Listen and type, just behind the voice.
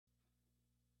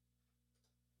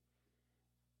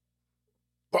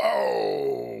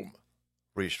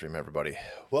Restream, everybody.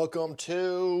 Welcome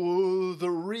to the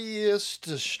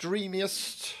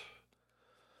streamiest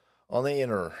on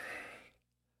the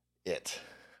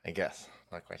I guess.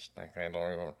 Not quite. I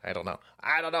don't know.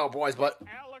 I don't know, boys, but.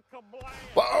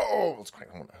 Whoa! Let's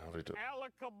crank. How do we do it?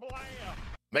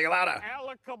 Make it louder.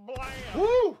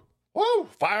 Woo! Woo!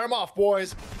 Fire them off,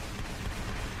 boys.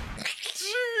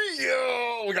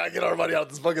 Yo! We gotta get our money out of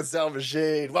this fucking sound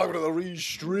machine. Welcome to the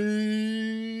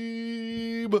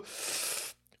Restream.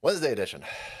 Wednesday edition.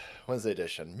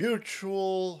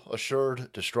 Mutual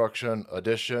Assured Destruction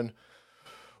edition.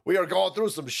 We are going through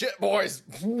some shit, boys.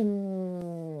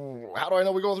 Ooh. How do I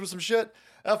know we're going through some shit?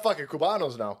 Fucking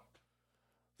Cubanos now.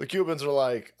 The Cubans are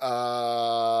like,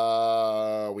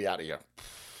 we out of here.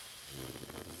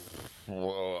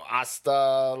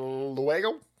 Hasta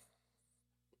luego.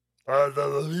 Hasta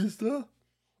la vista.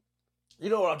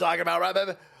 You know what I'm talking about, right,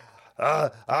 baby?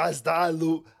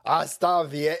 Hasta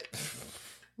viet.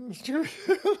 What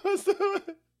is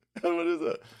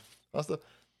that?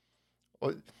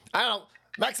 I don't know.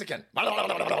 Mexican.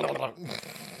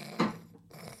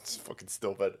 It's fucking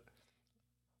stupid.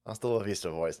 Hasta la vista,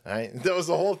 voice. Right? That was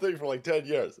the whole thing for like 10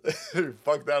 years.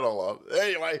 Fuck that all up.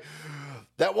 Anyway,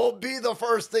 that won't be the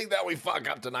first thing that we fuck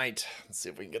up tonight. Let's see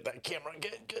if we can get that camera.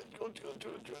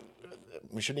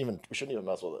 We shouldn't even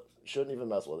mess with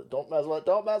it. Don't mess with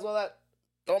it.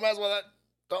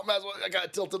 I got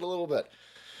it tilted a little bit.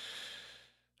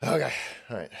 Okay,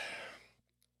 all right.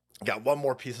 Got one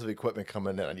more piece of equipment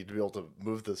coming in. I need to be able to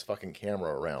move this fucking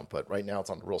camera around, but right now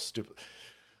it's on a real stupid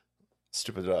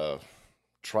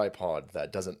tripod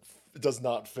that does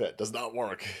not fit, does not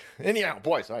work. Anyhow,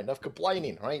 boys, all right, enough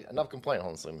complaining, all right? Enough complaining.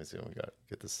 Hold on, so let me see what we got.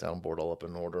 Get this soundboard all up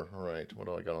in order. All right, what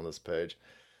do I got on this page?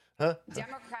 Huh?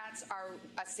 Democrats are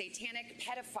a satanic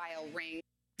pedophile ring.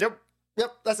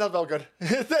 Yep, that sounds about good.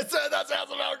 that sounds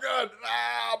about good.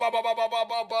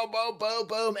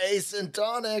 Boom.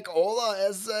 Asyntonic. Hola,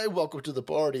 ese. Welcome to the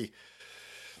party.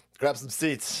 Grab some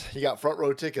seats. You got front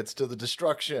row tickets to the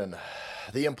destruction,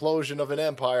 the implosion of an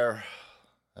empire.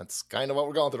 That's kind of what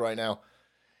we're going through right now.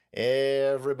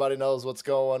 Everybody knows what's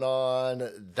going on.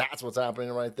 That's what's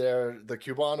happening right there. The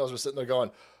Cubanos are sitting there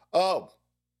going, oh,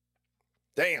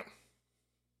 damn.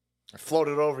 I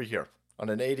floated over here on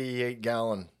an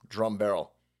 88-gallon drum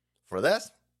barrel for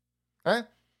this, huh?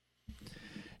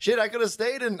 Shit, I could have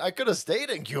stayed in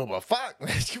Cuba. Fuck, we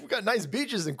got nice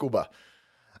beaches in Cuba.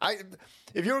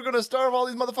 If you were gonna starve all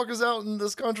these motherfuckers out in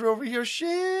this country over here, shit,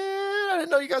 I didn't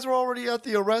know you guys were already at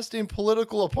the arresting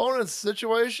political opponents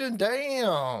situation.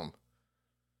 Damn.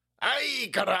 Ay,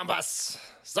 carambas,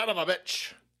 son of a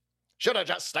bitch. Should have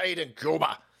just stayed in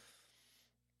Cuba.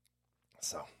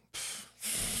 So.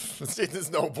 It's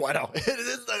no bueno.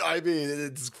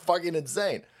 It's fucking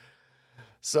insane.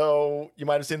 So you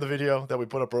might have seen the video that we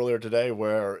put up earlier today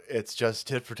where it's just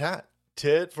tit for tat.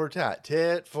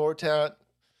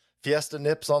 Fiesta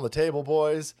nips on the table,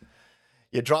 boys.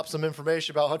 You drop some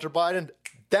information about Hunter Biden.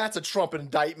 That's a Trump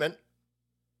indictment.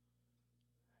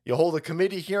 You hold a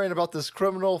committee hearing about this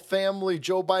criminal family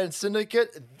Joe Biden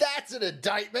syndicate. That's an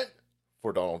indictment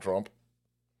for Donald Trump.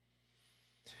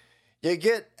 You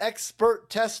get expert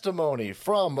testimony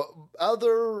from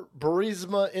other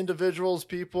Burisma individuals,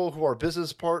 people who are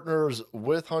business partners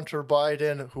with Hunter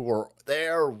Biden, who were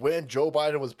there when Joe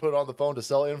Biden was put on the phone to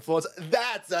sell influence.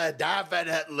 That's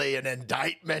definitely an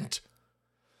indictment.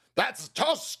 That's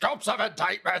two scopes of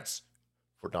indictments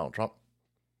for Donald Trump.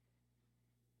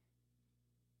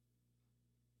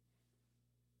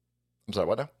 I'm sorry,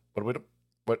 what now? What are we doing?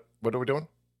 What are we doing?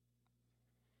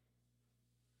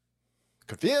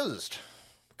 Confused.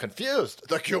 The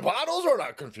Cubanos are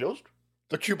not confused.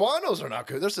 They're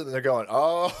sitting there going,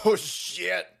 oh,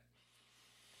 shit.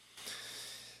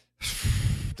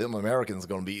 Them Americans are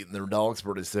going to be eating their dogs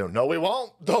pretty soon. No, we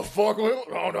won't. The fuck we won't.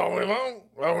 Oh, no, we won't.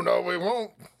 Oh, no, we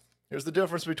won't. Here's the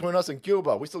difference between us and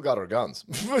Cuba. We still got our guns.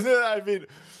 I mean,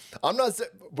 I'm not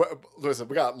saying... Listen,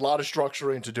 we got a lot of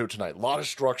structuring to do tonight. A lot of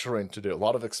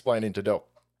explaining to do.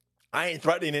 I ain't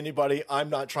threatening anybody. I'm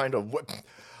not trying to...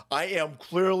 I am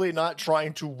clearly not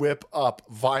trying to whip up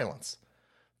violence.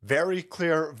 Very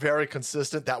clear, very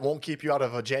consistent. That won't keep you out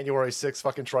of a January 6th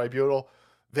fucking tribunal.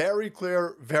 Very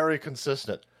clear, very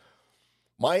consistent.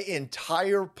 My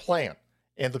entire plan,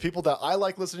 and the people that I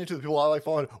like listening to, the people I like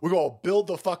following, we're going to build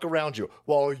the fuck around you.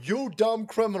 While you dumb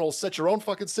criminals set your own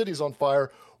fucking cities on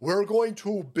fire, we're going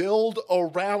to build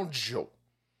around you.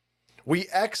 We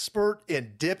expert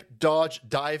in dip, dodge,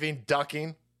 diving,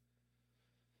 ducking,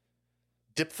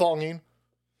 diphthonging.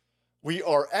 We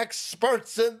are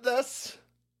experts in this.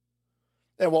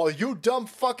 And while you dumb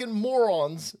fucking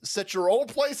morons set your own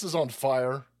places on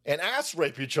fire and ass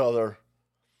rape each other,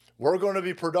 We're going to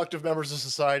be productive members of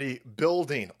society,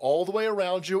 building all the way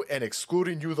around you and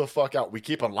excluding you the fuck out. We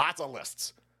keeping lots of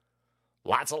lists.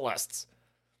 Lots of lists.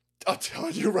 I'm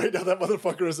telling you right now, that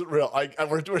motherfucker isn't real.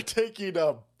 We're taking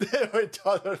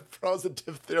frozen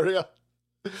diphtheria.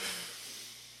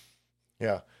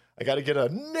 Yeah, I got to get a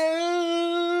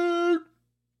nerd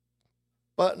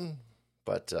button,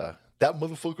 but that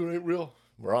motherfucker ain't real.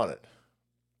 We're on it.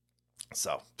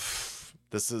 So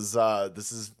this is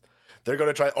they're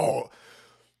gonna try. Oh,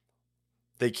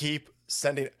 they keep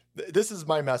sending. This is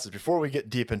my message before we get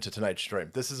deep into tonight's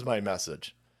stream. This is my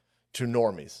message to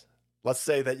normies. Let's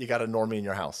say that you got a normie in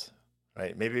your house,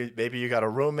 right? Maybe you got a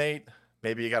roommate.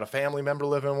 Maybe you got a family member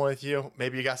living with you.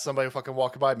 Maybe you got somebody fucking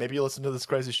walking by. Maybe you listen to this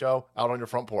crazy show out on your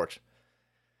front porch.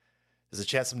 There's a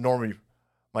chance some normie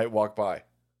might walk by.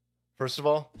 First of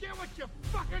all, get what you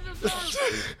fucking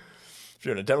deserve. If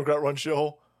you're in a Democrat-run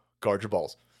show, guard your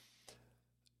balls.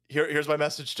 Here's my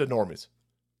message to normies.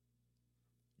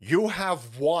 You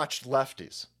have watched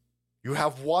lefties. You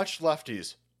have watched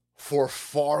lefties for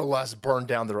far less burn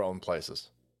down their own places.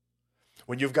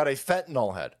 When you've got a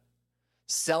fentanyl head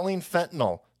selling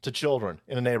fentanyl to children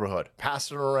in a neighborhood,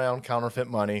 passing around counterfeit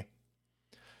money,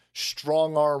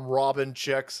 strong arm robbing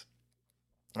chicks,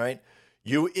 right?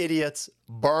 You idiots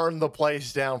burn the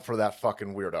place down for that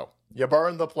fucking weirdo. You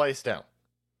burn the place down.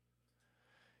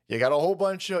 You got a whole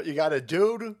bunch of, you got a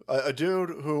dude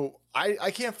who,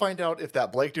 I can't find out if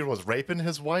that Blake dude was raping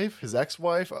his wife, his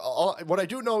ex-wife. What I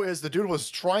do know is the dude was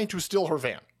trying to steal her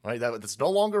van, right? That's no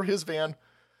longer his van.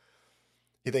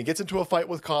 He then gets into a fight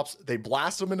with cops. They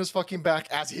blast him in his fucking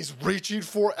back as he's reaching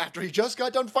for, after he just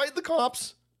got done fighting the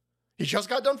cops. He just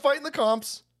got done fighting the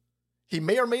cops. He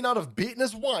may or may not have beaten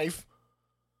his wife.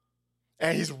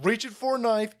 And he's reaching for a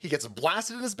knife. He gets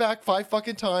blasted in his back 5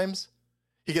 fucking times.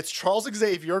 He gets Charles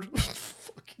Xavier'd.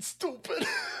 Fucking stupid.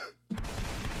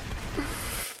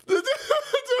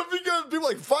 People are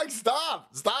like, fuck,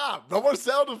 stop. No more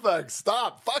sound effects.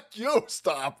 Stop. Fuck you.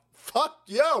 Stop. Fuck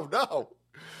you. No.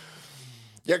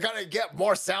 You're gonna get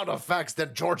more sound effects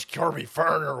than George Kirby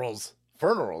funerals.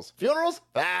 Funerals?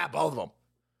 Ah, both of them.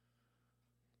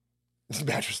 It's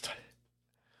mattress time.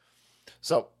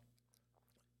 So,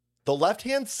 the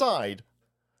left-hand side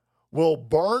will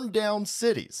burn down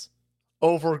cities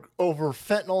over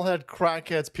fentanyl head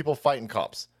crackheads, people fighting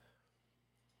cops.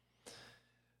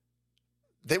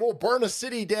 They will burn a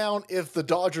city down if the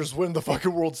Dodgers win the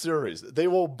fucking World Series. They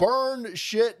will burn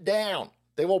shit down.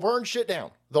 They'll burn shit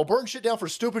down for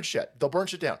stupid shit. They'll burn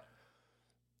shit down.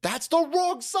 That's the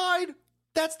wrong side.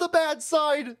 That's the bad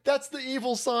side. That's the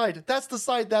evil side. That's the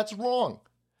side that's wrong.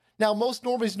 Now, most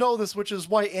normies know this, which is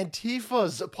why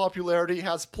Antifa's popularity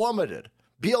has plummeted.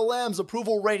 BLM's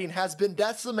approval rating has been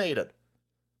decimated.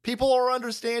 People are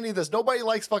understanding this. Nobody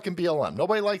likes fucking BLM.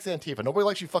 Nobody likes Antifa. Nobody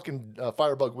likes you fucking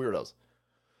firebug weirdos.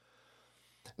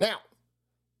 Now,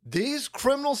 these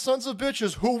criminal sons of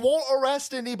bitches who won't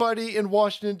arrest anybody in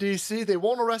Washington, D.C., they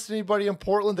won't arrest anybody in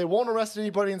Portland, they won't arrest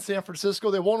anybody in San Francisco,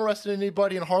 they won't arrest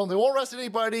anybody in Harlem, they won't arrest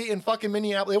anybody in fucking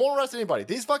Minneapolis, they won't arrest anybody.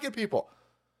 These fucking people,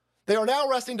 they are now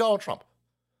arresting Donald Trump.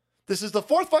 This is the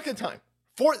 4th fucking time.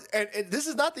 And this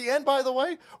is not the end, by the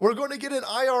way. We're going to get an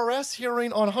IRS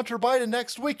hearing on Hunter Biden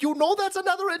next week. You know that's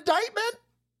another indictment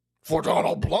for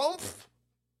Donald Trump.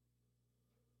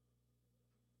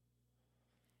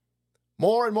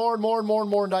 More and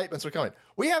more indictments are coming.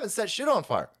 We haven't set shit on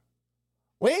fire.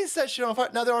 We ain't set shit on fire.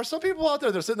 Now, there are some people out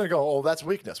there that are sitting there going, oh, that's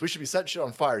weakness. We should be setting shit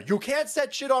on fire. You can't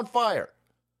set shit on fire.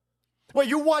 Wait,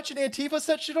 you watching Antifa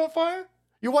set shit on fire?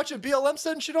 You watching BLM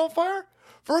setting shit on fire?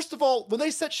 First of all, when they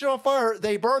set shit on fire,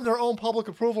 they burn their own public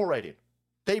approval rating.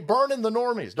 They burn in the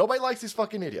normies. Nobody likes these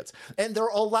fucking idiots. And they're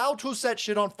allowed to set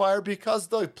shit on fire because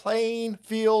the playing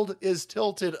field is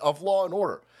tilted of law and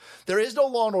order. There is no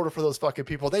law and order for those fucking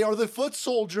people. They are the foot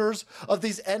soldiers of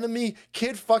these enemy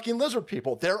kid fucking lizard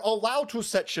people. They're allowed to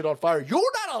set shit on fire. You're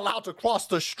not allowed to cross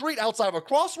the street outside of a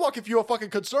crosswalk if you're a fucking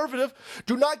conservative.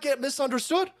 Do not get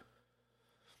misunderstood.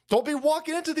 Don't be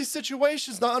walking into these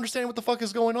situations not understanding what the fuck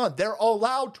is going on. They're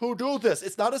allowed to do this.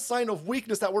 It's not a sign of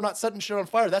weakness that we're not setting shit on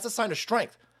fire. That's a sign of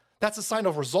strength. That's a sign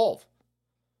of resolve.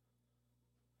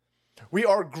 We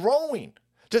are growing.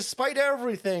 Despite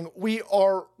everything, we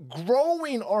are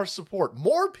growing our support.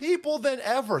 More people than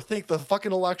ever think the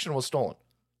fucking election was stolen.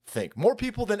 More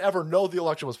people than ever know the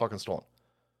election was fucking stolen.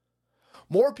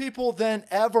 More people than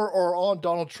ever are on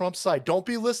Donald Trump's side. Don't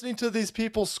be listening to these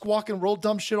people squawking real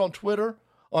dumb shit on Twitter,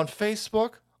 on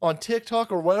Facebook, on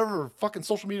TikTok, or whatever fucking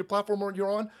social media platform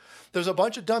you're on. There's a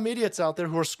bunch of dumb idiots out there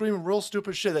who are screaming real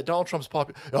stupid shit that Donald Trump's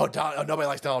popular. Nobody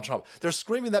likes Donald Trump. They're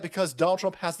screaming that because Donald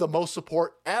Trump has the most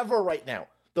support ever right now.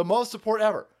 The most support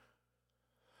ever.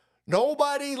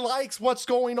 Nobody likes what's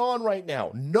going on right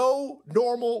now. No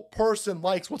normal person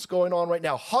likes what's going on right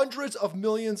now. Hundreds of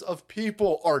millions of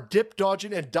people are dip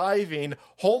dodging and diving.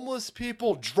 Homeless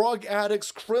people, drug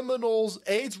addicts, criminals,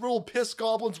 AIDS-riddled piss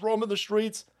goblins roaming the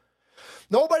streets.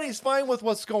 Nobody's fine with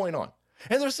what's going on.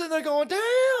 And they're sitting there going,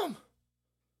 damn,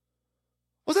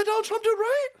 was that Donald Trump dude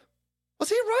right? Was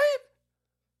he right?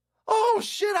 Oh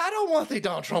shit, I don't want to think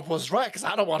Donald Trump was right because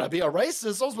I don't want to be a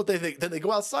racist. That's what they think. Then they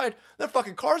go outside, their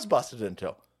fucking car's busted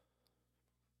into.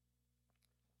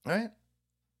 Right?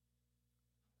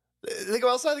 They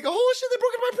go outside, they go, holy shit, they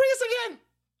broke into my Prius again.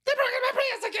 They broke into my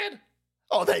Prius again.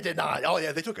 Oh, they did not. Oh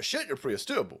yeah, they took a shit in your Prius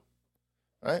too.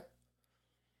 Right?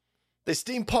 They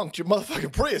steampunked your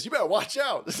motherfucking Prius. You better watch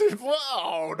out.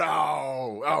 Oh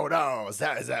no. Oh no. Is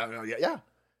that, yeah.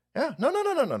 Yeah, no.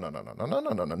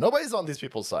 Nobody's on these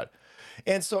people's side.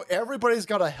 And so everybody's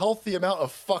got a healthy amount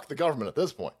of fuck the government at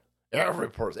this point. Every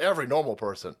person, every normal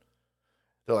person.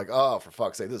 They're like, oh, for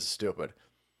fuck's sake, this is stupid.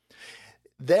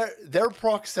 Their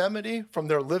proximity from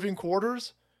their living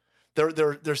quarters,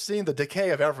 they're seeing the decay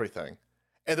of everything.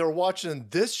 And they're watching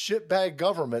this shitbag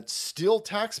government steal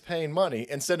tax-paying money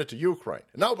and send it to Ukraine.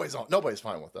 And nobody's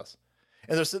fine with this.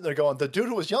 And they're sitting there going, the dude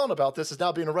who was yelling about this is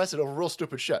now being arrested over real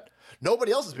stupid shit.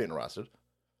 Nobody else is being arrested.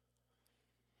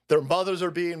 Their mothers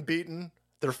are being beaten.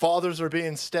 Their fathers are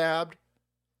being stabbed.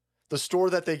 The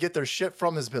store that they get their shit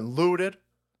from has been looted.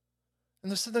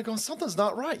 And they're sitting there going, something's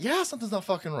not right. Yeah, something's not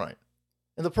fucking right.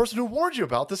 And the person who warned you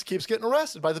about this keeps getting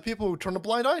arrested by the people who turn a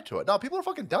blind eye to it. Now, people are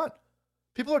fucking done.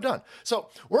 People are done. So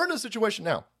we're in a situation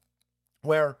now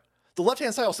where the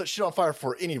left-hand side will set shit on fire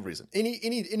for any reason,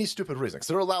 any stupid reason, because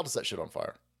they're allowed to set shit on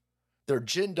fire. They're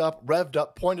ginned up, revved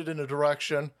up, pointed in a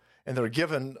direction, and they're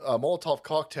given Molotov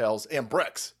cocktails and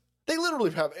bricks. They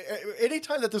literally have,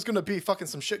 anytime that there's going to be fucking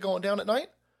some shit going down at night,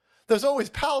 there's always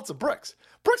pallets of bricks.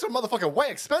 Bricks are motherfucking way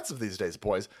expensive these days,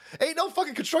 boys. Ain't no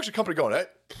fucking construction company going, hey,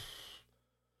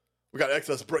 we got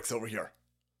excess bricks over here.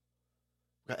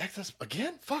 We got excess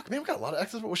again? Fuck, man, we got a lot of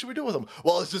excess. What should we do with them?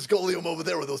 Well, let's just go leave them over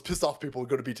there where those pissed off people are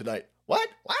going to be tonight. What?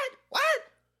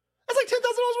 That's like $10,000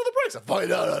 worth of bricks. Fine,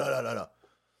 no.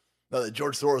 No, that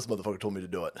George Soros motherfucker told me to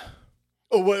do it.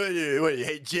 Oh, what, you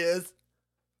hate jizz?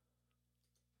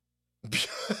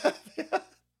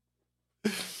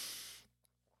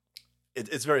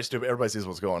 It's very stupid. Everybody sees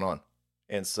what's going on.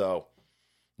 And so,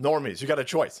 normies, you got a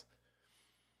choice.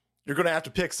 You're going to have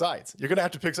to pick sides. You don't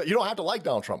have to like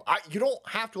Donald Trump. You don't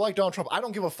have to like Donald Trump. I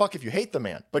don't give a fuck if you hate the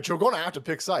man, but you're going to have to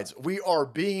pick sides. We are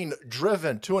being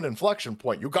driven to an inflection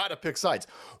point. You got to pick sides.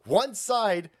 One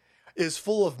side is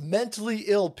full of mentally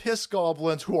ill piss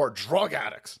goblins who are drug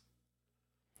addicts.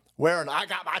 I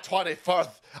got my 21st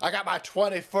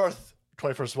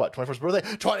what? 21st birthday?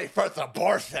 21st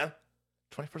abortion.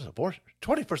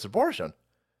 21st abortion?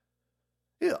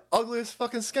 Yeah, ugliest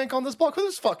fucking skank on this block.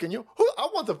 Who's fucking you?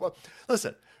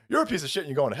 Listen, you're a piece of shit and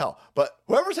you're going to hell. But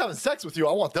whoever's having sex with you,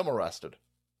 I want them arrested.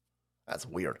 That's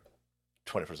weird.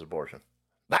 21st abortion.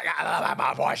 I got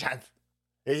my abortions.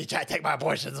 You try to take my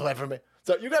abortions away from me.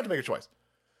 So you're going to have to make a choice.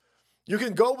 You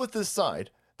can go with this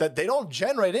side that they don't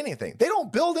generate anything. They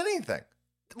don't build anything.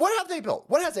 What have they built?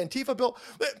 What has Antifa built?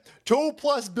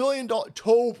 $2+ billion of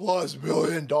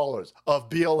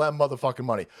BLM motherfucking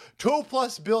money.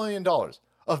 $2+ billion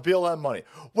of BLM money.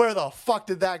 Where the fuck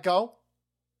did that go?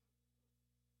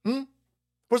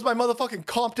 Where's my motherfucking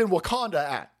Compton, Wakanda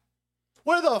at?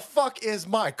 Where the fuck is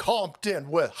my Compton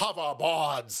with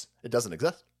hoverboards? It doesn't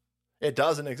exist. It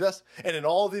doesn't exist. And in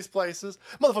all these places,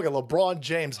 motherfucking LeBron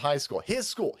James High School, his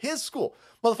school,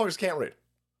 motherfuckers can't read.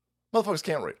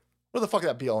 Where the fuck did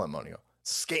that BLM money go?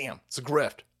 Scam. It's a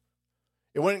grift.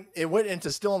 It went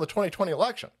into still in the 2020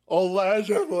 election.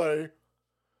 Allegedly.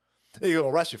 They're going to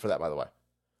arrest you for that, by the way.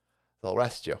 They'll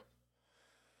arrest you.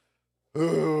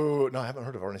 Ooh, no, I haven't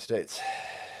heard of any states.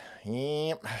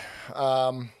 Yep.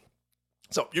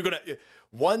 So you're going to,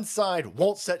 one side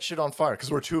won't set shit on fire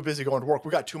because we're too busy going to work.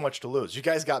 We got too much to lose. You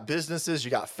guys got businesses. You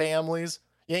got families.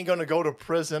 You ain't going to go to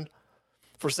prison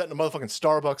for setting a motherfucking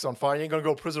Starbucks on fire. You ain't going to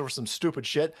go to prison for some stupid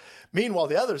shit. Meanwhile,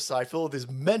 the other side filled with these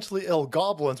mentally ill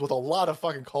goblins with a lot of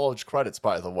fucking college credits,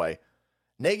 by the way.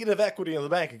 Negative equity in the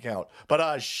bank account, but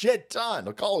a shit ton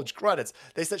of college credits.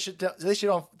 They set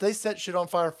shit on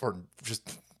fire for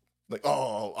just like,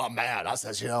 oh, I'm mad. I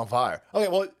set shit on fire. Okay,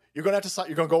 well, you're going to have to decide.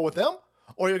 You're going to go with them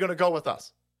or you're going to go with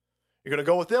us. You're going to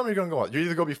go with them or you're going to go with us. You're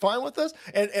either going to be fine with this.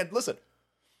 And listen,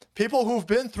 people who've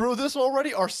been through this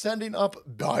already are sending up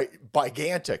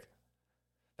gigantic.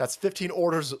 That's 15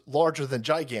 orders larger than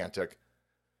gigantic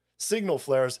signal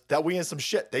flares that we in some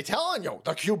shit. They telling you.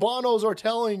 The Cubanos are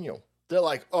telling you. They're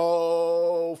like,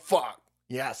 oh, fuck.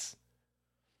 Yes.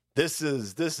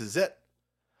 This is it.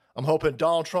 I'm hoping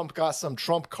Donald Trump got some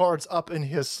Trump cards up in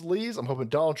his sleeves. I'm hoping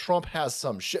Donald Trump has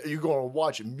some shit. You're going to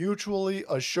watch mutually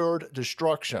assured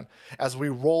destruction as we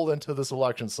roll into this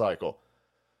election cycle.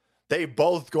 They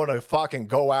both going to fucking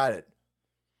go at it.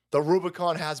 The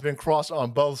Rubicon has been crossed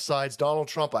on both sides. Donald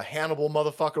Trump, a Hannibal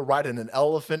motherfucker, riding an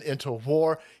elephant into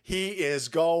war. He is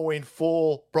going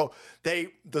full, bro.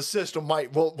 The system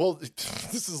might, well,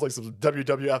 this is like some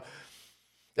WWF.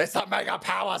 It's the mega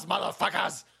powers,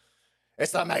 motherfuckers.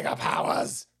 It's the mega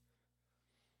powers.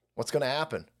 What's going to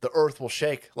happen? The earth will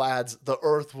shake, lads. The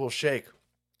earth will shake.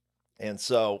 And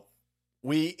so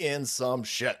we in some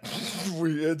shit.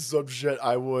 We in some shit.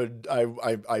 I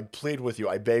plead with you.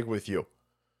 I beg with you.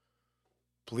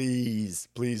 Please,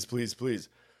 please, please, please.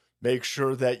 Make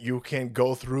sure that you can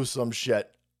go through some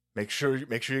shit. Make sure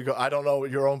you go. I don't know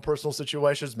your own personal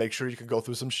situations. Make sure you can go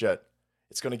through some shit.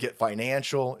 It's going to get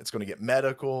financial. It's going to get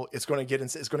medical. It's going to get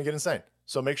insane.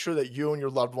 So make sure that you and your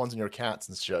loved ones and your cats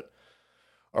and shit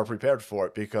are prepared for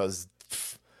it because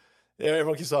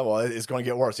everyone keeps saying, well, it's going to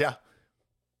get worse. Yeah.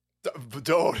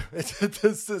 Dude,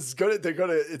 this is good.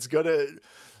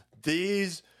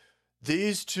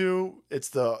 These two, it's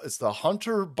the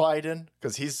Hunter Biden,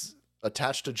 because he's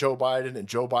attached to Joe Biden and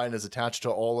Joe Biden is attached to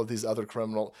all of these other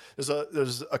criminal.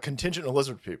 There's a contingent of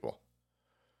lizard people,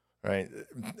 right?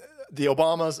 The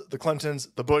Obamas, the Clintons,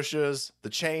 the Bushes, the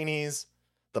Cheneys,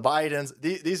 the Bidens.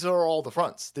 These are all the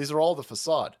fronts. These are all the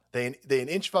facade. They an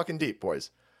inch fucking deep,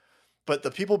 boys. But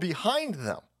the people behind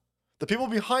them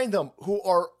who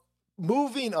are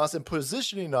moving us and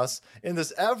positioning us in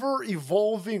this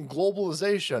ever-evolving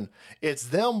globalization, it's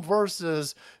them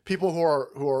versus people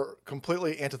who are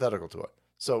completely antithetical to it.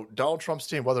 So Donald Trump's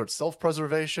team, whether it's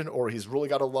self-preservation or he's really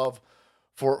got a love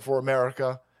for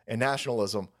America and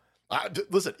nationalism,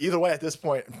 listen, either way at this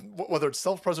point, whether it's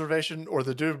self-preservation or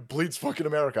the dude bleeds fucking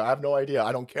America, I have no idea.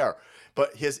 I don't care.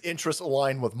 But his interests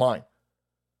align with mine.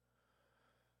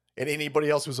 And anybody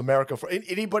else who's America, for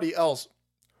anybody else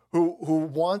who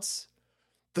wants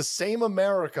the same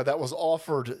America that was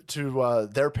offered to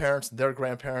their parents and their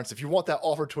grandparents, if you want that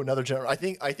offered to another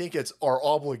generation, I think it's our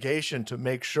obligation to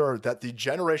make sure that the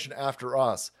generation after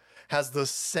us has the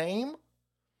same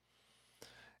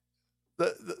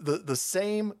the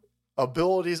same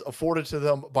abilities afforded to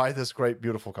them by this great,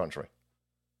 beautiful country.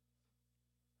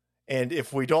 And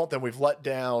if we don't, then we've let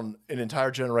down an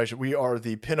entire generation. We are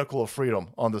the pinnacle of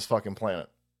freedom on this fucking planet.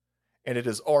 And it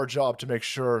is our job to make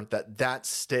sure that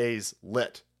stays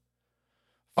lit.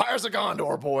 Fires of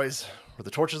Gondor, boys. Or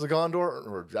the torches of Gondor,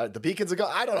 or the beacons of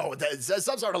Gondor. I don't know. It's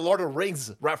some sort of Lord of the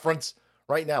Rings reference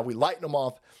right now. We lighten them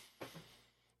off.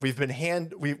 We've been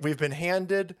handed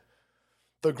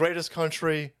the greatest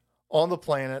country on the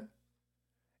planet.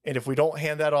 And if we don't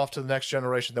hand that off to the next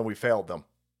generation, then we failed them.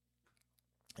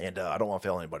 And I don't want to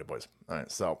fail anybody, boys. All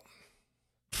right, so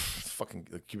fucking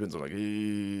the Cubans are like,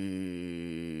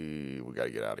 we got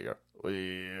to get out of here.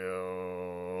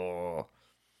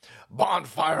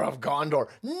 Bonfire of Gondor.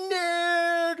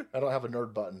 Nerd! I don't have a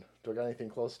nerd button. Do I got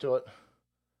anything close to it?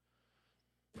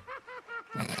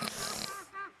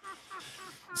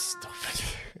 Stop it.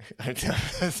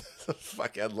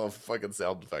 Fuck, I love fucking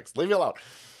sound effects. Leave me alone.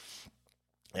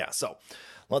 Yeah, so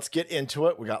let's get into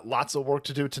it. We got lots of work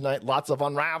to do tonight, lots of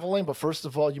unraveling. But first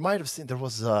of all, you might have seen there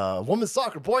was women's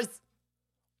soccer, boys.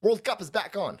 World Cup is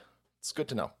back on. It's good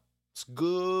to know. It's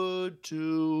good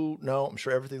to know. I'm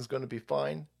sure everything's going to be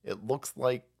fine. It looks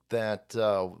like that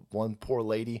one poor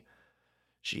lady,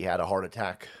 she had a heart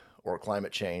attack or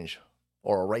climate change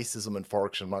or a racism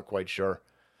infarction. I'm not quite sure.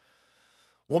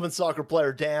 Women's soccer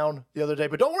player down the other day,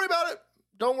 but don't worry about it.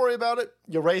 Don't worry about it.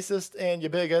 You racist and you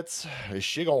bigots.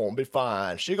 She gonna be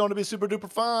fine. She gonna be super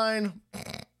duper fine.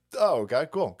 Oh, okay,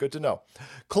 cool. Good to know.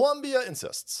 Colombia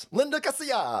insists Linda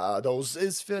Castellanos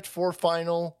is fit for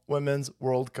final Women's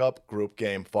World Cup group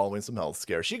game following some health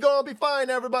scare. She gonna be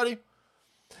fine, everybody.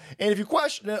 And if you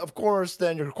question it, of course,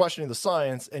 then you're questioning the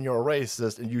science and you're a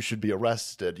racist and you should be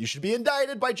arrested. You should be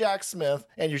indicted by Jack Smith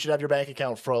and you should have your bank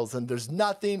account frozen. There's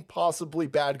nothing possibly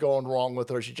bad going wrong with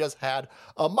her. She just had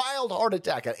a mild heart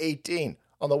attack at 18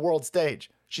 on the world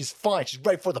stage. She's fine. She's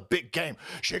ready for the big game.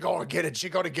 She gonna get it. She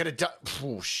gonna get it done.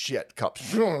 Oh, shit.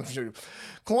 Cups.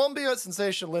 Colombia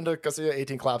sensation Linda Castilla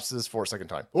 18 collapses for a second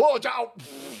time. Whoa, Joe.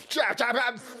 Get what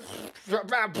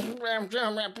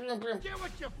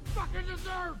you fucking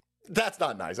deserve. That's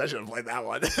not nice. I should have played that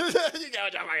one.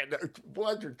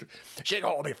 She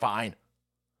gonna be fine.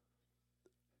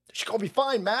 She gonna be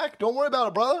fine, Mac. Don't worry about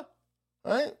it, brother.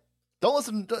 All right? Don't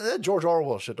listen to George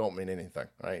Orwell shit. Don't mean anything.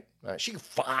 Right? She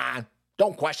fine.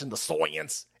 Don't question the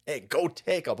science. Hey, go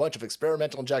take a bunch of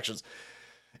experimental injections.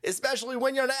 especially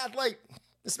when you're an athlete,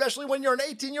 especially when you're an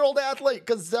 18-year-old athlete,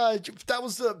 because that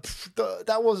was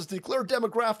the clear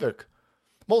demographic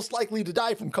most likely to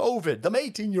die from COVID. Them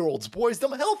 18-year-olds, boys,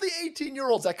 them healthy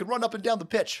 18-year-olds that could run up and down the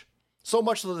pitch so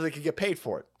much so that they could get paid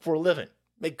for it, for a living,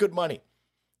 make good money,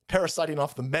 parasiting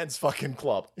off the men's fucking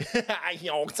club. Shut up,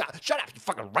 you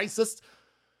fucking racist.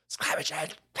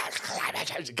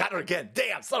 Got her again.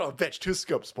 Damn, son of a bitch. 2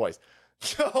 scoops, boys.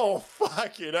 Oh,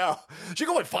 fuck you know. She's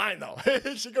going to be fine, though.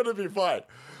 She's going to be fine.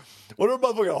 When her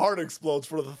motherfucking heart explodes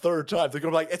for the 3rd time, they're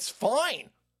going to be like, it's fine.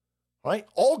 Right?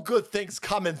 All good things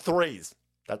come in 3s.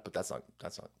 But that's not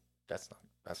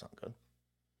good.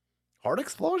 Heart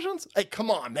explosions? Hey, come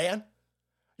on, man.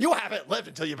 You haven't lived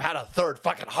until you've had a 3rd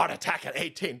fucking heart attack at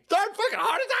 18. 3rd fucking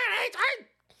heart attack at 18?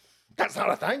 That's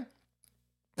not a thing.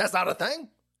 That's not a thing.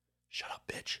 Shut up,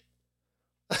 bitch.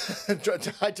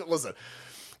 Listen,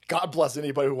 God bless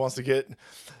anybody who wants to get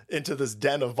into this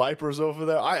den of vipers over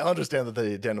there. I understand that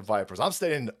they're a den of vipers. I'm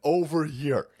staying over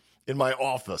here in my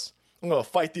office. I'm going to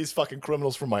fight these fucking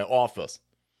criminals from my office.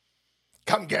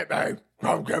 Come get me.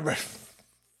 Come get me.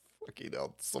 Fucking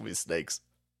hell, so many snakes.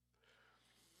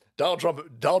 Donald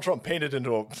Trump painted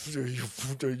into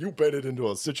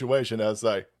a situation as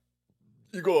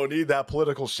you're going to need that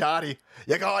political shoddy.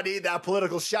 You're going to need that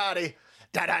political shoddy.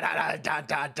 Da da da da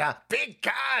da da. Big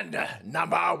gun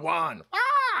number 1.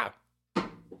 Ah!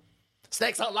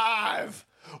 Snakes alive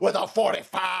with a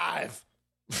 45.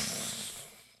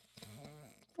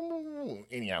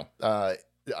 Anyhow, I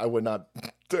would not.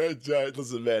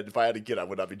 Listen, man, if I had a kid, I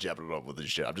would not be jabbing it up with this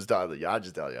shit. I'm just telling you. I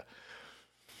just tell you.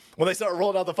 When they start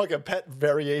rolling out the fucking pet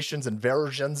variations and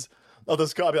versions of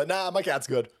this car, I'll be like, nah, my cat's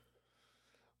good.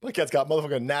 My cat's got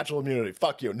motherfucking natural immunity.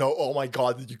 Fuck you. No, oh my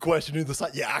God, did you question the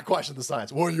science? Yeah, I question the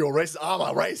science. What, are you a racist? I'm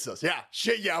a racist. Yeah,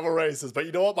 shit, yeah, I'm a racist. But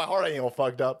you know what? My heart ain't all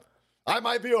fucked up. I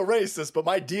might be a racist, but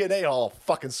my DNA all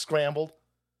fucking scrambled.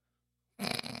 You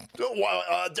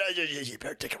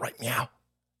better take it right meow.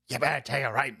 You better take it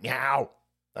right meow.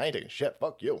 I ain't taking shit.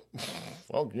 Fuck you.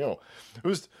 Fuck you.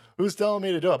 Who's telling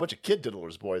me to do it? A bunch of kid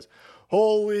diddlers, boys.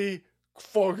 Holy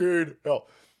fucking hell.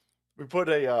 We put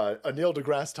a Neil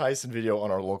deGrasse Tyson video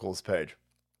on our locals page.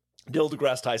 Neil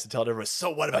deGrasse Tyson telling everyone, so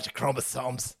what about your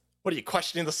chromosomes? What are you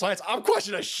questioning the science? I'm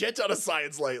questioning a shit ton of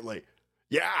science lately.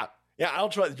 Yeah, I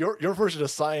don't trust your version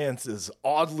of science is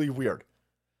oddly weird.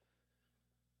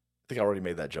 I think I already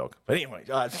made that joke. But anyway,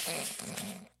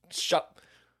 shut.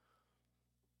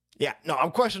 Yeah, no, I'm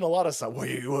questioning a lot of stuff.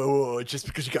 Wait, just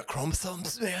because you got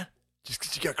chromosomes, man? Just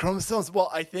because you got chromosomes?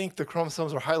 Well, I think the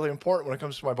chromosomes are highly important when it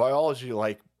comes to my biology,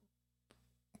 like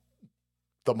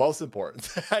the most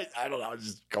important. I don't know,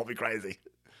 just call me crazy.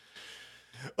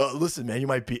 Listen, man, you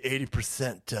might be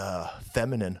 80%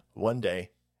 feminine one day,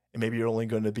 and maybe you're only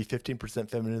going to be 15%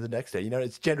 feminine the next day. You know,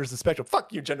 it's gender's the spectrum.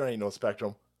 Fuck you, gender ain't no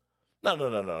spectrum.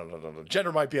 No.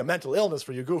 Gender might be a mental illness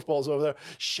for you goofballs over there.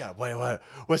 Shut up. Wait.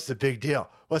 What's the big deal?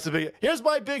 Here's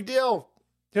my big deal.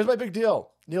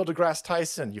 Neil deGrasse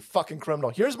Tyson, you fucking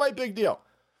criminal. Here's my big deal.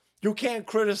 You can't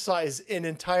criticize an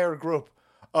entire group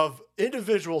of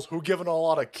individuals who give a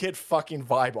lot of kid fucking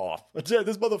vibe off.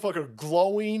 This motherfucker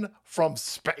glowing from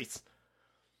space.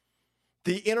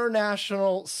 The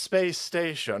International Space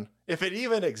Station, if it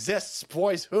even exists,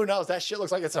 boys, who knows? That shit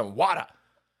looks like it's in water.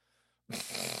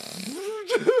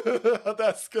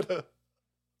 That's gonna.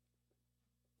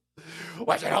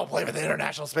 What, you don't believe in the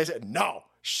International Space? No.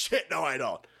 Shit, no, I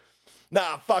don't.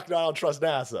 Nah, fuck no, I don't trust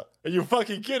NASA. Are you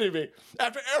fucking kidding me?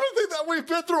 After everything that we've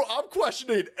been through, I'm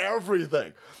questioning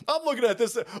everything. I'm looking at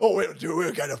this, oh, we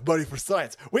don't got enough money for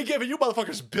science. We giving you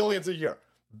motherfuckers billions a year.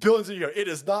 Billions a year. It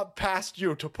is not past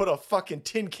you to put a fucking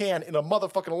tin can in a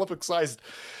motherfucking Olympic-sized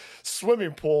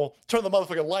swimming pool, turn the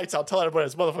motherfucking lights out, tell everybody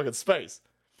it's motherfucking space,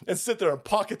 and sit there and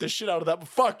pocket the shit out of that. But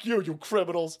fuck you, you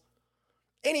criminals.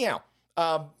 Anyhow,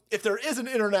 if there is an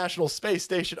International Space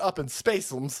Station up in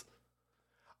Spacelands,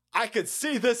 I could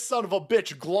see this son of a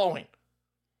bitch glowing.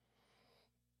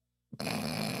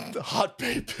 The hot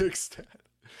babe pig stat.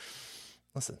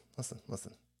 Listen.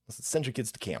 Send your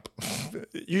kids to camp.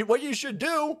 What you should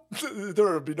do, there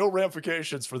will be no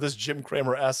ramifications for this Jim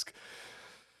Cramer-esque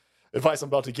advice I'm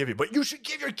about to give you, but you should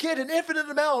give your kid an infinite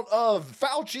amount of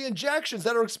Fauci injections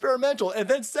that are experimental and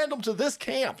then send them to this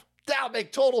camp. That'll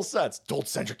make total sense. Don't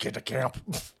send your kid to camp.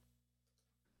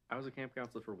 I was a camp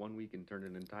counselor for 1 week and turned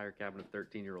an entire cabin of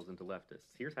 13-year-olds into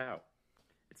leftists. Here's how.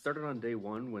 It started on day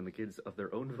one when the kids of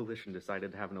their own volition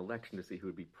decided to have an election to see who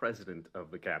would be president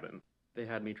of the cabin. They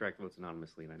had me track votes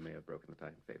anonymously, and I may have broken the tie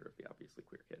in favor of the obviously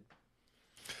queer kid.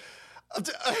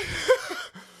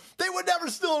 They would never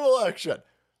steal an election.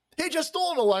 He just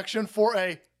stole an election for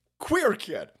a queer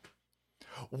kid.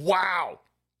 Wow.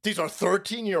 These are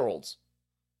 13-year-olds.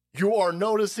 You are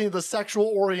noticing the sexual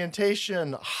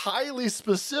orientation highly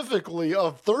specifically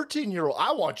of 13-year-old.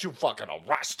 I want you fucking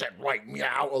arrested right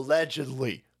now,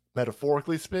 allegedly.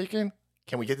 Metaphorically speaking,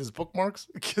 can we get these bookmarks?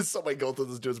 Can somebody go through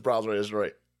this dude's browser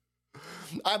history?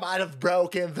 I might have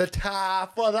broken the tie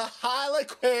for the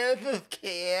Harlequin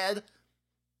kid.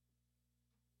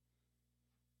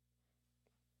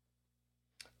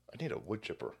 I need a wood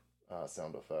chipper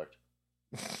sound effect.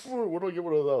 Where do I get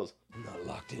one of those? I'm not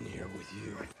locked in here with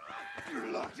you.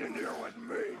 You're locked in here with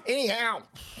me. Anyhow,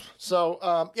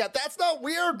 so, yeah, that's not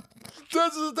weird.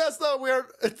 That's not weird.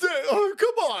 Oh,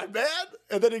 come on, man.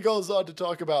 And then he goes on to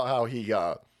talk about how he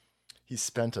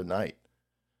spent a night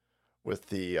with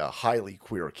the highly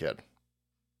queer kid.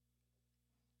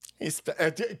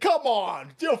 Come on.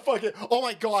 You fucking, oh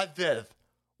my God, Viv.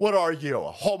 What are you,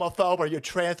 a homophobe? Are you a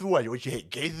trans? What, you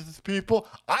hate gay people?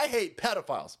 I hate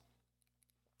pedophiles.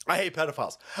 I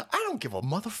don't give a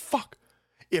motherfuck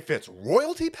if it's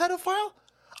royalty pedophile.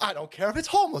 I don't care if it's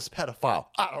homeless pedophile.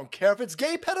 I don't care if it's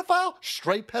gay pedophile,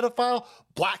 straight pedophile,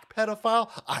 black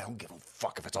pedophile. I don't give a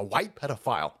fuck if it's a white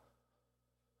pedophile.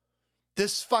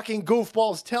 This fucking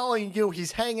goofball is telling you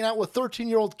he's hanging out with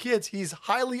 13-year-old kids. He's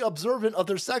highly observant of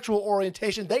their sexual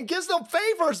orientation, then gives them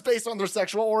favors based on their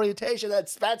sexual orientation and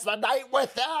spends the night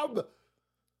with them.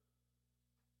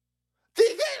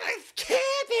 These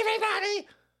kids, everybody.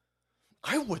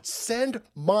 I would send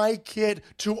my kid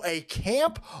to a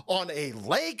camp on a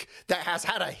lake that has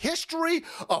had a history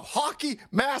of hockey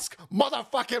mask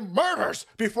motherfucking murders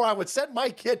before I would send my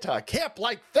kid to a camp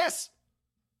like this.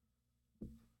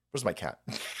 Where's my cat?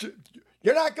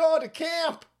 You're not going to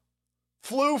camp,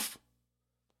 floof.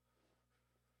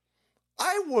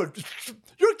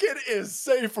 Your kid is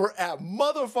safer at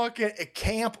motherfucking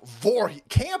Camp Voorhees.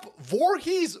 Camp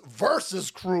Voorhees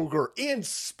versus Kruger in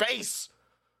space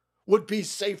would be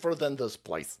safer than this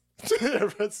place.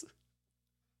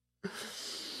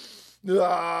 Oh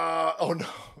no.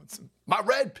 My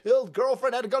red-pilled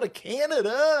girlfriend had to go to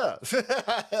Canada.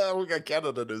 We got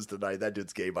Canada news tonight. That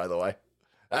dude's gay, by the way.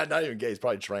 Not even gay, he's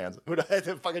probably trans.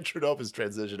 Fucking Trudeau is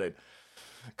transitioning.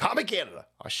 Common Canada.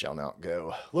 I shall not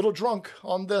go. Little drunk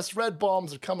on this. Red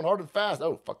bombs are coming hard and fast.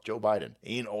 Oh, fuck Joe Biden.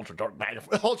 Ain't ultra dark MAGA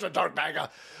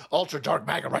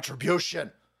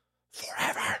retribution.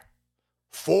 Forever.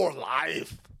 For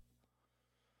life.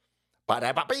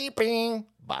 Bada-ba-beeping.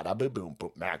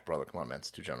 Bada-ba-boom-boom. Mac, brother, come on, man.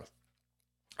 It's too generous.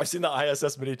 I've seen the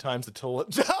ISS many times until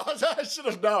it... I should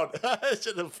have known.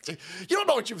 You don't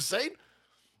know what you've seen.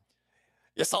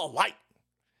 You saw light.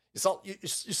 You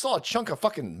saw a chunk of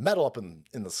fucking metal up in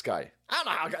the sky.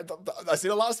 I don't know. I've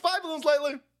seen a lot of spy balloons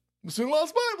lately. I've seen a lot of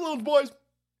spy balloons, boys.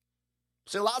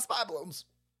 I've seen a lot of spy balloons.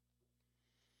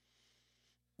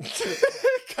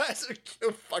 Guys are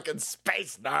you fucking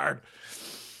space nerd.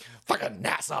 Fucking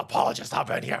NASA apologist up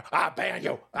in here. I ban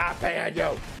you.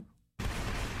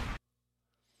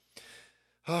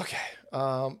 Okay.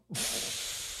 I'm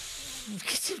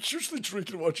usually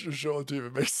drinking and watching a show on TV.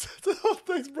 It makes sense. Oh,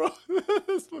 thanks, bro.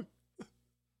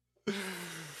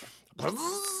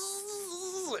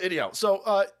 Anyhow,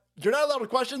 so you're not allowed to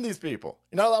question these people.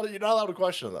 You're not allowed to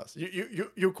question this.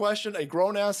 You question a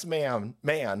grown ass ma'am,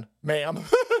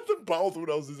 both. Who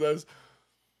knows his says?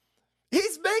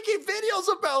 He's making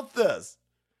videos about this.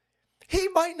 He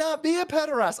might not be a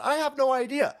pederast. I have no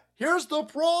idea. Here's the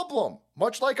problem.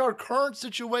 Much like our current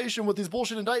situation with these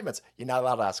bullshit indictments, you're not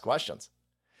allowed to ask questions.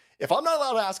 If I'm not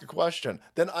allowed to ask a question,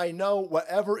 then I know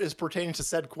whatever is pertaining to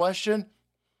said question,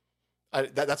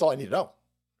 that's all I need to know.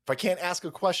 If I can't ask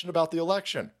a question about the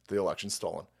election's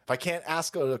stolen. If I can't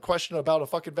ask a question about a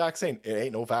fucking vaccine, it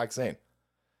ain't no vaccine.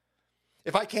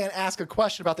 If I can't ask a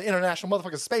question about the International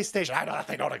motherfucking Space Station, I know that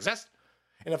thing don't exist.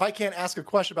 And if I can't ask a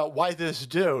question about why this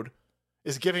dude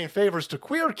is giving favors to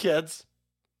queer kids,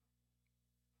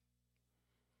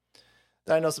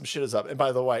 then I know some shit is up. And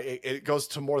by the way, it goes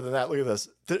to more than that. Look at this.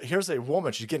 Here's a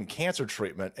woman. She's getting cancer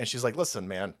treatment. And she's like, listen,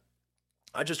 man,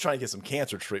 I'm just trying to get some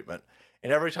cancer treatment.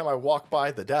 And every time I walk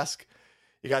by the desk,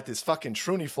 you got this fucking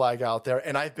Truny flag out there.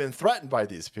 And I've been threatened by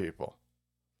these people.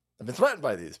 They're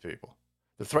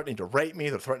threatening to rape me.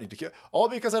 They're threatening to kill. All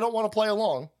because I don't want to play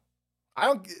along. I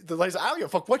don't give a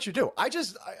fuck what you do.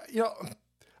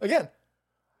 Again,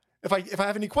 if I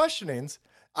have any questionings,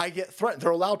 I get threatened.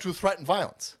 They're allowed to threaten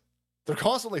violence. They're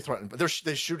constantly threatened.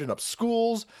 They're shooting up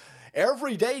schools.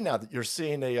 Every day now that you're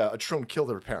seeing a Troon kill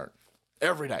their parent.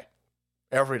 Every day.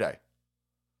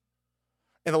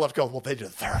 And the left goes, well, they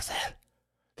deserve that.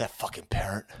 That fucking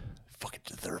parent fucking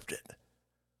deserved it.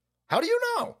 How do you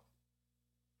know?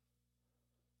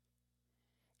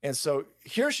 And so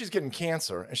here she's getting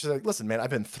cancer, and she's like, listen, man,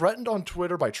 I've been threatened on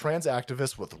Twitter by trans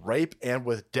activists with rape and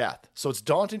with death. So it's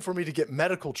daunting for me to get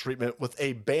medical treatment with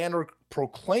a banner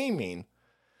proclaiming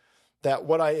that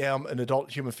what I am, an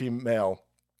adult human female,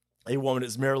 a woman,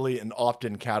 is merely an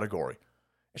opt-in category.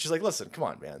 And she's like, listen, come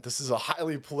on, man. This is a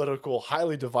highly political,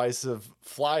 highly divisive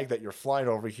flag that you're flying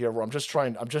over here where I'm just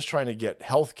trying to get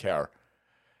health care.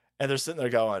 And they're sitting there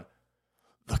going,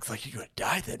 looks like you're going to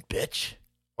die then, bitch.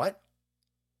 What?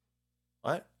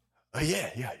 What? Oh,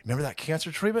 yeah. Remember that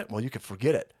cancer treatment? Well, you can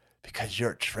forget it because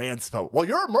you're a transphobe. Well,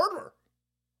 you're a murderer.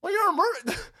 Let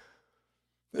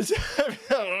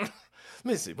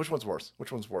me see. Which one's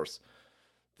worse?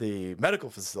 The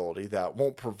medical facility that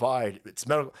won't provide its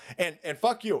medical... And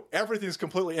fuck you. Everything's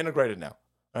completely integrated now.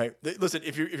 All right? Listen,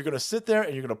 if you're going to sit there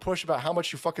and you're going to push about how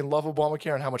much you fucking love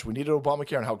Obamacare and how much we needed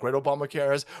Obamacare and how great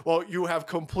Obamacare is, well, you have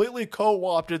completely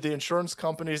co-opted the insurance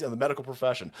companies and the medical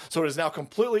profession. So it is now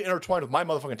completely intertwined with my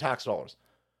motherfucking tax dollars.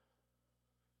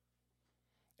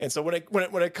 And so when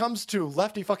it comes to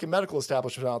lefty fucking medical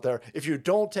establishments out there, if you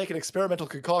don't take an experimental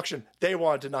concoction, they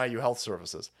want to deny you health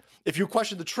services. If you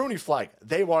question the Truny flag,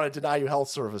 they want to deny you health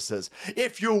services.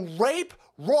 If you rape,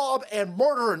 rob, and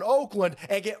murder in Oakland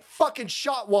and get fucking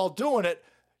shot while doing it,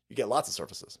 you get lots of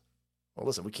services. Well,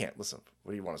 listen, we can't. Listen,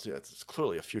 what do you want us to do? It's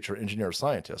clearly a future engineer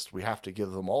scientist. We have to give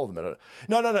them all of them.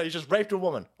 No, you just raped a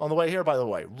woman on the way here, by the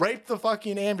way. Raped the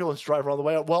fucking ambulance driver on the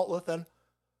way out. Well, listen,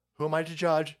 who am I to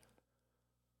judge?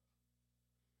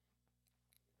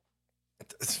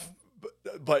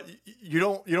 But you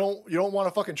don't want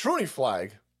a fucking Truny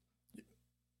flag,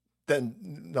 then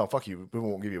no, fuck you. We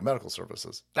won't give you medical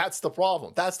services. That's the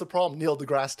problem. That's the problem, Neil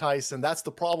deGrasse Tyson. That's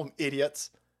the problem,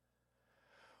 idiots.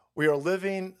 We are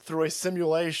living through a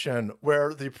simulation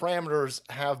where the parameters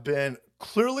have been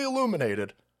clearly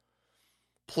illuminated.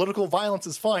 Political violence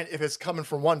is fine if it's coming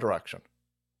from one direction,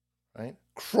 right?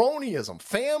 Cronyism,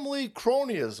 family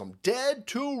cronyism, dead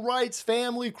to rights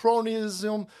family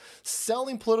cronyism,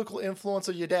 selling political influence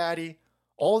of your daddy,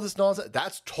 all of this nonsense,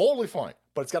 that's totally fine,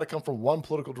 but it's got to come from one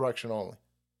political direction only.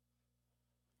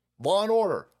 Law and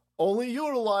order, only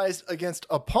utilized against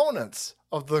opponents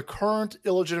of the current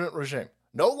illegitimate regime.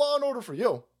 No law and order for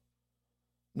you.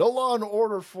 No law and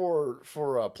order for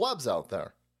plebs out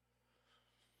there.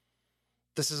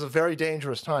 This is a very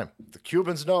dangerous time. The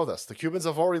Cubans know this. The Cubans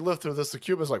have already lived through this. The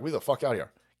Cubans are like, we the fuck out of here.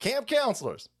 Camp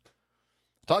counselors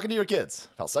talking to your kids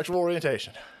about sexual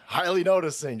orientation, highly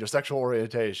noticing your sexual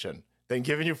orientation, then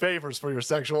giving you favors for your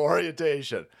sexual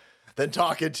orientation, then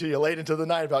talking to you late into the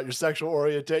night about your sexual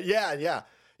orientation. Yeah,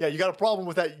 you got a problem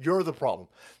with that. You're the problem.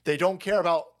 They don't care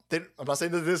about... I'm not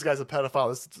saying that this guy's a pedophile.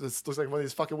 This looks like one of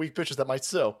these fucking weak bitches that might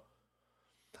sue.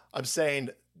 I'm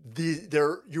saying... we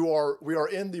are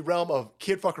in the realm of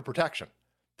kid fucker protection.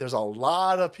 There's a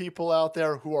lot of people out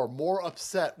there who are more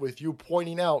upset with you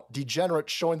pointing out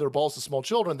degenerates showing their balls to small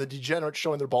children than degenerates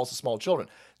showing their balls to small children.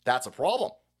 That's a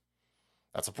problem.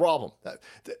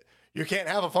 You can't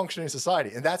have a functioning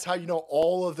society. And that's how you know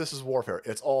all of this is warfare.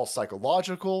 It's all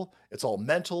psychological. It's all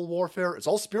mental warfare. It's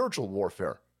all spiritual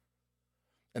warfare.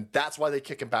 And that's why they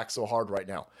kick him back so hard right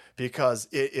now, because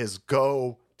it is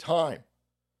go time.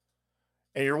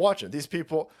 And you're watching these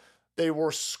people, they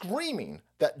were screaming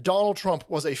that Donald Trump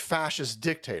was a fascist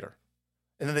dictator.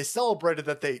 And then they celebrated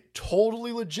that they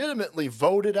totally legitimately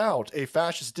voted out a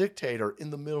fascist dictator in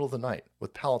the middle of the night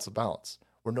with pallets of ballots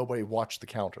where nobody watched the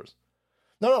counters.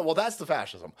 No, well, that's the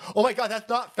fascism. Oh my God, that's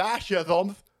not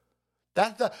fascism.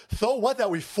 So what that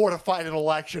we fortified an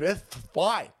election? It's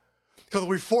fine. Because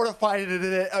we fortified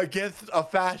it against a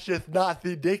fascist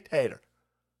Nazi dictator.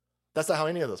 That's not how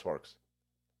any of this works.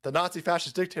 The Nazi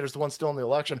fascist dictator is the one still in the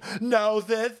election. No.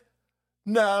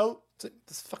 This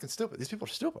is fucking stupid. These people are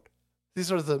stupid.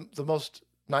 These are the most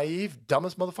naive,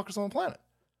 dumbest motherfuckers on the planet.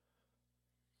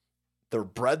 They're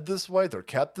bred this way. They're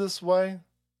kept this way.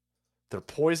 They're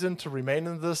poisoned to remain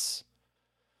in this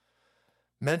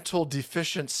mental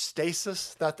deficient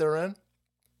stasis that they're in.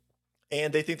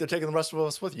 And they think they're taking the rest of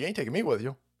us with you. You ain't taking me with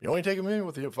you. You ain't taking me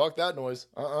with you. Fuck that noise.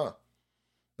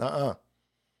 Now,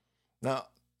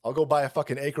 I'll go buy a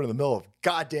fucking acre in the middle of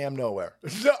goddamn nowhere.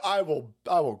 I will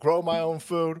grow my own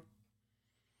food.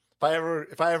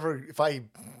 If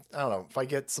I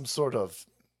get some sort of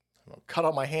cut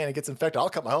on my hand and gets infected, I'll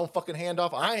cut my own fucking hand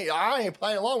off. I ain't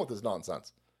playing along with this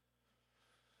nonsense.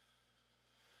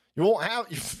 You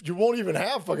won't even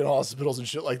have fucking hospitals and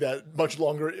shit like that much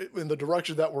longer in the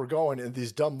direction that we're going. And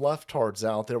these dumb leftards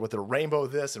out there with their rainbow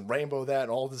this and rainbow that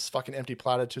and all this fucking empty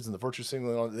platitudes and the virtue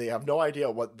signaling, they have no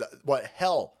idea what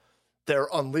hell they're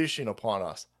unleashing upon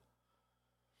us.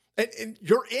 And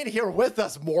you're in here with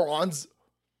us, morons.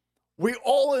 We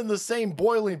all in the same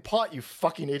boiling pot, you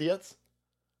fucking idiots.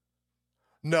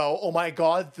 No, oh my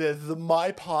God,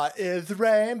 my pot is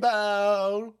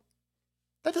rainbow.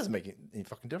 That doesn't make any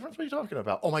fucking difference. What are you talking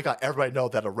about? Oh my God, everybody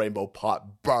knows that a rainbow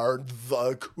pot burns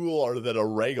the cooler than a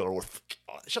regular one.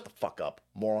 Shut the fuck up,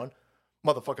 moron.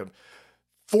 Motherfucking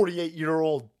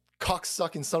 48-year-old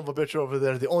cocksucking son of a bitch over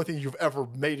there. The only thing you've ever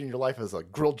made in your life is a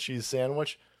grilled cheese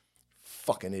sandwich.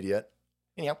 Fucking idiot.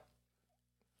 Anyhow.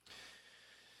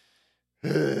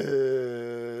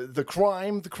 The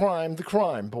crime,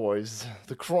 boys.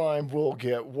 The crime will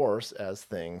get worse as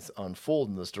things unfold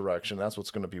in this direction. That's what's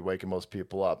going to be waking most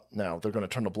people up. Now, they're going to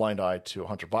turn a blind eye to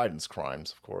Hunter Biden's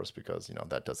crimes, of course, because,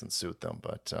 that doesn't suit them.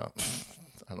 But I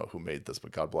don't know who made this,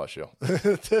 but God bless you.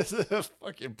 This is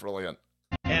fucking brilliant.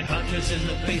 And Hunter's in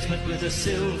the basement with a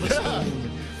silver spoon.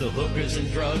 The hookers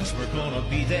and drugs, we're gonna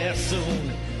be there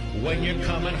soon. When you're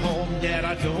coming home, Dad,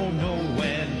 I don't know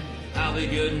when. I'll be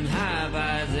good and high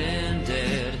by then,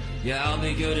 Dad. Yeah, I'll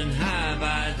be good and high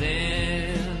by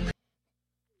then.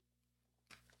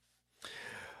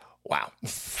 Wow.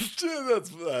 that's pretty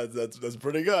good. That's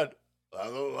pretty good.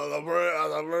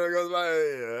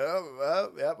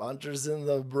 Yep. Hunter's in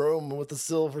the room with the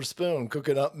silver spoon,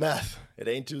 cooking up meth. It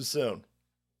ain't too soon.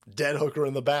 Dead hooker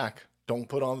in the back. Don't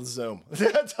put on the Zoom. We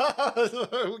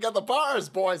got the bars,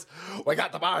 boys. We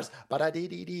got the bars.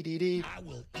 Ba-da-dee-dee-dee-dee-dee. I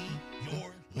will eat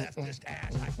your leftist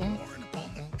ass like corn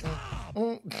on the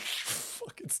cob.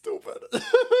 Fucking stupid.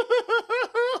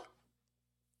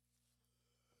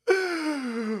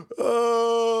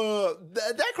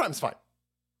 That crime's fine.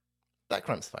 That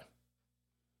crime's fine.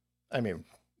 I mean,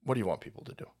 what do you want people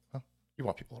to do? Huh? You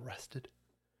want people arrested?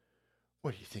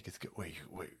 What do you think is good? Wait.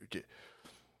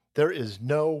 There is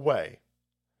no way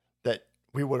that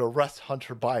we would arrest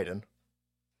Hunter Biden,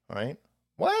 right?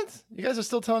 What? You guys are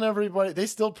still telling everybody, they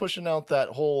still pushing out that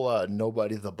whole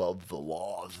nobody's above the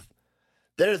law.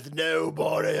 There's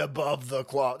nobody above the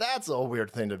law. That's a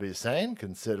weird thing to be saying,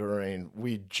 considering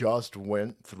we just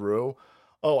went through,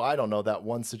 I don't know, that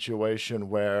one situation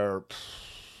where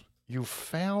you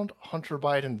found Hunter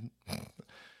Biden.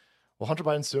 Will Hunter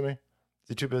Biden sue me? Is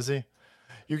he too busy?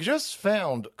 You just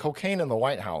found cocaine in the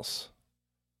White House.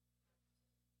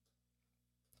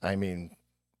 I mean,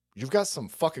 you've got some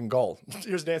fucking gall.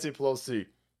 Here's Nancy Pelosi.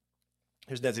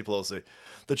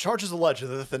 The charges alleged in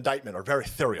this indictment are very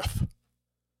serious.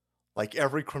 Like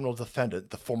every criminal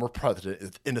defendant, the former president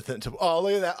is innocent. Look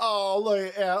at that.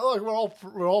 Look,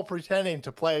 we're all pretending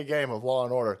to play a game of Law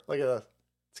and Order. Look at this.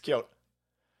 It's cute.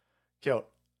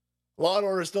 Law and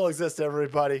Order still exists,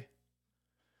 everybody.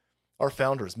 Our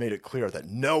founders made it clear that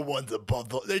no one's above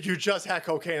that you just had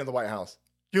cocaine in the White House.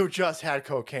 You just had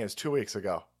cocaine. It's 2 weeks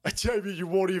ago. I tell you, you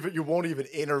won't even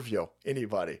interview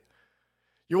anybody.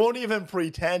 You won't even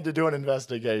pretend to do an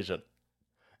investigation.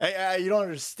 Hey, you don't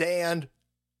understand.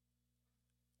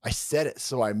 I said it,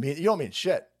 so I mean, you don't mean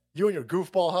shit. You and your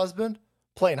goofball husband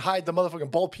playing hide the motherfucking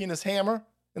bald penis hammer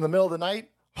in the middle of the night.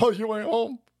 Oh, you ain't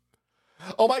home.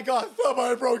 Oh my God,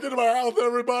 somebody broke into my house,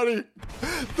 everybody.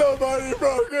 Somebody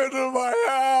broke into my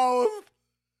house.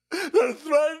 They're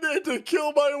threatening to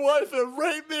kill my wife and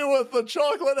rape me with the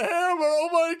chocolate hammer. Oh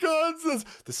my God.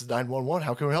 This is 911.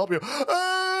 How can we help you?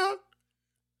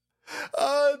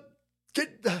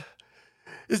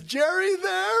 Is Jerry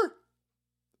there?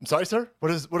 I'm sorry, sir.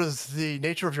 What is the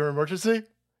nature of your emergency?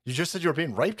 You just said you were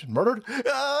being raped and murdered?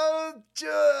 Yeah,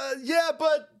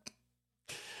 but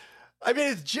I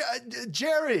mean, it's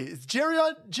Jerry. Is Jerry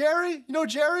on Jerry? You know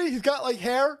Jerry? He's got like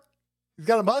hair. He's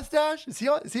got a mustache. Is he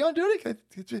on duty?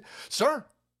 Sir,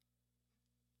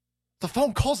 the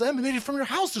phone calls emanated from your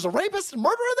house. There's a rapist and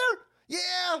murderer there?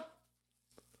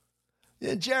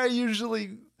 Yeah, Jerry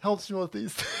usually helps me with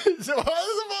these things. So, fuck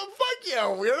you,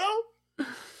 weirdo.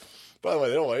 By the way,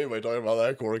 they don't want anybody talking about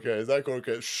that court case.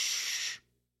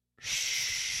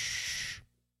 Shh.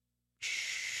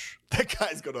 That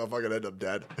guy's gonna fucking end up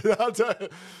dead. I'll tell you.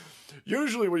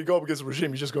 Usually when you go up against a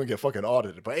regime, you're just gonna get fucking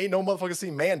audited. But ain't no motherfucker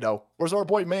seen Mando. Where's our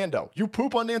boy Mando? You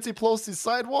poop on Nancy Pelosi's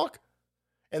sidewalk?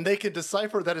 And they can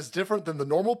decipher that it's different than the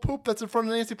normal poop that's in front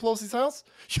of Nancy Pelosi's house?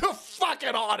 You're fucking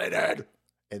audited!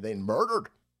 And then murdered.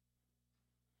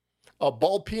 A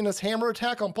bald penis hammer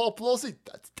attack on Paul Pelosi?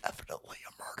 That's definitely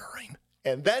a murdering.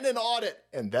 And then an audit,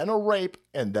 and then a rape,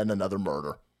 and then another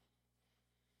murder.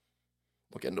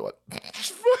 Look into it.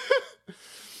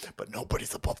 But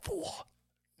nobody's above the law.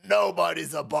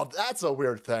 Nobody's above. That's a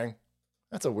weird thing.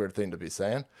 That's a weird thing to be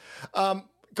saying.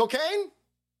 Cocaine?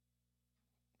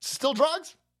 Still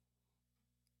drugs?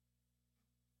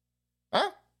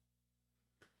 Huh?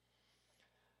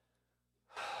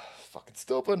 Fucking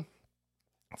stupid.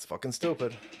 It's fucking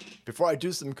stupid. Before I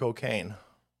do some cocaine,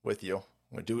 with you.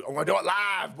 I'm gonna do it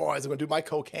live, boys. I'm gonna do my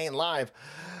cocaine live.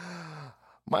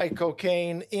 My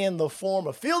cocaine in the form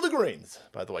of Field of Greens.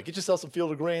 By the way, get yourself some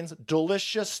Field of Greens.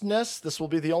 Deliciousness. This will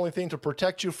be the only thing to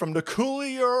protect you from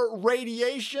nuclear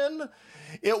radiation.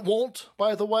 It won't,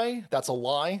 by the way. That's a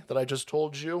lie that I just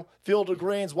told you. Field of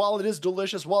Greens, while it is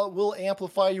delicious, while it will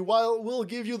amplify you, while it will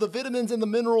give you the vitamins and the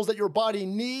minerals that your body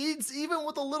needs, even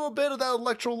with a little bit of that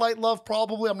electrolyte love,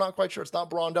 probably. I'm not quite sure. It's not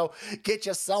Brondo. Get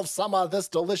yourself some of this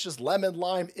delicious lemon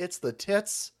lime. It's the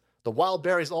tits. The wild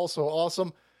berry's also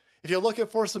awesome. If you're looking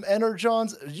for some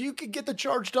Energons, you can get the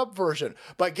charged up version,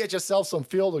 but get yourself some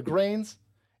Field of Greens.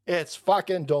 It's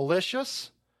fucking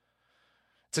delicious.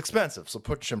 It's expensive, so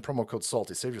put in promo code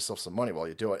SALTY. Save yourself some money while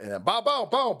you do it. And then boom, boom,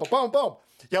 boom, boom, boom, boom.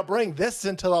 You bring this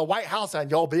into the White House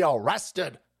and you'll be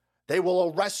arrested. They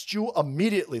will arrest you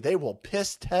immediately. They will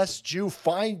piss test you,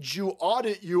 find you,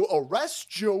 audit you,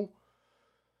 arrest you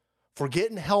for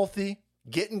getting healthy,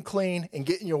 getting clean, and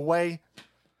getting your way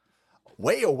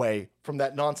away from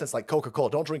that nonsense like Coca-Cola.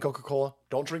 Don't drink Coca-Cola.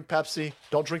 Don't drink Pepsi.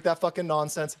 Don't drink that fucking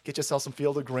nonsense. Get yourself some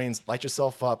Field of Greens. Light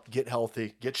yourself up. Get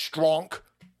healthy. Get strong.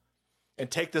 And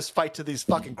take this fight to these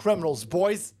fucking criminals,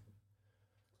 boys.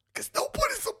 Because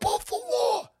nobody's above the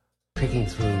law. Picking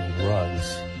through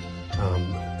rugs,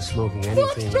 smoking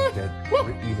anything that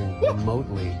even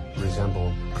remotely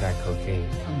resembled crack cocaine.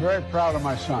 I'm very proud of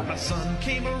my son. My son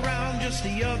came around just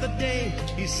the other day.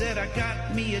 He said, I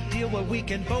got me a deal where we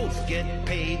can both get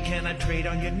paid. Can I trade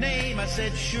on your name? I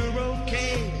said, sure,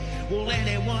 okay. Will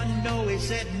anyone know? He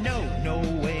said, no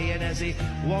way. And as he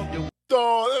walked away,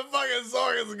 oh, that fucking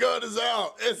song is good as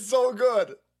hell. It's so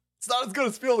good. It's not as good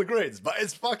as Field of Greens, but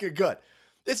it's fucking good.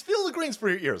 It's Field of Greens for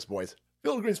your ears, boys.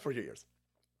 Field of Greens for your ears.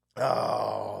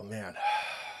 Oh, man.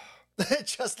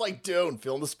 Just like Dune,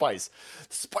 feeling the spice.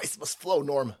 The spice must flow,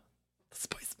 Norm. The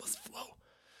spice must flow.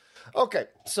 Okay,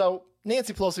 so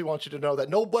Nancy Pelosi wants you to know that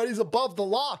nobody's above the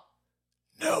law.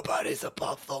 Nobody's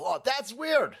above the law. That's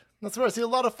weird. That's weird. I see a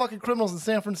lot of fucking criminals in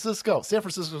San Francisco. San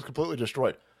Francisco is completely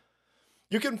destroyed.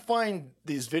 You can find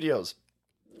these videos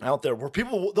out there where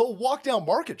people, they'll walk down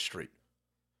Market Street.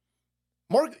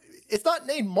 It's not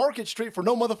named Market Street for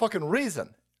no motherfucking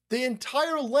reason. The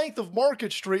entire length of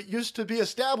Market Street used to be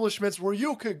establishments where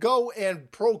you could go and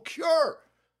procure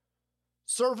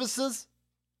services.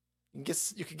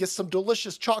 You could get some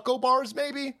delicious choco bars,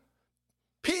 maybe.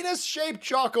 Penis-shaped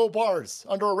choco bars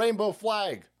under a rainbow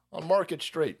flag on Market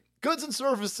Street. Goods and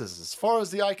services, as far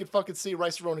as the eye could fucking see,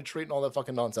 Rice-A-Roni treat and all that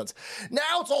fucking nonsense.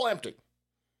 Now it's all empty.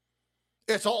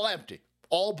 It's all empty.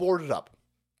 All boarded up.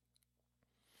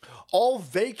 All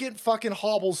vacant fucking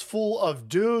hovels full of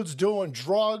dudes doing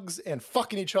drugs and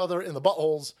fucking each other in the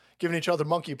buttholes, giving each other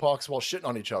monkeypox while shitting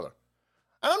on each other.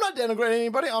 And I'm not denigrating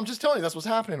anybody. I'm just telling you that's what's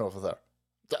happening over there.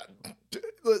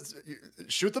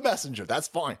 Shoot the messenger. That's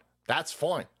fine. That's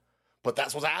fine. But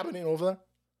that's what's happening over there.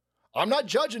 I'm not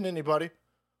judging anybody.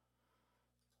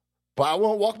 But I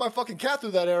won't walk my fucking cat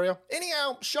through that area.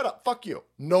 Anyhow, shut up. Fuck you.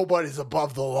 Nobody's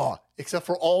above the law. Except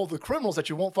for all the criminals that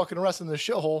you won't fucking arrest in this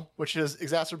shithole, which is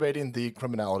exacerbating the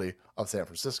criminality of San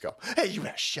Francisco. Hey, you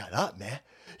better shut up, man.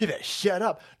 You better shut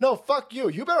up. No, fuck you.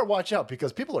 You better watch out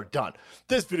because people are done.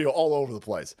 This video all over the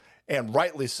place. And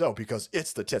rightly so, because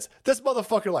it's the tits. This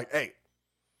motherfucker like, hey,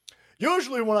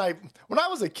 usually when I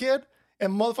was a kid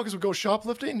and motherfuckers would go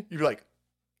shoplifting, you'd be like,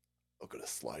 I'm going to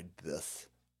slide this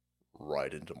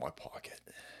right into my pocket.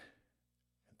 And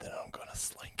then I'm going to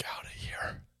slink out of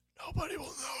here. Nobody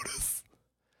will notice.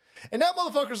 And now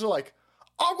motherfuckers are like,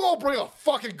 I'm going to bring a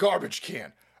fucking garbage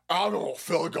can. I'm going to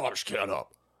fill the garbage can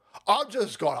up. I'm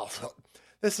just going to fill.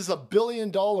 This is $1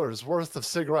 billion worth of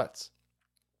cigarettes.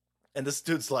 And this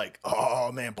dude's like,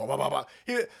 oh man, blah, blah, blah, blah.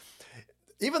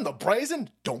 Even the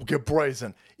brazen, don't get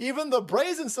brazen. Even the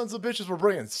brazen sons of bitches were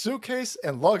bringing suitcase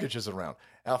and luggages around.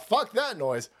 Now fuck that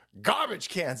noise. Garbage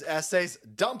cans, essays,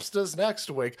 dumpsters next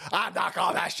week. I knock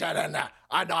all that shit in there.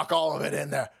 I knock all of it in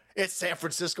there. It's San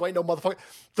Francisco, ain't no motherfucker.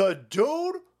 The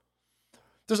dude,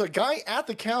 there's a guy at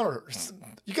the counter.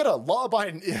 You got a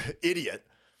law-abiding idiot.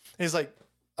 And he's like,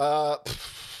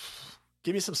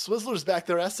 give me some Swizzlers back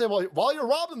there, essay. While you're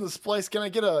robbing this place, can I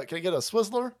get a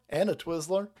Swizzler and a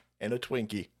Twizzler and a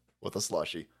Twinkie with a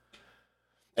slushie?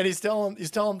 And he's telling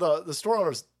the store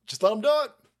owners, just let him do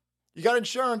it. You got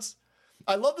insurance.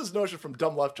 I love this notion from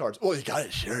dumb leftards. Oh, you got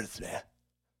insurance, man.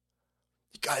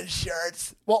 You got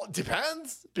insurance. Well, it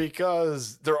depends,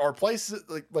 because there are places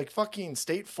like fucking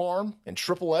State Farm and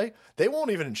AAA. They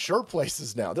won't even insure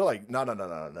places now. They're like, no.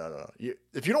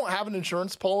 If you don't have an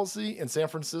insurance policy in San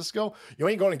Francisco, you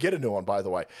ain't going to get a new one, by the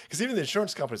way. Because even the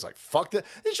insurance company's like, fuck that.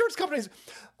 The insurance companies,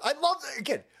 I love,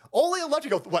 again, Only a lefty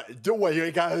go, what? Do what?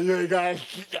 You got.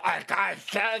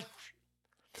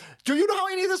 Do you know how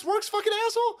any of this works, fucking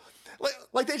asshole?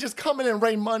 Like they just come in and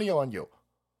rain money on you.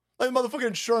 Like a motherfucking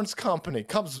insurance company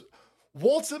comes,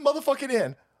 waltzing motherfucking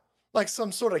in like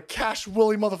some sort of cash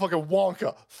willy motherfucking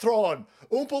Wonka, throwing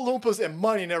Oompa Loompas and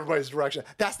money in everybody's direction.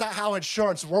 That's not how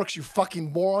insurance works, you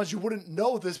fucking morons. You wouldn't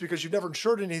know this because you've never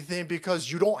insured anything,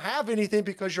 because you don't have anything,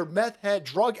 because you're meth head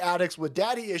drug addicts with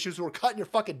daddy issues who are cutting your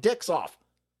fucking dicks off.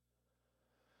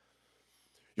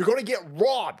 You're going to get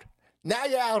robbed. Now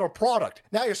you're out of product.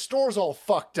 Now your store's all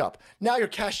fucked up. Now your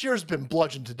cashier's been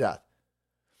bludgeoned to death.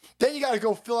 Then you got to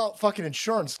go fill out fucking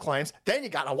insurance claims. Then you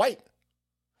got to wait.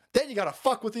 Then you got to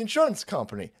fuck with the insurance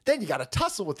company. Then you got to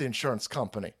tussle with the insurance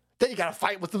company. Then you got to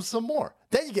fight with them some more.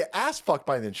 Then you get ass fucked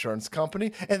by the insurance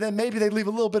company. And then maybe they leave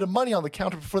a little bit of money on the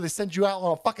counter before they send you out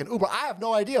on a fucking Uber. I have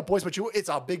no idea, boys, but it's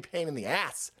a big pain in the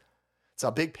ass. It's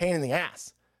a big pain in the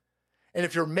ass. And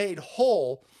if you're made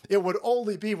whole, it would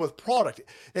only be with product.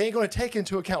 They ain't going to take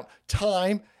into account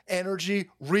time, energy,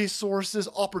 resources,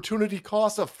 opportunity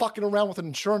costs of fucking around with an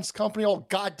insurance company all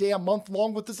goddamn month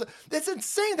long with this. It's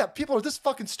insane that people are this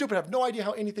fucking stupid, have no idea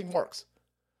how anything works.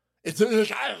 It's like,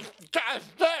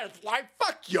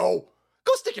 fuck you.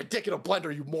 Go stick your dick in a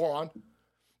blender, you moron.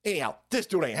 Anyhow, this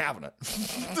dude ain't having it.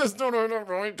 This dude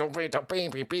ain't don't beep,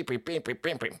 beep, beep, beep, beep, beep,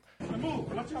 beep. Hey,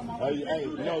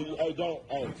 don't.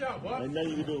 Hey, ain't nothing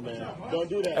you can do, man. Don't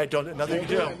do that. Hey, don't, nothing you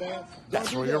can do.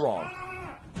 That's where you're wrong.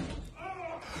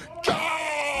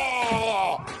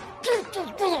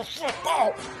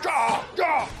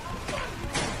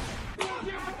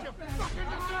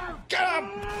 Get him!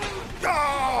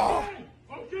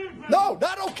 No,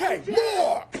 not okay.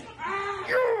 More!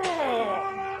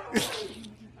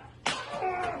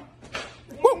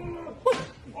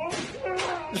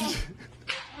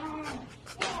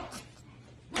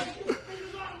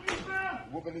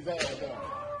 Whooping his ass down.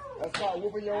 That's called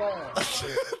whooping your ass.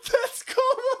 That's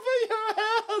called whooping your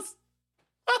ass.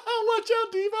 Watch out,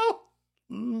 Devo.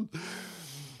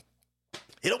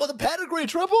 Hit him with a pedigree,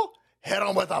 Triple. Hit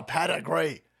him with a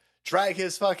pedigree. Drag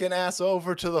his fucking ass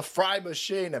over to the fry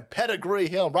machine and pedigree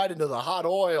him right into the hot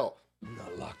oil. I'm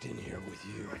not locked in here with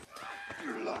you.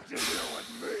 You're locked in here with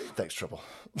me. Thanks, Triple.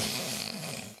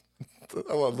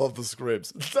 I love the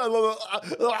screams. I love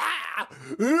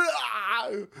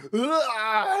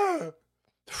it.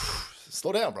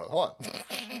 Slow down, bro. Hold on.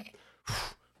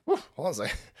 Hold on a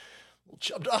second.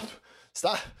 Chubbed up.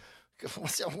 Stop. One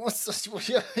second.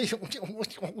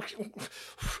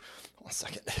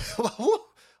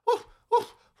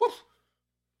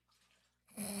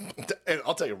 And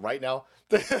I'll tell you right now,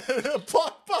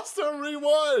 Blockbuster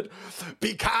Rewind.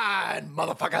 Be kind,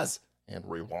 motherfuckers. And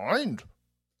rewind.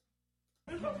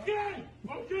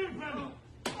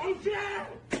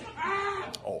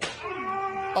 Oh.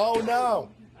 Oh no.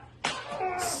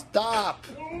 Stop.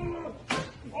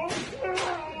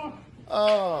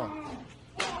 Oh.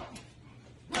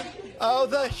 Oh,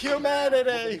 the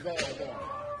humanity.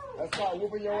 That's called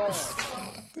whooping your ass.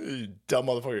 You dumb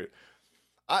motherfucker.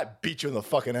 I beat you in the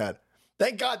fucking head.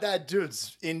 Thank God that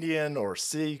dude's Indian or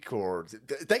Sikh or...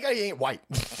 Thank God he ain't white.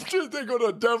 They're going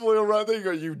to definitely around.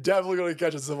 You definitely going to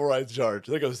catch a civil rights charge.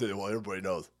 They're going to say, well, everybody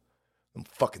knows. Them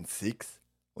fucking Sikhs.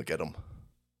 Look at them.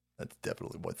 That's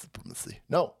definitely white supremacy.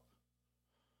 No.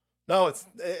 No,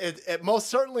 it most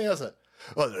certainly isn't.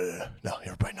 Oh, no,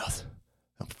 everybody knows.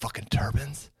 Them fucking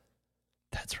turbans.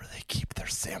 That's where they keep their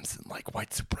Samson-like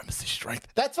white supremacy strength.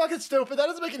 That's fucking stupid. That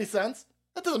doesn't make any sense.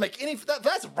 That doesn't make any...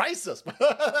 That's racist.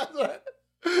 That's right.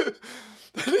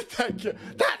 That's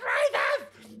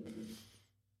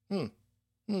racist!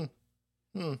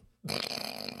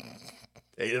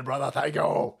 Eat it, brother. Thank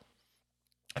you.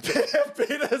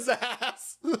 Beat his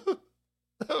ass.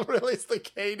 Release the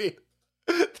Katie.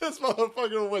 This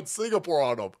motherfucker went Singapore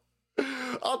on him.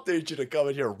 I'll dare you to come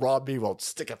in here and rob me. Won't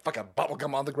stick a fucking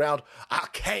bubblegum on the ground. I'll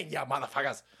cane ya,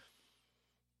 motherfuckers.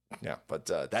 Yeah, but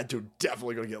that dude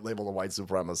definitely gonna get labeled a white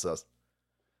supremacist.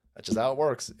 That's just how it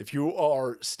works. If you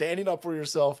are standing up for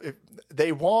yourself, if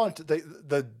they want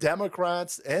the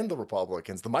Democrats and the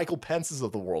Republicans, the Michael Pences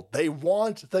of the world, they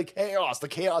want the chaos. The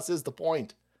chaos is the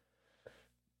point.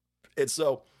 And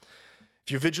so,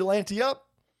 if you vigilante up,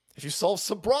 if you solve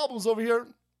some problems over here,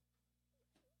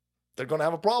 they're gonna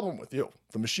have a problem with you.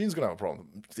 The machine's gonna have a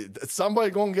problem. Somebody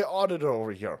gonna get audited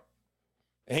over here.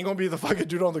 Ain't gonna be the fucking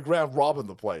dude on the ground robbing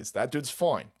the place. That dude's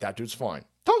fine. That dude's fine.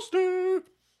 Toasty!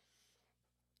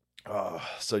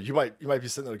 So you might be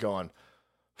sitting there going,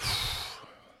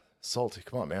 Salty,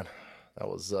 come on, man. That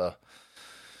was a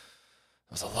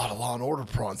lot of Law and Order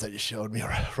prawns that you showed me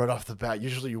right off the bat.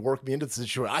 Usually you work me into the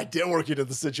situation. I did work you into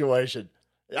the situation.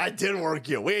 I did work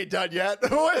you. We ain't done yet.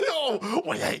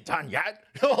 We ain't done yet.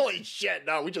 Holy shit.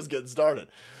 No, we just getting started.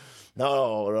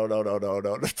 No. Look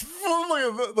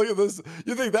at this.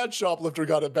 You think that shoplifter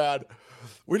got it bad?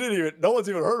 No one's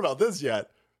even heard about this yet.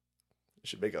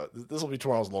 This will be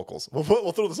tomorrow's locals. We'll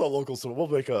throw this on locals, so we'll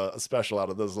make a special out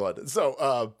of this one.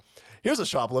 So, here's a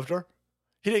shoplifter.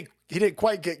 He didn't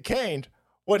quite get caned.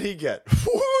 What'd he get? I'm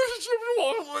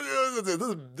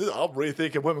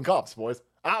rethinking women cops, boys.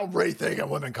 I'm rethinking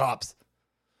women cops.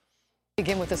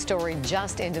 Begin with a story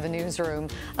just into the newsroom.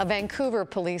 A Vancouver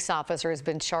police officer has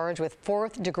been charged with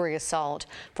 4th-degree assault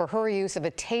for her use of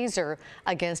a taser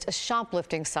against a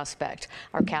shoplifting suspect.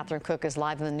 Our Catherine Cook is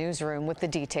live in the newsroom with the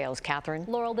details. Catherine.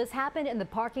 Laurel, this happened in the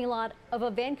parking lot of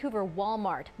a Vancouver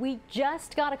Walmart. We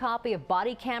just got a copy of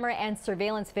body camera and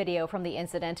surveillance video from the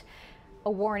incident.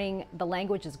 A warning, the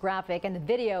language is graphic and the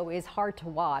video is hard to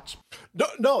watch.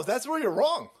 No, that's where you're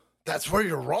wrong. That's where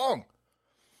you're wrong.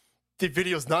 The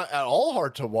video's not at all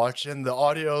hard to watch, and the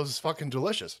audio's fucking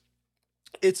delicious.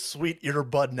 It's sweet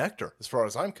earbud nectar, as far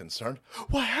as I'm concerned.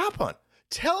 What happened?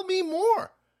 Tell me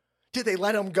more. Did they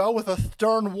let him go with a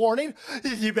stern warning?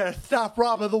 You better stop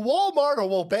robbing the Walmart or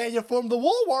we'll ban you from the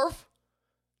Woolworth.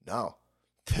 No.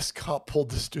 This cop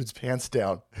pulled this dude's pants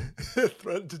down,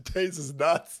 threatened to tase his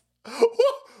nuts.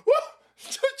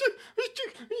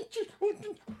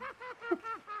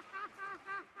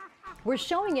 We're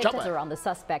showing it on the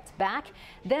suspect's back,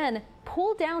 then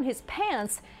pull down his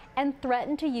pants and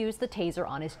threaten to use the taser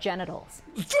on his genitals.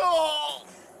 Oh!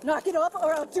 Knock it off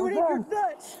or I'll do it in your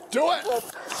nuts. Do it!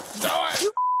 Do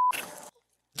it!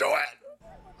 Do it!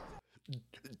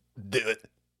 Do it.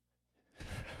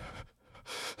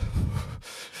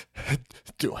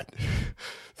 Do it.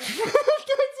 That's so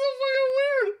fucking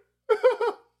weird.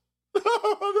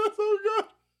 That's so good.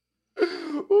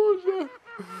 Oh, shit.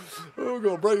 We're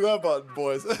going to break that button,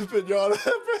 boys.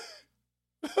 Pinata.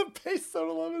 Paste on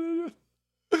 11.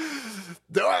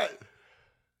 Do it.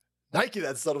 Nike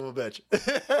that son of a bitch.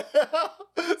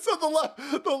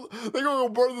 So they're going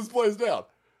to burn this place down.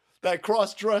 That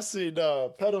cross-dressing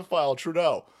pedophile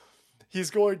Trudeau. He's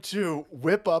going to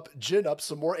gin up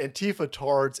some more Antifa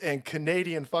tards and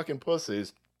Canadian fucking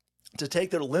pussies to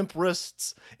take their limp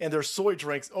wrists and their soy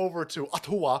drinks over to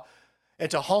Ottawa and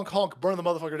to honk, burn the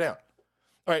motherfucker down.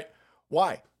 All right,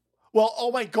 why? Well,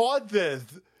 oh my God,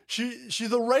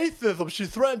 she's a racism. She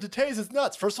threatened to tase his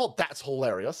nuts. First of all, that's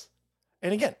hilarious.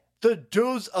 And again, the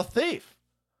dude's a thief.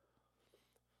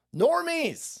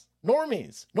 Normies.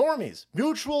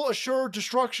 Mutual assured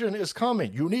destruction is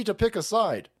coming. You need to pick a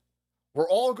side. We're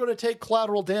all going to take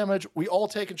collateral damage. We all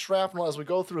take shrapnel as we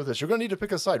go through this. You're going to need to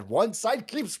pick a side. One side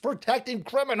keeps protecting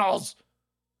criminals.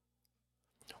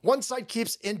 One side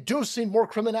keeps inducing more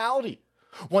criminality.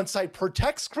 One side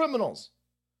protects criminals.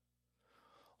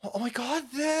 Oh my God,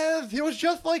 he was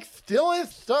just like stealing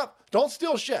stuff. Don't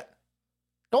steal shit.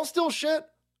 Don't steal shit.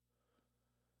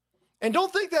 And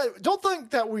don't think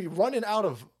that we're running out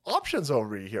of options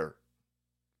over here.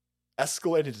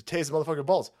 Escalating to tase motherfucking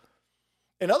balls.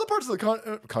 In other parts of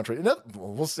the country,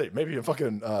 we'll see, maybe in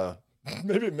fucking,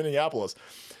 maybe in Minneapolis.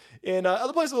 In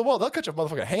other places of the world, they'll cut your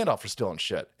motherfucking hand off for stealing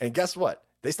shit. And guess what?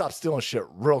 They stop stealing shit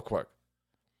real quick.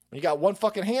 When you got one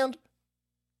fucking hand.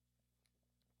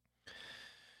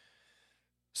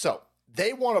 So,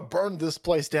 they want to burn this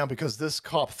place down because this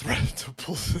cop threatened to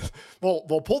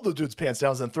pull the dude's pants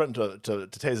down and then threatened to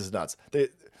tase his nuts.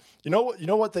 You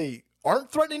know what they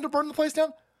aren't threatening to burn the place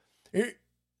down?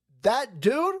 That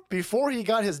dude, before he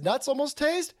got his nuts almost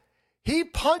tased, he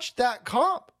punched that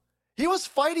cop. He was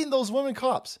fighting those women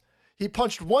cops. He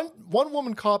punched one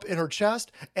woman cop in her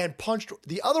chest and punched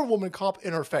the other woman cop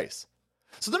in her face.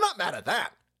 So they're not mad at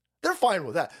that. They're fine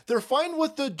with that. They're fine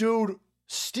with the dude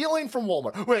stealing from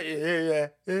Walmart.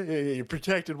 Wait, you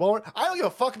protected Walmart? I don't give a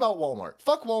fuck about Walmart.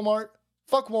 Fuck Walmart.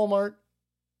 Fuck Walmart.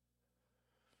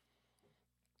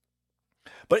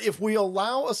 But if we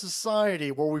allow a society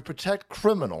where we protect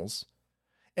criminals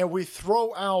and we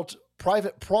throw out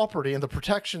private property and the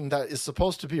protection that is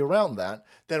supposed to be around that,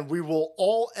 then we will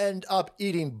all end up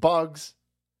eating bugs.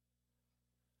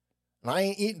 And I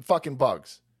ain't eating fucking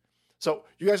bugs. So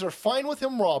you guys are fine with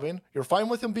him robbing. You're fine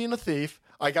with him being a thief.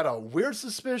 I got a weird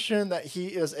suspicion that he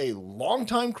is a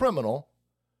longtime criminal.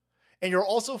 And you're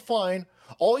also fine.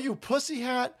 All you pussy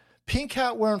hat, pink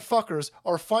hat wearing fuckers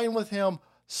are fine with him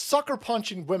sucker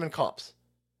punching women cops.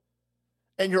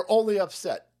 And you're only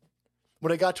upset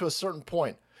when it got to a certain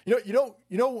point. You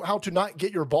know how to not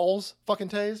get your balls fucking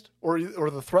tased or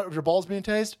the threat of your balls being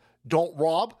tased? Don't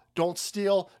rob, don't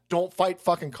steal, don't fight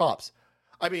fucking cops.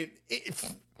 I mean,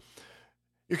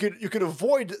 you could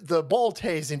avoid the ball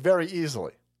tasing very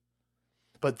easily.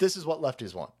 But this is what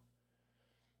lefties want.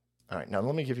 All right, now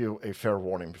let me give you a fair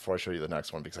warning before I show you the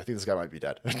next one, because I think this guy might be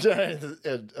dead.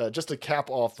 And, just to cap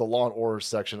off the Law and Order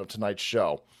section of tonight's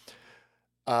show,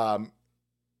 I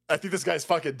think this guy's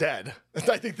fucking dead.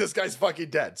 I think this guy's fucking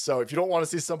dead. So if you don't want to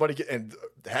see somebody get, and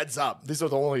heads up, these are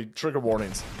the only trigger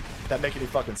warnings that make any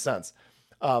fucking sense.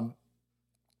 If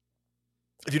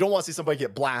you don't want to see somebody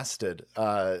get blasted,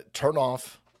 turn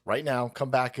off right now. Come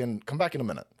back in a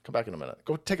minute.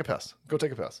 Go take a piss.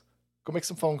 Go make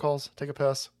some phone calls, take a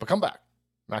piss, but come back.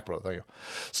 Mac Bro, there you go.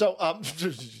 So, do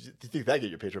you think that get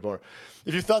your Patriot boner?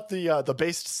 If you thought the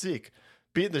based Sikh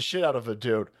beating the shit out of a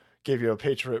dude gave you a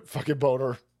Patriot fucking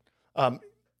boner,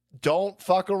 don't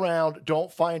fuck around,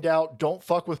 don't find out, don't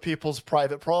fuck with people's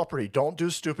private property, don't do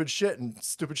stupid shit, and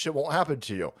stupid shit won't happen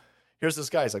to you. Here's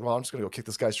this guy, he's like, well, I'm just gonna go kick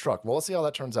this guy's truck. Well, let's see how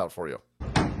that turns out for you.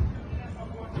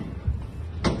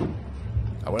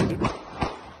 I went to do.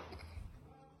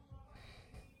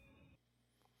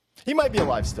 He might be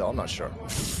alive still. I'm not sure.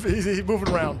 He's moving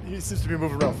around. He seems to be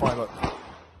moving around fine. But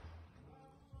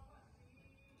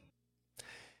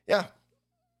yeah.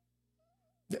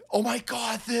 Oh my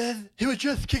God, then he was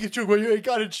just kicking through where you ain't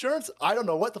got insurance. I don't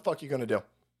know what the fuck you're gonna do.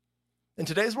 In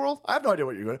today's world, I have no idea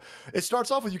what you're gonna do. It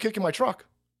starts off with you kicking my truck.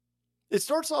 It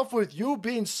starts off with you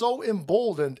being so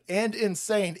emboldened and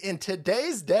insane. In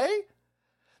today's day,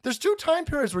 there's two time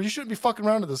periods where you shouldn't be fucking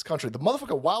around in this country. The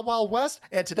motherfucking Wild Wild West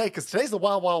and today, because today's the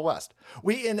Wild Wild West.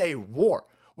 We in a war.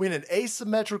 We in an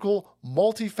asymmetrical,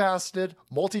 multifaceted,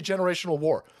 multi-generational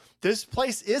war. This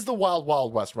place is the Wild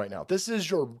Wild West right now. This is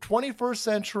your 21st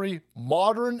century,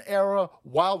 modern era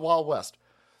Wild Wild West.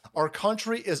 Our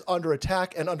country is under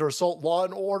attack and under assault. Law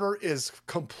and order is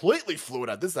completely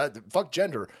fluid at this. Fuck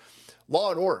gender.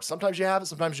 Law and order. Sometimes you have it,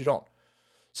 sometimes you don't.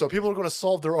 So people are going to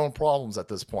solve their own problems at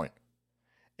this point.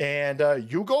 And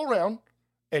you go around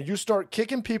and you start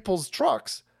kicking people's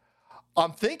trucks,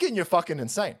 I'm thinking you're fucking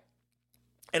insane.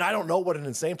 And I don't know what an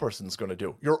insane person is going to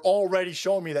do. You're already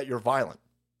showing me that you're violent.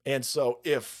 And so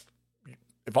if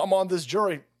I'm on this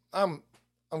jury, I'm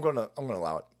going to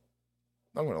allow it.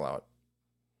 I'm going to allow it.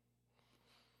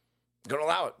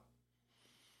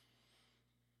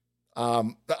 I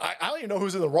don't even know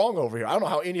who's in the wrong over here. I don't know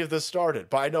how any of this started,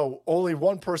 but I know only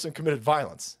one person committed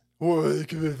violence. They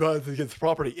committed violence against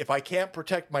property. If I can't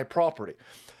protect my property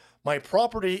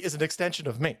is an extension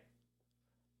of me,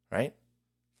 right?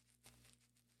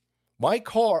 My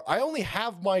car, I only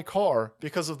have my car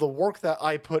because of the work that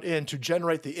I put in to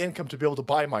generate the income to be able to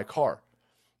buy my car.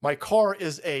 My car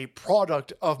is a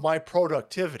product of my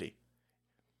productivity.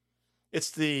 It's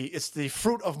the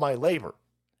fruit of my labor.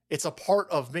 It's a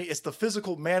part of me. It's the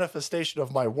physical manifestation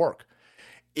of my work.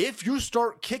 If you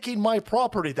start kicking my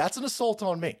property, that's an assault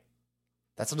on me.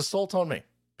 That's an assault on me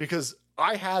because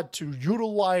I had to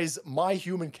utilize my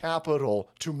human capital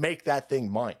to make that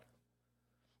thing mine.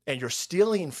 And you're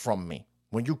stealing from me.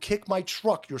 When you kick my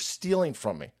truck, you're stealing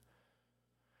from me.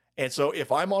 And so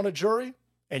if I'm on a jury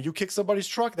and you kick somebody's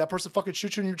truck, that person fucking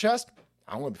shoots you in your chest,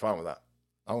 I'm going to be fine with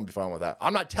that.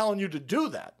 I'm not telling you to do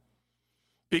that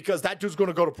because that dude's going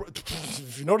to go to prison.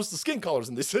 If you notice the skin colors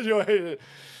in this situation,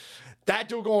 that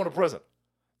dude going to prison.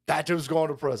 That dude's going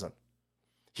to prison.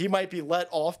 He might be let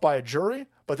off by a jury,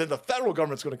 but then the federal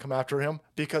government's going to come after him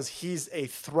because he's a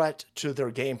threat to their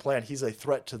game plan. He's a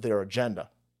threat to their agenda.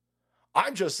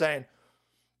 I'm just saying,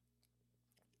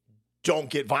 don't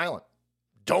get violent.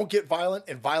 Don't get violent,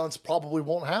 and violence probably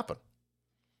won't happen.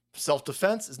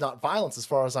 Self-defense is not violence as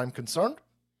far as I'm concerned.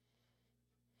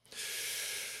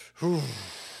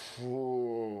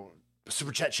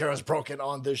 Super Chat share was broken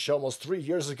on this show almost 3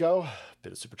 years ago.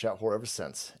 Been a Super Chat whore ever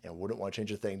since, and wouldn't want to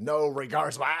change a thing. No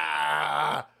regards. So,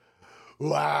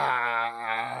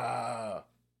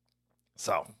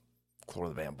 Clora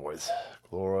the Band, boys.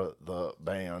 Clora the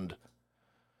Band. I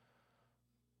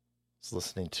was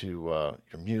listening to your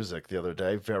music the other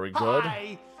day. Very good.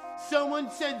 Hi. Someone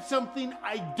said something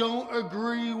I don't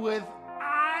agree with.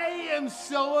 I am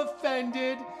so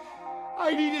offended.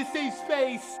 I need a safe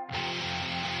space.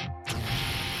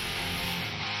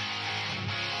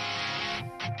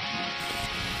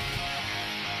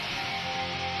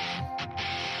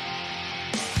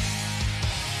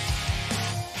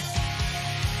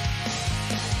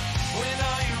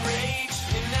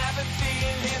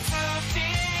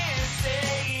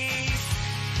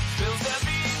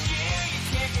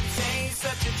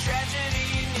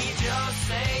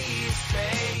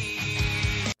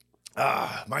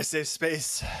 My safe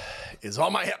space is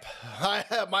on my hip.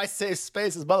 My safe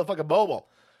space is motherfucking mobile.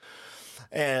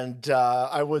 And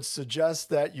I would suggest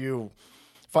that you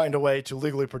find a way to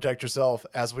legally protect yourself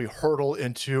as we hurtle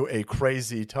into a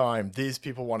crazy time. These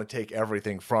people want to take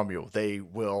everything from you. They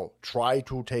will try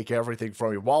to take everything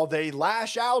from you while they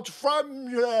lash out from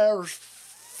your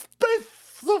space.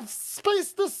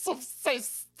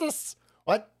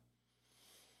 What?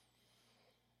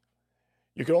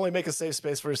 You can only make a safe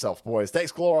space for yourself, boys.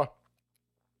 Thanks, Glora.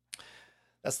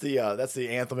 That's the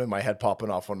anthem in my head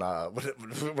popping off when I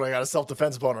got a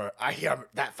self-defense boner. I hear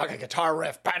that fucking guitar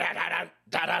riff.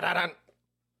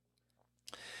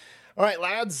 All right,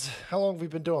 lads. How long have we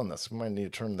been doing this? We might need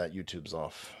to turn that YouTube's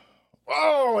off.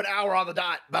 Oh, an hour on the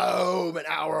dot. Boom, an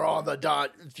hour on the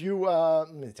dot. If you,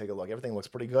 let me take a look. Everything looks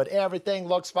pretty good. Everything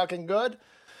looks fucking good.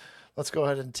 Let's go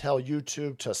ahead and tell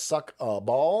YouTube to suck a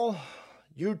ball.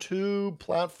 YouTube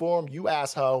platform, you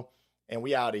asshole. And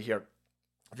we out of here.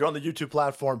 If you're on the YouTube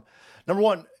platform, number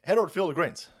one, head over to Field of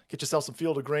Greens. Get yourself some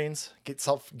Field of Greens. Get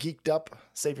yourself geeked up.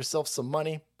 Save yourself some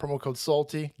money. Promo code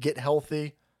SALTY. Get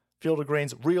healthy. Field of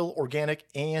Greens, real, organic,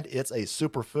 and it's a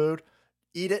superfood.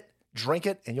 Eat it, drink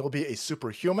it, and you'll be a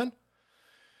superhuman.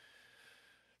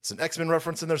 It's an X-Men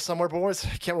reference in there somewhere, boys.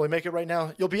 Can't really make it right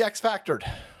now. You'll be X-Factored,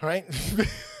 right?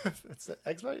 It's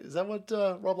X-Men? Is that what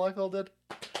Rob Liefeld did?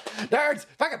 Nerds!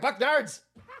 Fucking buck nerds!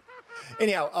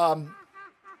 Anyhow,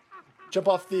 jump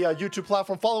off the YouTube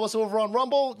platform. Follow us over on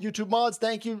Rumble. YouTube mods,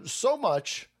 thank you so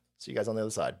much. See you guys on the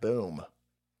other side. Boom. All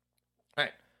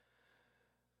right.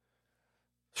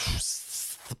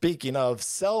 Speaking of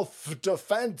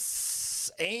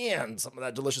self-defense and some of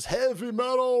that delicious heavy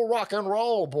metal rock and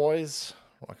roll, boys.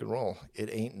 Rock and roll. It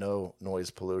ain't no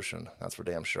noise pollution. That's for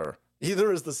damn sure.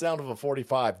 Either is the sound of a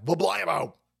 45.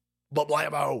 Ba-blammo.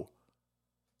 Ba-blammo.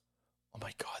 Oh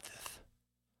my God.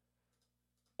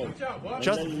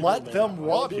 Just let them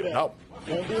rob you. No.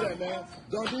 Don't do that, man.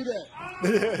 Don't do that.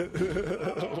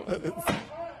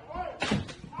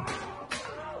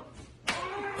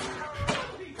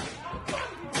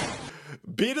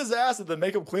 Beat his ass and then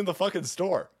make him clean the fucking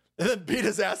store. And then beat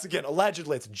his ass again.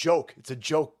 Allegedly, it's a joke. It's a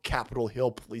joke, Capitol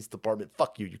Hill Police Department.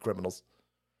 Fuck you, you criminals.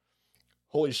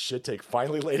 Holy shit, take.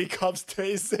 Finally, Lady Cubs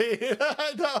tasty.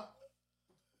 I know.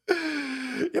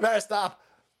 You better stop.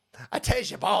 I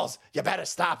taste your balls. You better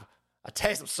stop. I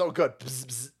taste them so good.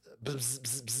 Bzz, bzz, bzz,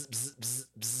 bzz, bzz, bzz,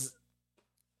 bzz.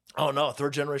 Oh no, a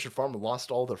third generation farmer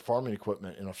lost all their farming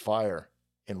equipment in a fire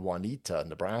in Juanita,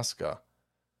 Nebraska.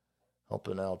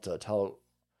 Helping out Tell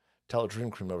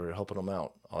Dream Cream over here, helping them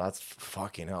out. Oh, that's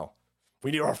fucking hell.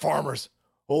 We need our farmers.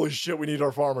 Holy shit, we need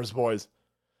our farmers, boys.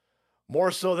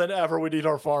 More so than ever, we need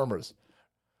our farmers.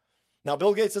 Now,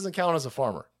 Bill Gates doesn't count as a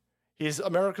farmer. He's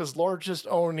America's largest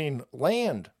owning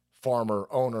land farmer,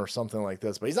 owner, something like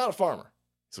this. But he's not a farmer.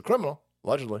 He's a criminal,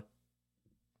 allegedly.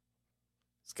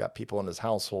 He's got people in his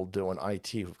household doing IT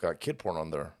who've got kid porn on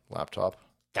their laptop.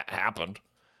 That happened.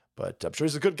 But I'm sure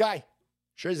he's a good guy.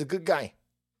 Sure he's a good guy.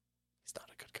 He's not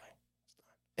a good guy.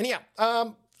 Anyhow,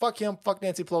 fuck him. Fuck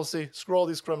Nancy Pelosi. Screw all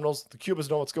these criminals. The Cubans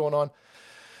know what's going on.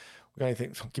 We got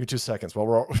anything? Give me 2 seconds. While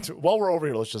we're over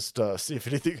here, let's just see if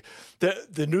anything.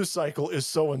 The news cycle is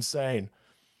so insane.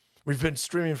 We've been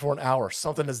streaming for an hour.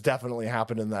 Something has definitely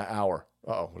happened in that hour.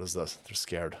 Uh-oh, what is this? They're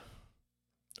scared.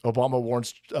 Obama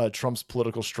warns Trump's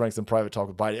political strength in private talk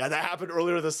with Biden. Yeah, that happened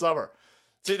earlier this summer.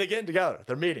 See, they're getting together.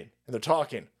 They're meeting and they're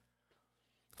talking.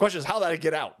 The question is, how did it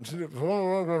get out?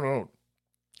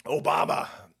 Obama.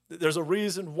 There's a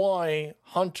reason why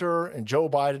Hunter and Joe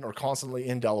Biden are constantly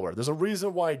in Delaware. There's a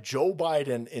reason why Joe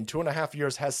Biden in 2.5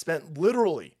 years has spent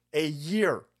literally a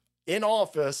year in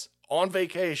office on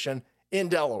vacation in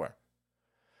Delaware.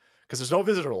 Because there's no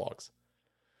visitor logs.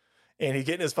 And he's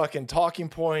getting his fucking talking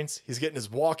points. He's getting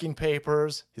his walking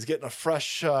papers. He's getting a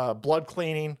fresh blood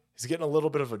cleaning. He's getting a little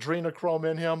bit of adrenochrome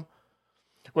in him.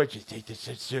 What you think this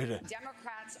is?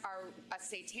 Democrats are a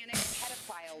satanic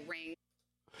pedophile ring.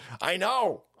 I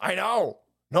know.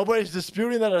 Nobody's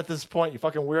disputing that at this point, you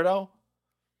fucking weirdo.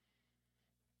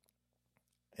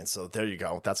 And so there you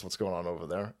go. That's what's going on over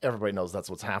there. Everybody knows that's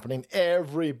what's happening.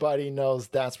 Everybody knows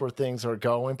that's where things are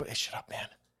going. But hey, shut up, man.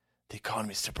 The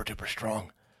economy's super duper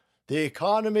strong. The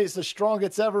economy is the strongest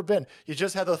it's ever been. You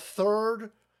just had the third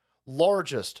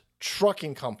largest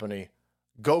trucking company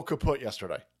go kaput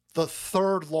yesterday. The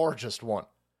third largest one.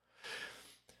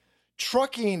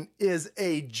 Trucking is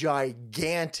a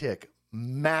gigantic,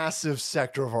 massive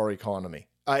sector of our economy.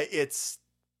 It's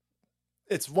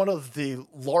one of the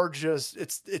largest.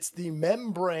 It's the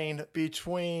membrane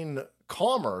between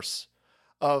commerce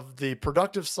of the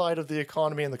productive side of the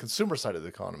economy and the consumer side of the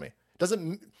economy.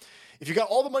 If you got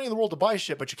all the money in the world to buy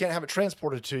shit, but you can't have it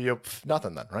transported to you,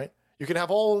 nothing then, right? You can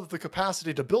have all of the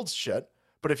capacity to build shit,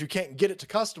 but if you can't get it to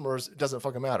customers, it doesn't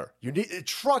fucking matter.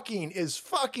 Trucking is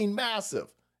fucking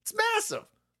massive. It's massive.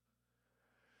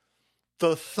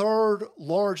 The third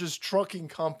largest trucking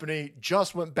company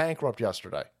just went bankrupt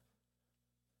yesterday.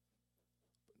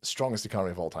 Strongest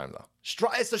economy of all time, though.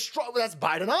 It's the strong. That's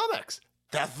Bidenomics.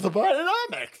 That's the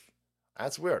Bidenomics.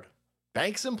 That's weird.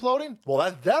 Banks imploding? Well,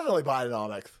 that's definitely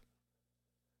Bidenomics.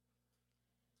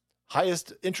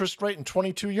 Highest interest rate in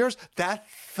 22 years? That's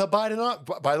the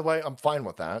Bidenomics. By the way, I'm fine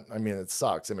with that. I mean, it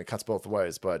sucks. I mean, it cuts both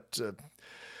ways, but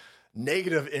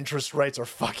negative interest rates are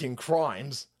fucking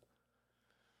crimes.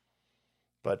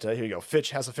 But here you go.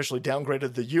 Fitch has officially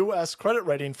downgraded the U.S. credit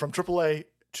rating from AAA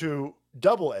to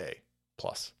AA+.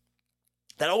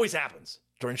 That always happens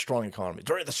during strong economy.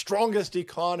 During the strongest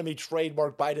economy,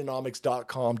 trademark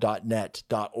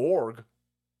Bidenomics.com.net.org.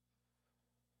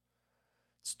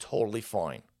 It's totally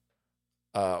fine.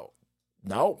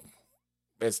 No,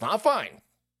 it's not fine.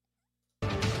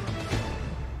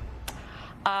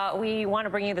 We want to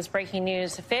bring you this breaking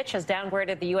news. Fitch has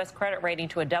downgraded the U.S. credit rating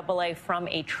to a AA from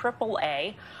a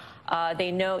AAA.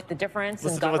 They note the difference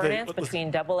in governance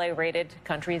between AA-rated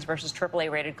countries versus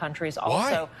AAA-rated countries.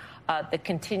 Also, the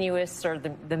continuous or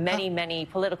the many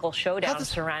political showdowns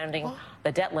surrounding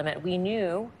the debt limit. We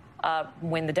knew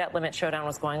when the debt limit showdown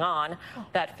was going on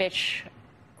that Fitch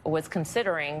was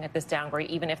considering this downgrade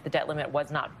even if the debt limit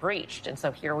was not breached. And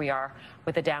so here we are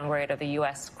with a downgrade of the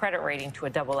U.S. credit rating to a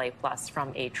AA+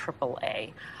 from a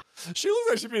AAA. She looks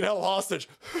like she's being held hostage.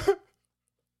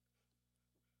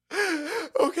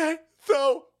 Okay,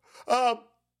 so our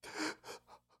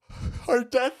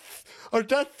debt's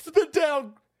been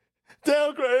downgraded.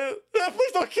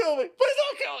 Please don't kill me. Please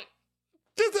don't kill me.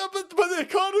 But the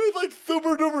economy is like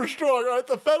super duper strong, right?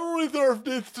 The Federal Reserve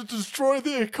needs to destroy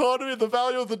the economy and the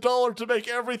value of the dollar to make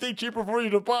everything cheaper for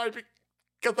you to buy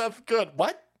because that's good.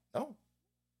 What?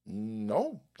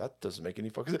 No, that doesn't make any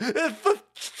fucking sense.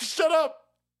 Shut up.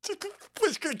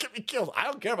 Please get me killed. I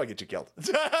don't care if I get you killed.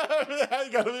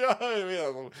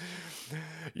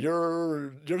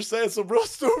 You're saying some real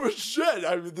stupid shit.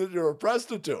 I mean, you're a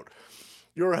prostitute.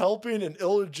 You're helping an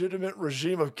illegitimate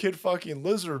regime of kid-fucking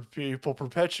lizard people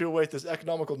perpetuate this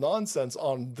economical nonsense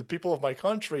on the people of my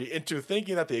country into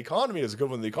thinking that the economy is good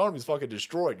when the economy is fucking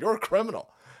destroyed. You're a criminal.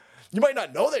 You might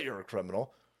not know that you're a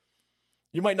criminal.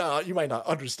 You might not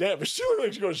understand, but she looks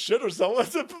like she's going to shit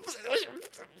herself.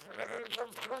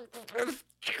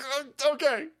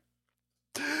 Okay.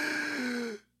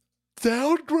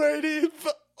 Downgrading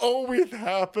always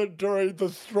happened during the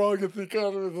strongest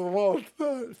economy of the world.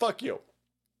 Fuck you.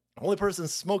 Only person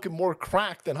smoking more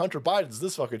crack than Hunter Biden is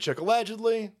this fucking chick.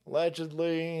 Allegedly.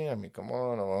 I mean, come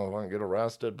on. I want to get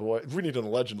arrested, boy. We need an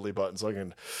allegedly button so I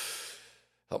can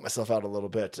help myself out a little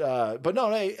bit. But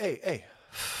no, hey.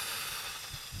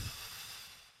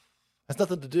 Has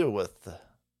nothing to do with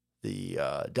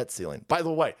the debt ceiling. By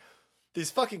the way,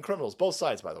 these fucking criminals, both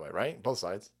sides, by the way, right? Both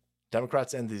sides.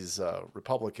 Democrats and these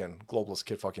Republican globalist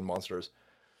kid fucking monsters.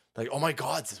 Like, oh my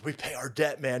God, we pay our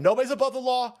debt, man. Nobody's above the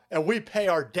law, and we pay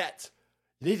our debt.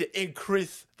 You need to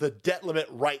increase the debt limit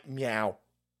right meow.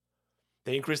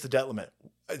 They increased the debt limit.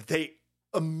 They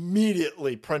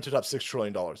immediately printed up $6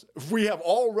 trillion. We have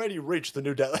already reached the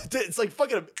new debt. It's like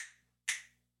fucking...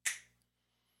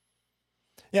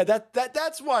 Yeah,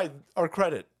 that's why our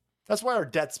credit, that's why our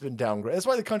debt's been downgraded. That's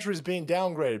why the country's being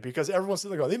downgraded, because everyone's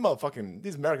sitting there going,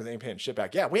 these Americans ain't paying shit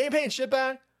back. Yeah, we ain't paying shit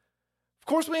back. Of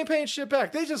course we ain't paying shit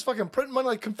back. They just fucking print money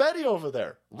like confetti over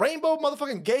there. Rainbow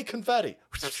motherfucking gay confetti.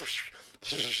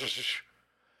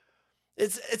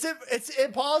 It's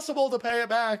impossible to pay it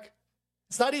back.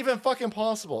 It's not even fucking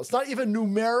possible. It's not even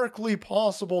numerically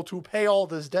possible to pay all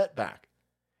this debt back.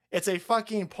 It's a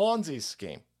fucking Ponzi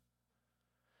scheme.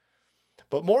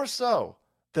 But more so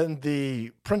than the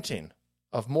printing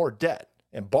of more debt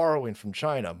and borrowing from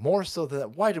China, more so than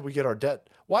that, why did we get our debt?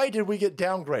 Why did we get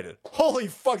downgraded? Holy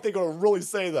fuck, they're going to really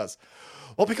say this.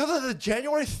 Well, because of the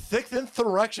January 6th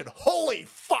insurrection. Holy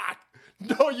fuck.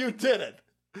 No, you didn't.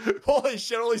 Holy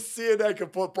shit, only CNN can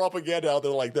put propaganda out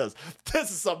there like this.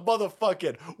 This is some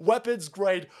motherfucking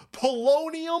weapons-grade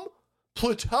plutonium,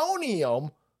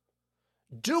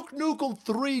 Duke Nukem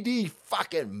 3D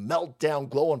fucking meltdown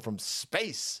glowing from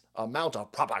space amount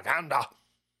of propaganda.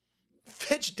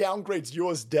 Fitch downgrades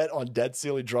U.S. debt on debt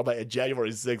ceiling drama at January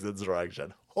 6th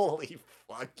insurrection. Holy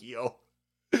fuck you.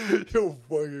 You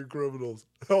fucking criminals.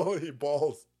 Holy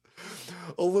balls.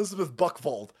 Elizabeth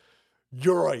Buchwald,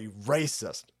 you're a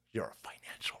racist. You're a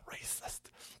financial racist.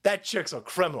 That chick's a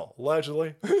criminal,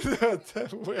 allegedly. How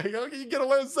can you get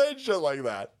away with saying shit like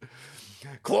that?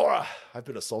 Clara, I've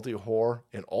been a salty whore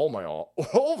in all my all.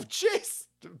 Oh, jeez.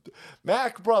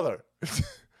 Mac, brother.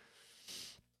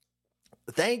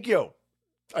 Thank you.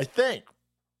 I think.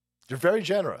 You're very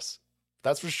generous.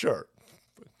 That's for sure.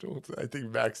 I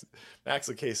think Mac's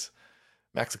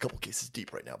a couple cases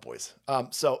deep right now, boys.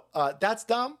 So that's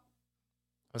dumb.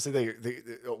 I say we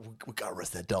got to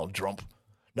arrest that Donald Trump.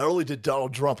 Not only did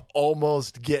Donald Trump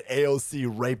almost get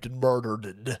AOC raped and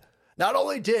murdered, not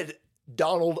only did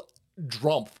Donald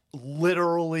Trump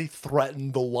literally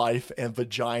threaten the life and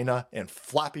vagina and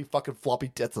floppy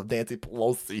tits of Nancy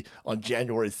Pelosi on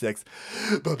January 6th,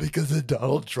 but because of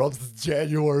Donald Trump's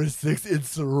January 6th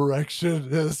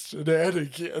insurrectionist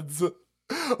shenanigans,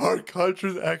 our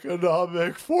country's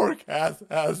economic forecast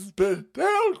has been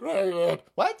downgraded.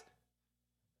 What?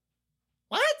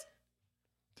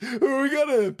 We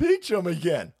gotta impeach him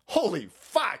again. Holy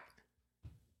fuck!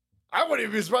 I wouldn't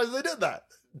even be surprised if they did that.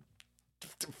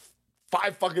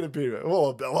 5 fucking impeachment.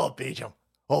 We'll impeach him.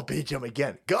 We'll impeach him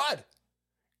again. Good.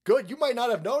 You might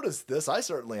not have noticed this. I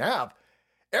certainly have.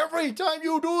 Every time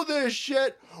you do this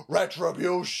shit,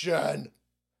 retribution.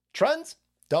 Trends?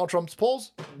 Donald Trump's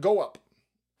polls go up.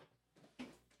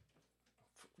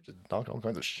 Just knock all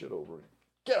kinds of shit over it.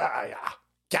 Get out of here.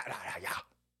 Get out of here.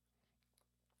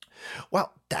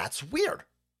 Well, that's weird.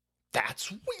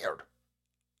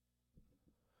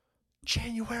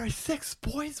 January 6th,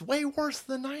 boys, way worse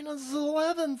than 9/11s,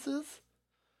 11s.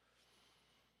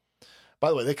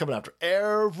 By the way, they're coming after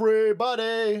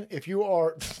everybody. If you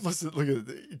are, listen, look at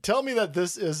it. Tell me that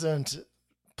this isn't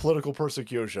political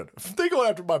persecution. They go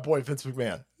after my boy Vince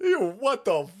McMahon. What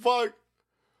the fuck?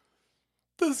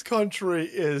 This country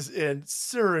is in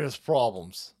serious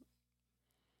problems.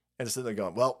 And it's sitting there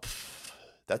going, well,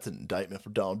 that's an indictment for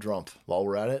Donald Trump. While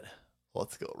we're at it,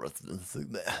 let's go arrest this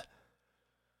thing there.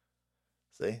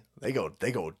 See, they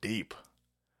go deep.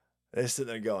 They're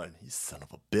sitting there going, you son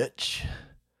of a bitch.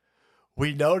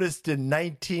 We noticed in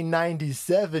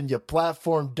 1997 you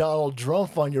platformed Donald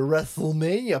Trump on your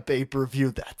WrestleMania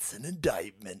pay-per-view. That's an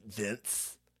indictment,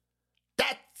 Vince.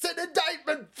 That's an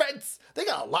indictment, Vince. They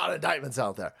got a lot of indictments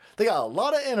out there. They got a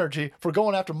lot of energy for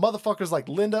going after motherfuckers like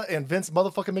Linda and Vince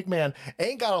motherfucking McMahon.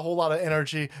 Ain't got a whole lot of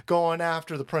energy going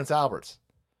after the Prince Alberts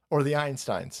or the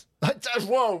Einsteins.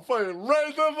 Whoa, fucking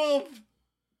raise them up.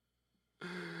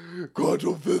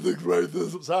 Quantum physics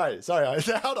racism. Sorry.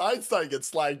 How did Einstein get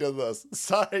slagged in this?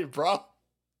 Sorry, bro.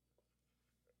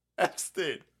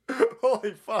 Epstein.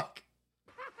 Holy fuck.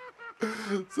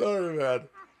 Sorry, man.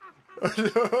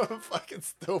 Fucking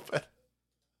stupid.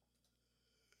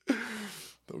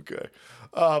 Okay.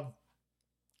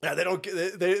 Yeah, they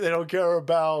don't care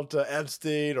about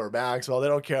Epstein or Maxwell. They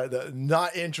don't care. They're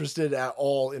not interested at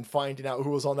all in finding out who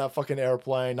was on that fucking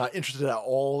airplane. Not interested at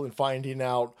all in finding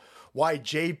out why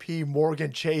JP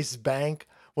Morgan Chase Bank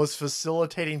was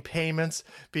facilitating payments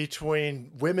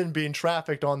between women being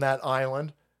trafficked on that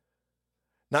island.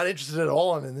 Not interested at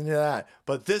all in any of that.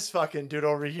 But this fucking dude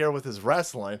over here with his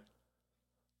wrestling,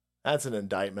 that's an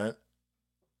indictment.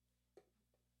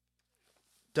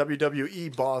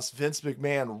 WWE boss Vince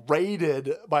McMahon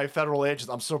raided by federal agents.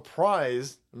 I'm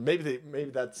surprised. Maybe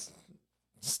that's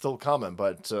still coming,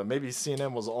 but maybe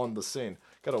CNN was on the scene.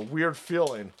 Got a weird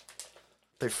feeling.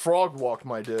 They frog walked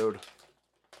my dude.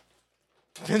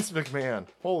 Vince McMahon.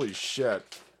 Holy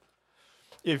shit.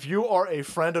 If you are a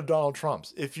friend of Donald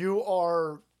Trump's, if you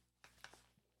are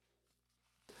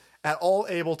at all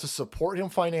able to support him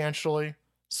financially,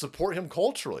 support him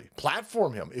culturally,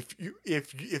 platform him,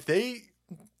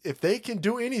 if they can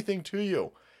do anything to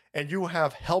you and you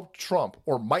have helped Trump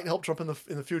or might help Trump in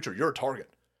the future, you're a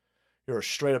target. You're a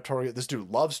straight up target. This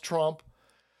dude loves Trump.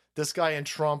 This guy and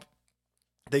Trump,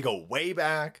 they go way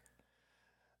back.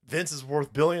 Vince is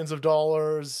worth billions of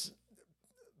dollars.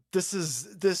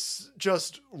 This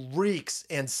just reeks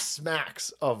and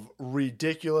smacks of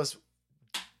ridiculous.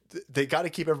 They got to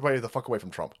keep everybody the fuck away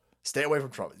from Trump. Stay away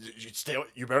from Trump.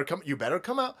 You better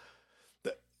come out.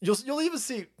 You'll even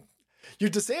see you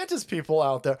DeSantis people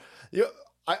out there.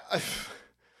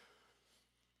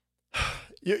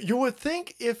 You would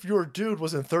think if your dude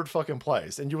was in third fucking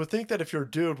place, and you would think that if your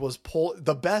dude was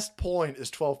the best polling is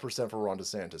 12% for Ron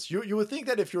DeSantis. You would think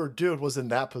that if your dude was in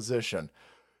that position,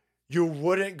 you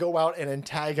wouldn't go out and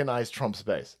antagonize Trump's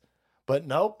base. But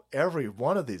nope, every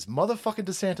one of these motherfucking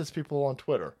DeSantis people on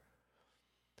Twitter,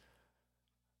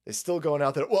 they're still going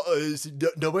out there. Well,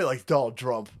 nobody likes Donald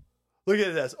Trump. Look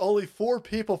at this. Only 4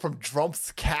 people from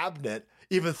Trump's cabinet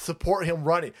even support him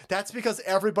running. That's because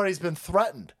everybody's been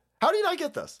threatened. How do you not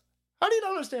get this? How do you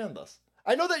not understand this?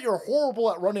 I know that you're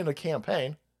horrible at running a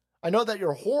campaign. I know that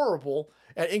you're horrible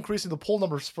at increasing the poll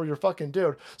numbers for your fucking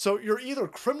dude. So you're either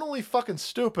criminally fucking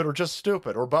stupid or just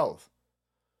stupid or both.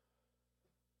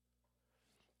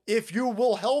 If you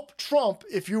will help Trump,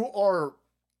 if you are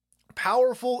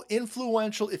powerful,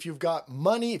 influential, if you've got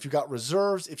money, if you've got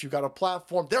reserves, if you've got a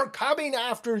platform, they're coming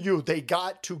after you. They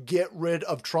got to get rid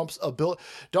of Trump's ability.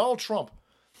 Donald Trump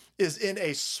is in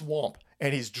a swamp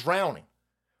and he's drowning.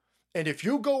 And if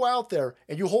you go out there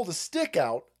and you hold a stick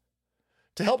out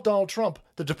to help Donald Trump,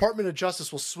 the Department of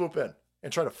Justice will swoop in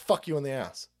and try to fuck you in the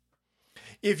ass.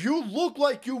 If you look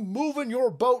like you moving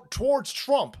your boat towards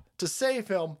Trump to save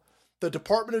him, the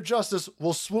Department of Justice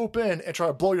will swoop in and try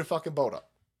to blow your fucking boat up.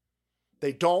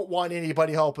 They don't want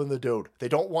anybody helping the dude. They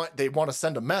want to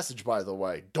send a message, by the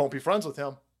way. Don't be friends with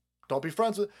him. Don't be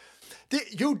friends with...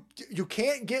 You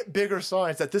can't get bigger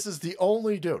signs that this is the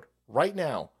only dude right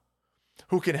now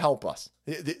who can help us.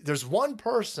 There's one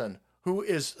person who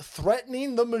is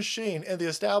threatening the machine and the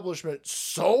establishment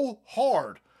so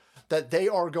hard that they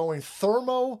are going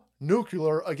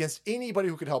thermonuclear against anybody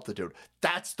who could help the dude.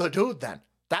 That's the dude then.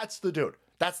 That's the dude.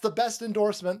 That's the best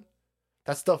endorsement.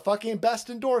 That's the fucking best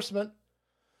endorsement.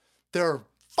 They're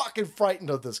fucking frightened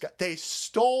of this guy.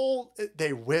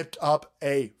 They whipped up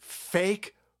a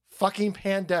fake fucking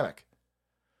pandemic.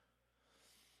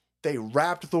 They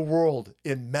wrapped the world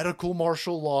in medical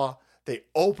martial law. They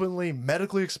openly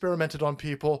medically experimented on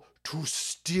people to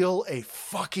steal a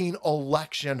fucking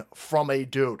election from a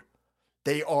dude.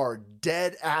 They are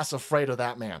dead ass afraid of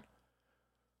that man.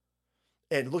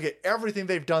 And look at everything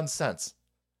they've done since.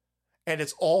 And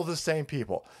it's all the same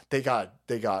people. They got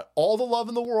all the love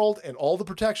in the world and all the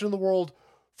protection in the world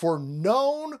for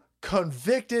known,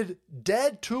 convicted,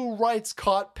 dead to rights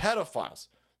caught pedophiles.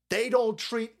 They don't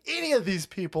treat any of these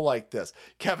people like this.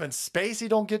 Kevin Spacey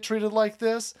don't get treated like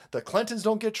this. The Clintons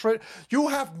don't get treated. You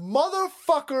have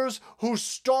motherfuckers who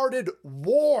started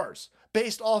wars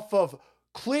based off of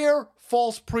clear,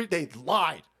 false They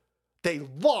lied. They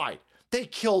lied. They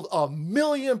killed 1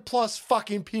 million plus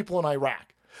fucking people in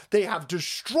Iraq. They have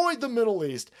destroyed the Middle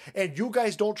East, and you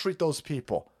guys don't treat those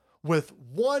people with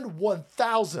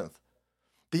 1/1000th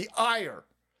the ire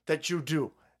that you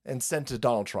do and send to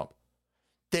Donald Trump.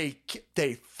 They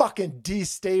fucking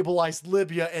destabilized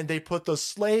Libya and they put the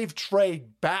slave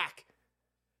trade back.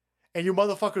 And you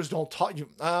motherfuckers don't talk.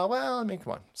 Well, I mean,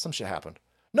 come on. Some shit happened.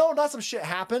 No, not some shit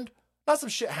happened. Not some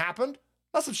shit happened.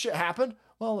 Not some shit happened.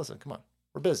 Well, listen, come on.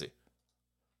 We're busy.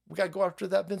 We got to go after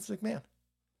that Vince McMahon.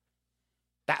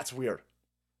 That's weird.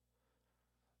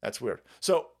 That's weird.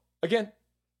 So, again,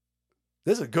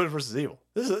 this is good versus evil.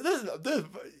 This is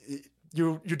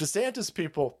you DeSantis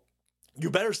people, you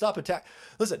better stop attacking.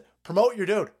 Listen, promote your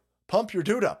dude. Pump your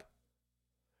dude up.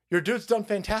 Your dude's done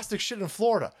fantastic shit in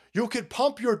Florida. You could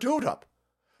pump your dude up,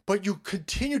 but you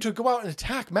continue to go out and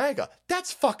attack MAGA.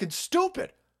 That's fucking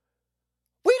stupid.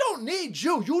 We don't need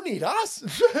you. You need us.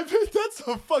 That's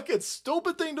a fucking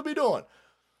stupid thing to be doing.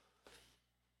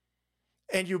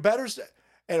 And you better...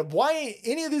 And why ain't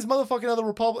any of these motherfucking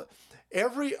other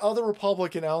every other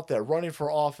Republican out there running for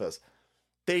office,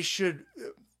 they should...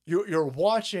 You're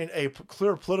watching a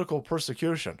clear political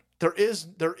persecution. There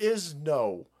is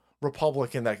no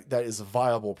Republican that is a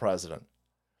viable president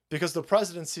because the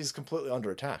presidency is completely under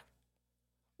attack.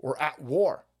 We're at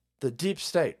war. The deep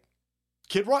state.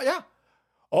 Kid Rock, yeah.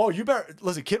 Oh, you better...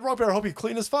 Listen, Kid Rock better hope he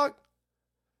clean as fuck.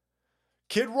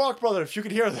 Kid Rock, brother, if you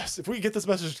could hear this, if we could get this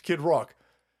message to Kid Rock,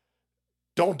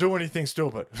 don't do anything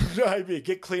stupid. I mean,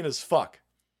 get clean as fuck.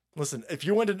 Listen, if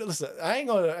you went to... Listen, I ain't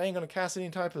gonna cast any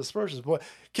type of aspersions, but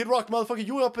Kid Rock, motherfucker,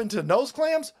 you up into nose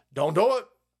clams? Don't do it.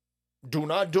 Do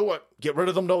not do it. Get rid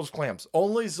of them nose clams.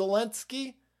 Only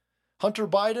Zelensky, Hunter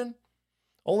Biden,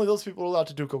 only those people are allowed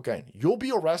to do cocaine. You'll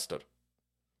be arrested.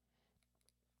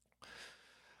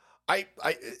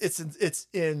 It's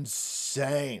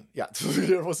insane. Yeah.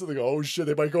 Everyone's thinking, oh shit,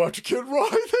 they might go after Kid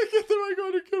Rock. They might go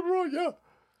after Kid Rock. Yeah.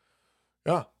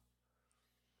 Yeah.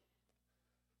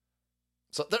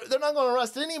 So they're not going to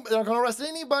arrest anybody. They're not going to arrest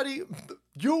anybody.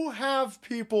 You have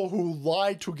people who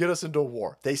lied to get us into a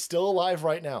war. They still alive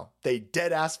right now. They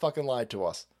dead ass fucking lied to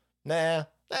us. Nah,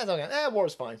 that's okay.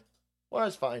 War's fine.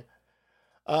 War's fine.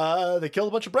 They killed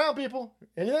a bunch of brown people.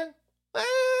 Anything?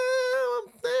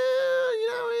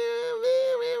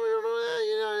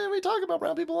 We talk about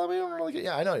brown people. We don't really get.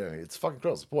 Yeah, I know. It's fucking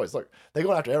gross. Boys, look, they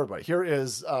going after everybody. Here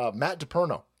is Matt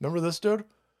DePerno. Remember this dude?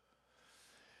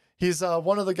 He's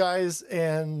one of the guys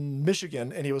in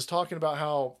Michigan, and he was talking about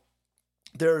how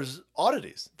there's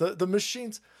oddities. The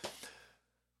machines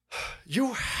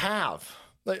you have.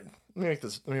 Like, let me make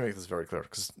this very clear,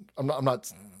 because I'm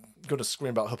not going to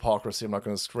scream about hypocrisy. I'm not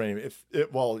going to scream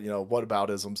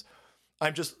whataboutisms.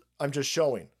 I'm just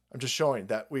showing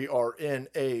that we are in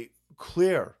a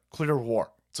clear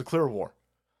war. It's a clear war.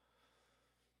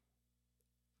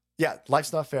 Yeah,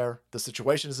 life's not fair. The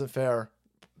situation isn't fair.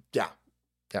 Yeah.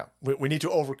 Yeah, we need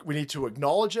to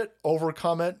acknowledge it,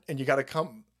 overcome it, and you got to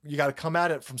come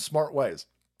at it from smart ways.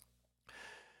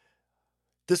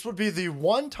 This would be the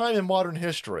one time in modern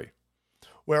history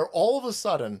where all of a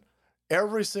sudden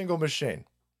every single machine,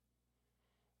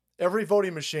 every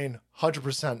voting machine,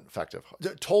 100% effective.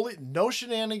 Totally no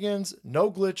shenanigans, no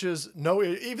glitches,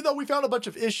 even though we found a bunch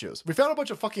of issues. We found a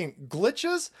bunch of fucking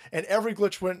glitches, and every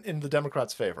glitch went in the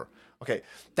Democrats' favor. Okay,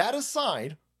 that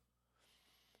aside,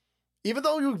 even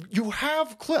though you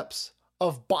have clips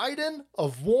of Biden,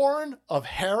 of Warren, of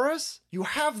Harris, you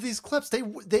have these clips.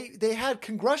 They had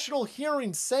congressional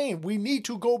hearings saying we need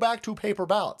to go back to paper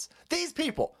ballots. These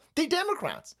people, the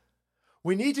Democrats,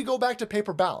 we need to go back to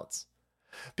paper ballots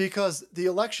because the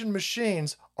election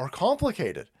machines are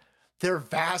complicated. They're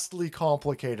vastly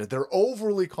complicated. They're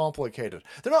overly complicated.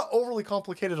 They're not overly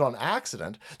complicated on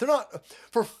accident. They're not,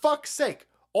 for fuck's sake,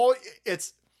 who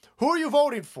are you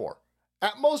voting for?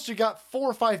 At most, you got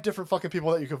 4 or 5 different fucking people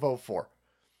that you can vote for.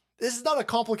 This is not a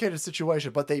complicated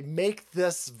situation, but they make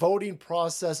this voting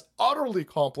process utterly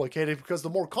complicated because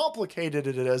the more complicated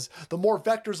it is, the more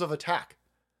vectors of attack.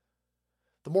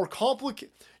 The more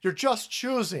complicated, you're just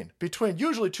choosing between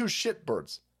usually 2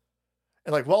 shitbirds,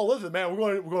 and like, well, listen, man,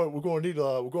 we're going to need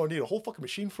a whole fucking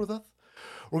machine for this.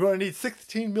 We're going to need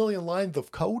 16 million lines of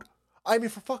code. I mean,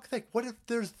 for fuck's sake, what if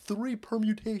there's 3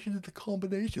 permutations of the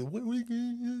combination?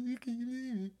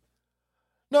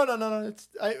 No.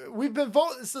 We've been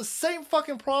voting. It's the same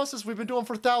fucking process we've been doing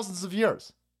for thousands of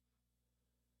years.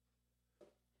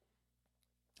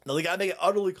 Now they gotta make it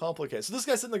utterly complicated. So this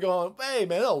guy's sitting there going, "Hey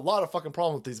man, there's a lot of fucking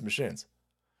problems with these machines.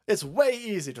 It's way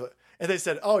easy to." And they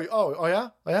said, "Oh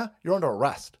yeah, you're under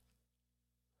arrest."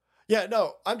 Yeah,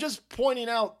 no, I'm just pointing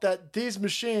out that these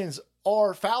machines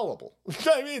are fallible.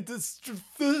 I mean,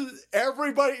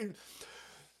 everybody.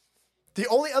 The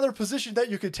only other position that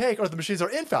you could take are the machines are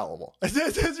infallible.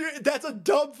 That's a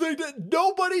dumb thing that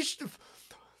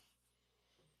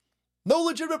no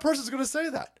legitimate person is going to say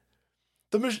that.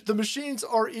 The machines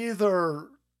are either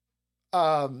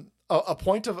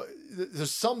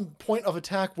there's some point of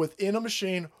attack within a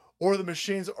machine, or the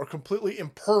machines are completely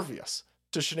impervious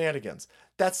to shenanigans.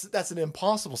 That's an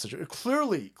impossible situation.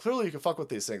 Clearly you can fuck with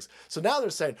these things. So now they're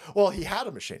saying, well, he had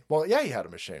a machine. Well, yeah, he had a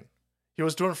machine. He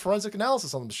was doing forensic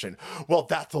analysis on the machine. Well,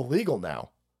 that's illegal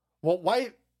now. Well,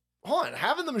 why? Hold on,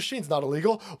 having the machine's not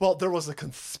illegal. Well, there was a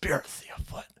conspiracy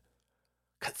afoot.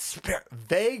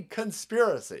 Vague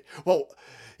conspiracy. Well,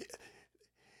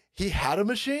 he had a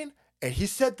machine, and he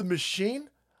said the machine,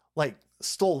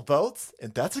 stole votes,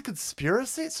 and that's a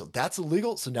conspiracy, so that's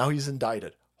illegal, so now he's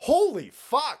indicted. Holy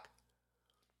fuck.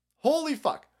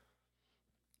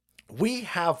 We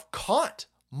have caught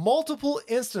multiple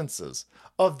instances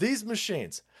of these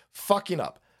machines fucking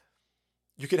up.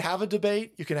 You can have a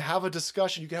debate, you can have a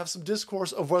discussion, you can have some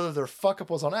discourse of whether their fuck up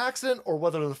was on accident or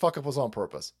whether the fuck up was on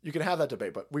purpose. You can have that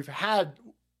debate, but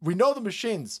we know the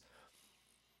machines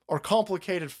are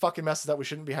complicated fucking messes that we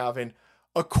shouldn't be having,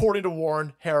 according to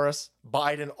Warren, Harris,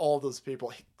 Biden, all those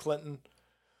people, Clinton.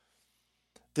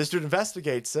 This dude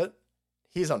investigates it.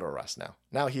 He's under arrest now.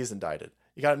 Now he's indicted.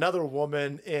 You got another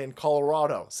woman in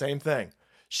Colorado, same thing.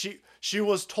 She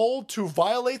was told to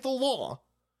violate the law.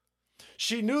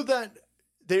 She knew that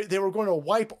they were going to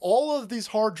wipe all of these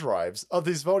hard drives of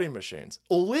these voting machines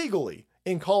illegally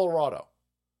in Colorado.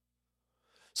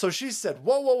 So she said,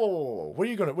 whoa. What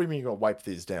do you mean you're going to wipe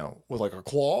these down? With a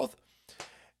cloth?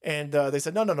 And they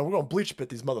said, no, we're going to bleach pit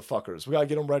these motherfuckers. We got to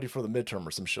get them ready for the midterm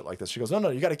or some shit like this. She goes, no,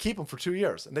 you got to keep them for 2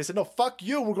 years. And they said, no, fuck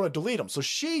you, we're going to delete them. So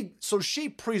she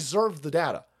preserved the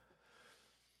data.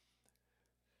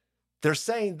 They're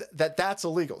saying that that's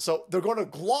illegal. So they're going to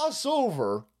gloss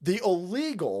over the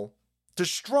illegal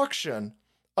destruction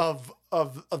of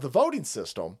the voting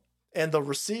system and the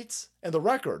receipts and the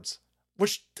records,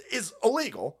 which is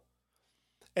illegal,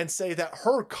 and say that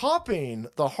her copying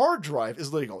the hard drive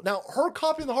is legal. Now, her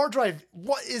copying the hard drive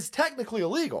is technically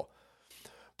illegal.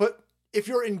 But if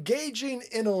you're engaging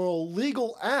in an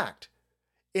illegal act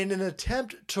in an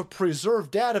attempt to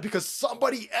preserve data because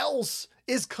somebody else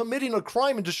is committing a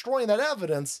crime and destroying that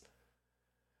evidence,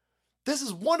 this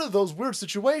is one of those weird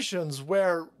situations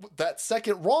where that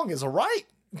second wrong is a right.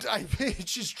 I mean,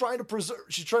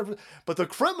 but the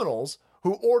criminals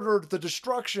who ordered the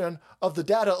destruction of the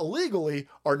data illegally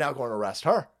are now going to arrest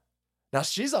her. Now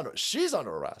she's under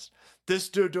arrest. This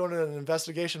dude doing an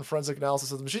investigation, forensic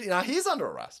analysis of the machine, now he's under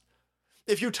arrest.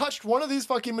 If you touched one of these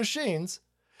fucking machines,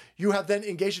 you have then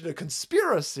engaged in a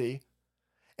conspiracy,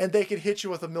 and they could hit you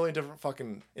with 1 million different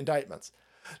fucking indictments.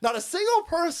 Not a single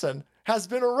person has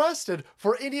been arrested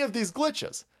for any of these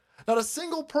glitches. Not a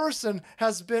single person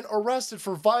has been arrested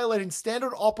for violating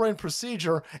standard operating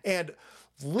procedure and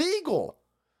legal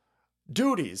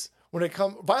duties when it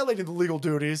comes violating the legal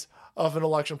duties of an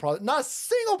election process. Not a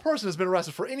single person has been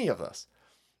arrested for any of this.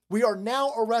 We are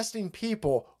now arresting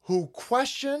people who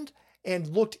questioned and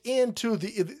looked into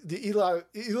the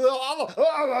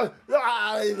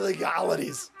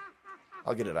illegalities.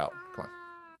 I'll get it out. Come on.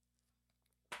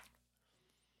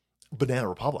 Banana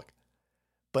Republic.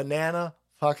 Banana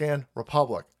fucking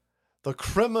Republic. The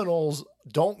criminals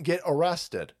don't get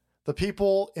arrested. The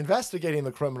people investigating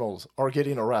the criminals are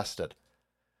getting arrested.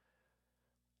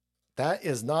 That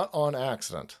is not on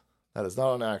accident. That is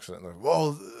not on accident. Like,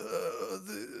 well,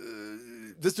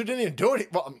 this dude didn't even do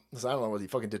anything. Well, I don't know what he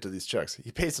fucking did to these chicks.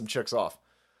 He paid some chicks off.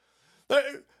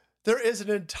 There is an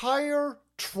entire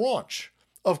tranche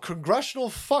of congressional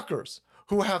fuckers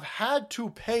who have had to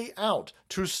pay out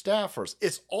to staffers.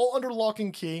 It's all under lock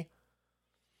and key.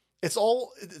 It's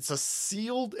a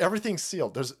sealed, everything's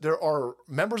sealed. There are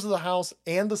members of the House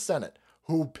and the Senate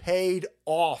who paid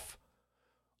off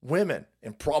women,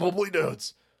 and probably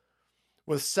dudes,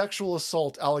 with sexual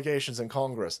assault allegations in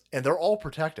Congress, and they're all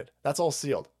protected. That's all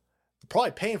sealed. Probably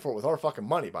paying for it with our fucking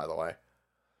money, by the way.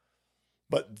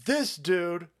 But this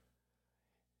dude,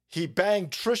 he banged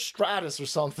Trish Stratus or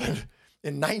something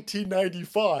in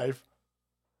 1995,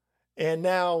 and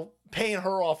now paying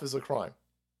her off is a crime.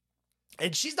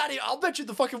 And she's not even, I'll bet you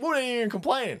the fucking woman ain't even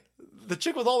complaining. The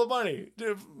chick with all the money,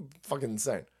 dude, fucking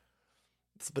insane.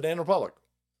 It's Banana Republic.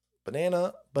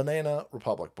 Banana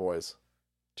Republic, boys.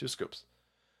 2 scoops.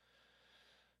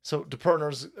 So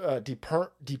DiPerno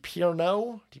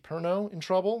in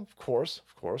trouble, of course.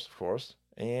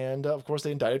 And of course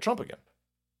they indicted Trump again.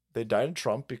 They indicted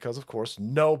Trump because, of course,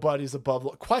 nobody's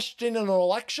above questioning an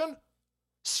election,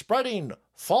 spreading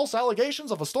false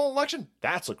allegations of a stolen election.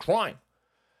 That's a crime.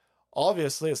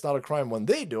 Obviously, it's not a crime when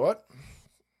they do it.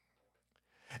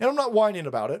 And I'm not whining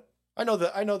about it. I know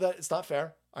that it's not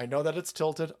fair. I know that it's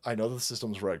tilted. I know that the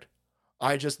system's rigged.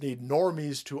 I just need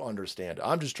normies to understand.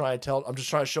 I'm just trying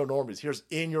to show normies. Here's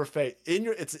in your face.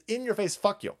 It's in your face.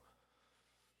 Fuck you.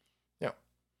 Yeah.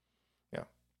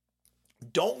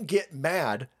 Don't get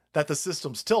mad that the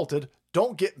system's tilted.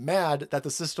 Don't get mad that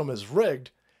the system is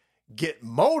rigged. Get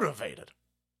motivated.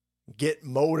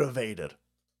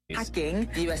 Hacking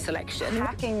the U.S. election.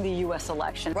 Hacking the U.S.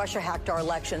 election. Russia hacked our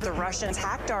election. The Russians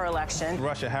hacked our election.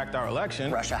 Russia hacked our election.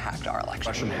 Russia hacked our election.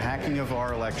 Russian hacking of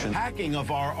our election. Hacking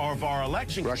of our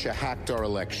election. Russia hacked our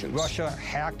elections. Russia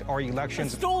hacked our election.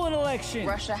 Stolen election.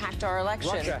 Russia hacked our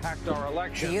election. Russia hacked our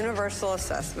election. The universal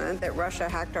assessment that Russia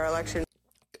hacked our election.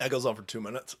 That goes on for 2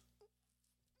 minutes.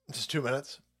 Just 2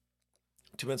 minutes.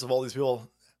 2 minutes of all these people.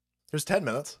 Here's 10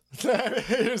 minutes.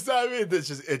 It's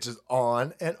just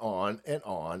on and on and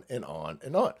on and on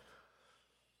and on.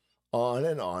 On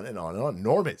and on and on and on.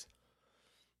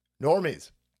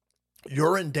 Normies.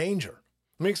 You're in danger.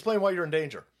 Let me explain why you're in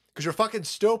danger. Because you're fucking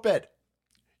stupid.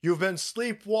 You've been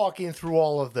sleepwalking through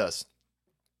all of this.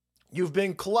 You've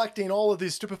been collecting all of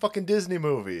these stupid fucking Disney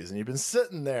movies. And you've been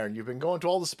sitting there and you've been going to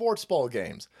all the sports ball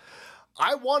games.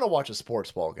 I want to watch a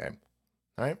sports ball game.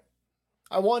 All right?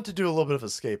 I want to do a little bit of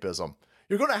escapism.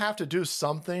 You're going to have to do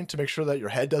something to make sure that your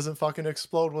head doesn't fucking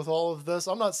explode with all of this.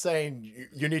 I'm not saying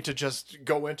you need to just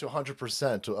go into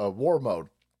 100% war mode.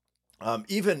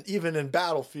 Even in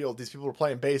Battlefield, these people are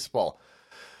playing baseball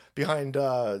behind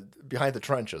the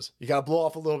trenches. You got to blow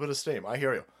off a little bit of steam. I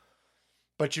hear you.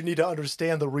 But you need to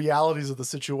understand the realities of the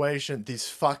situation. These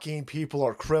fucking people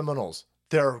are criminals.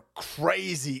 They're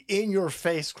crazy,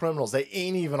 in-your-face criminals. They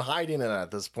ain't even hiding it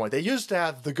at this point. They used to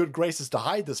have the good graces to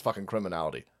hide this fucking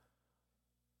criminality.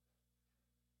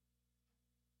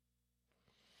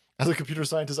 As a computer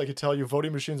scientist, I can tell you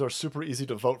voting machines are super easy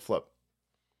to vote flip.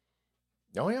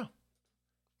 Oh, yeah.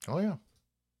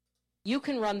 You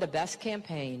can run the best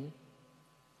campaign.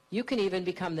 You can even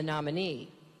become the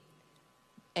nominee.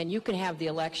 And you can have the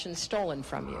election stolen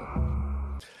from you.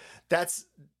 That's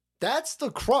the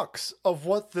crux of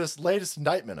what this latest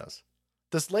indictment is.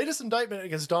 This latest indictment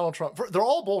against Donald Trump, they're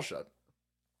all bullshit.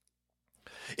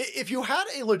 If you had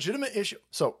a legitimate issue,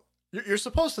 so you're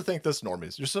supposed to think this,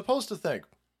 normies. You're supposed to think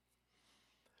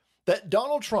that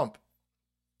Donald Trump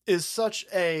is such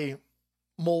a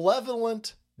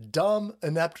malevolent, dumb,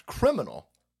 inept criminal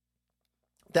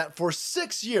that for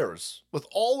 6 years, with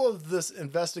all of this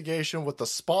investigation, with the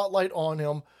spotlight on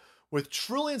him, with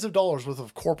trillions of dollars worth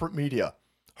of corporate media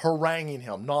haranguing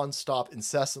him nonstop,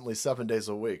 incessantly, 7 days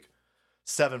a week,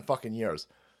 7 fucking years,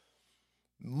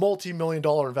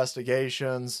 multi-million-dollar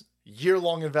investigations,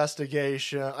 year-long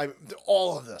investigation,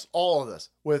 all of this,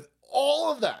 with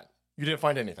all of that, you didn't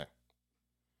find anything.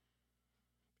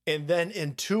 And then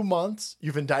in 2 months,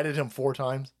 you've indicted him 4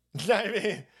 times. I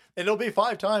mean, and it'll be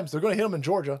 5 times. They're going to hit him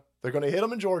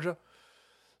in Georgia.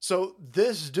 So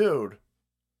this dude,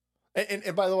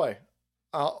 and by the way,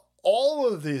 all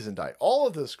of these all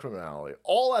of this criminality,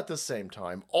 all at the same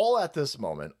time, all at this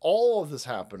moment, all of this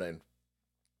happening,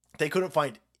 they couldn't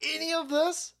find any of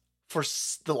this for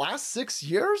the last 6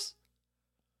 years?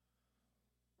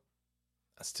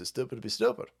 That's too stupid to be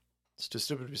stupid. It's too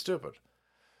stupid to be stupid.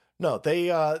 No,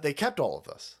 they kept all of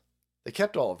this. They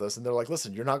kept all of this, and they're like,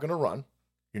 listen, you're not going to run.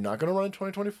 You're not going to run in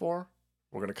 2024.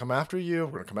 We're going to come after you.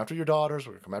 We're going to come after your daughters.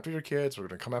 We're going to come after your kids. We're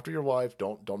going to come after your wife.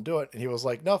 Don't do it. And he was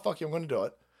like, no, fuck you. I'm going to do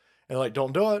it. And they're like,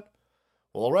 don't do it.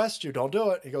 We'll arrest you. Don't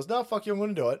do it. He goes, no, fuck you. I'm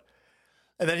going to do it.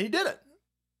 And then he did it.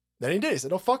 Then he did. He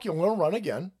said, no, fuck you. I'm going to run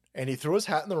again. And he threw his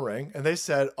hat in the ring. And they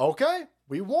said, okay,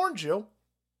 we warned you.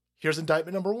 Here's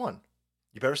indictment number 1.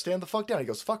 You better stand the fuck down. He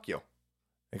goes, fuck you.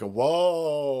 They go,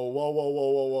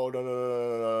 whoa,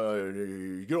 no.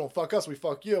 You don't fuck us, we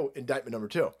fuck you. Indictment number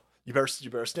 2. You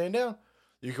better stand down.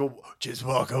 You go, just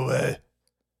walk away.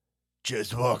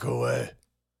 Just walk away.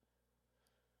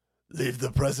 Leave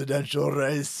the presidential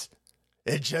race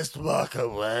and just walk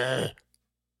away.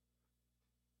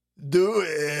 Do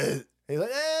it. He's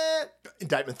like,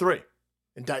 Indictment 3.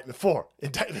 Indictment 4.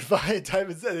 Indictment 5.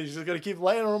 Indictment 6. He's just going to keep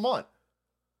laying them on.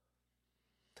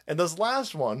 And this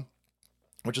last one,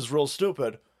 which is real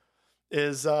stupid,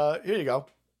 is, here you go.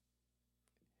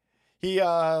 He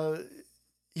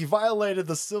violated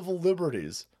the civil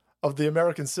liberties of the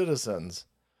American citizens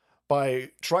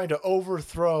by trying to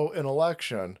overthrow an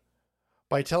election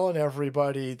by telling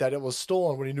everybody that it was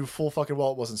stolen when he knew full fucking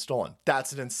well it wasn't stolen.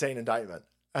 That's an insane indictment.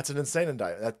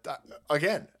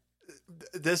 Again,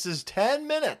 this is 10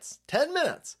 minutes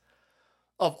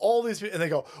of all these people. And they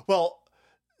go, well,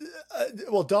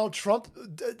 Donald Trump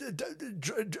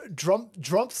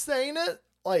saying it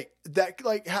like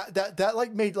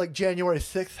that made like January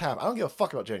 6th happen. I don't give a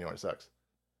fuck about January 6th.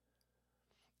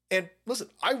 And listen,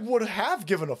 I would have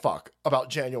given a fuck about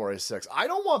January 6th. I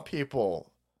don't want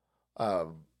people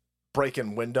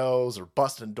breaking windows or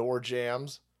busting door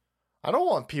jams. I don't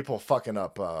want people fucking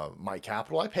up my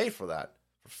Capitol. I pay for that.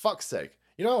 For fuck's sake.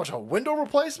 You know how much a window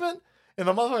replacement in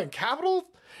the motherfucking Capitol?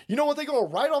 You know what they go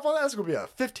right off on that? It's going to be a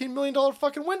 $15 million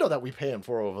fucking window that we paying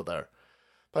for over there.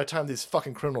 By the time these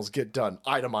fucking criminals get done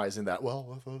itemizing that,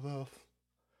 well,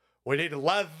 we need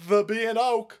leather being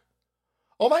oak.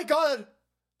 Oh my God,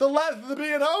 the leather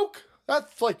being oak?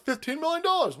 That's like $15 million.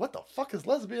 What the fuck is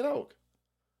lesbian oak?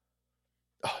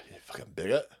 Oh, you fucking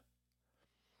bigot.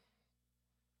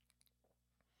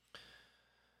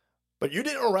 But you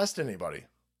didn't arrest anybody.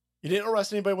 You didn't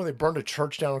arrest anybody when they burned a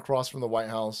church down across from the White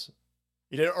House.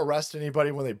 You didn't arrest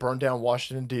anybody when they burned down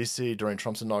Washington, D.C. during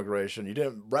Trump's inauguration. You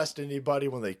didn't arrest anybody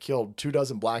when they killed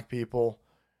 24 black people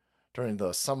during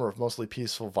the summer of mostly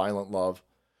peaceful, violent love.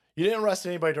 You didn't arrest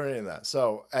anybody during any of that.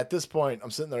 So at this point,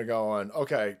 I'm sitting there going,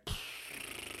 okay,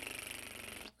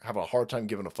 I have a hard time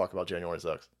giving a fuck about January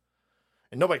 6th.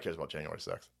 And nobody cares about January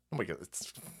 6th.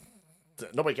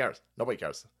 Nobody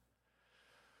cares.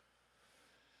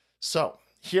 So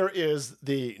here is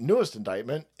the newest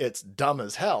indictment. It's dumb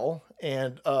as hell.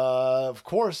 And of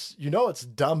course, you know it's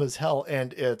dumb as hell.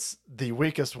 And it's the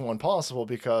weakest one possible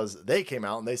because they came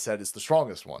out and they said it's the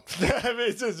strongest one. I mean,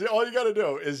 it's just, all you got to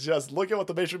do is just look at what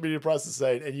the mainstream media press is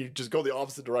saying and you just go the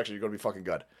opposite direction. You're going to be fucking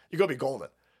good. You're going to be golden.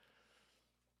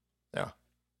 Yeah.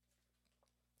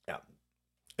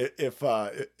 If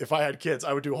I had kids,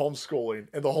 I would do homeschooling,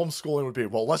 and the homeschooling would be,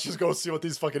 well, let's just go see what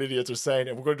these fucking idiots are saying,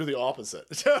 and we're going to do the opposite.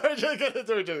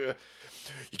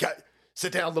 You got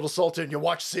sit down, little Sultan. You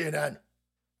watch CNN.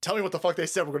 Tell me what the fuck they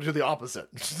said. We're going to do the opposite.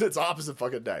 It's opposite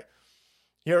fucking day.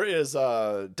 Here is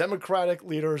Democratic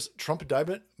leaders' Trump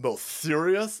indictment, most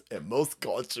serious and most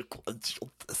consequential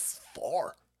this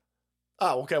far.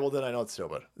 Oh, okay. Well, then I know it's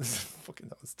stupid. Fucking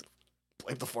know it's stupid.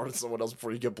 Blame the fart on someone else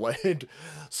before you get blamed.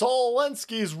 Saul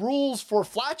Alinsky's rules for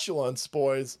flatulence,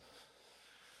 boys.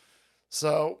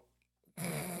 So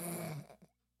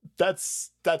that's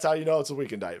how you know it's a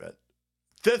weak indictment.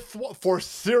 This for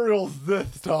serials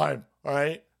this time, all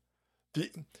right?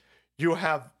 You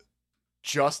have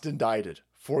just indicted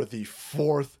for the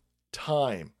 4th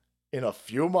time in a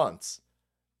few months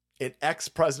an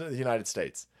ex-president of the United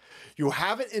States. You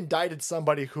haven't indicted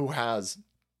somebody who has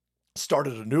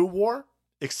started a new war,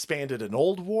 expanded an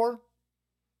old war,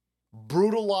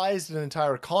 brutalized an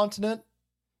entire continent,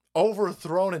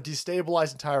 overthrown and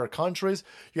destabilized entire countries.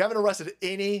 You haven't arrested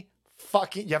you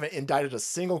haven't indicted a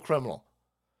single criminal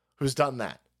who's done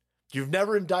that. You've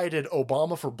never indicted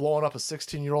Obama for blowing up a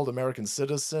 16-year-old American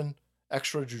citizen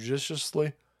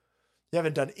extrajudiciously. You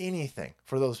haven't done anything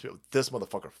for those people. This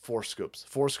motherfucker, 4 scoops.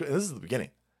 4 scoops. And this is the beginning.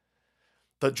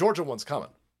 The Georgia one's coming.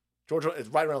 Georgia is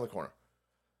right around the corner.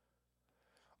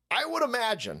 I would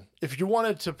imagine if you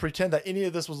wanted to pretend that any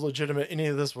of this was legitimate, any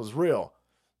of this was real,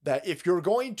 that if you're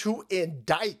going to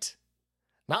indict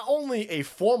not only a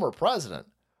former president,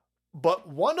 but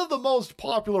one of the most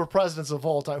popular presidents of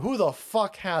all time, who the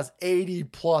fuck has 80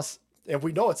 plus, and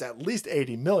we know it's at least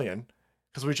 80 million,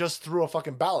 because we just threw a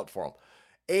fucking ballot for him.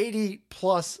 80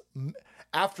 plus,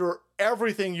 after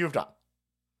everything you've done,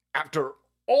 after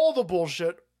all the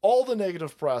bullshit, all the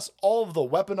negative press, all of the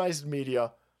weaponized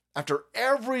media, after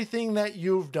everything that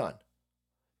you've done,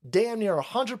 damn near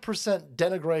 100%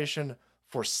 denigration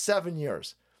for 7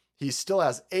 years, he still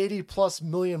has 80 plus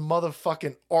million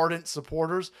motherfucking ardent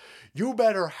supporters. You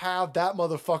better have that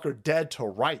motherfucker dead to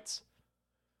rights.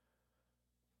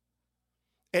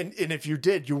 And if you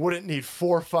did, you wouldn't need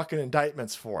 4 fucking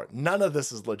indictments for it. None of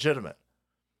this is legitimate.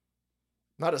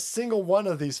 Not a single one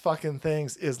of these fucking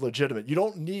things is legitimate. You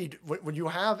don't need, when you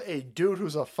have a dude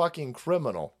who's a fucking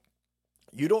criminal,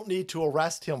 you don't need to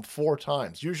arrest him 4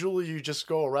 times. Usually you just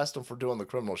go arrest him for doing the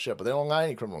criminal shit, but they don't got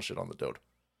any criminal shit on the dude.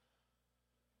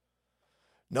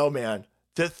 No, man.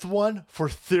 5th one for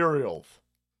Therial.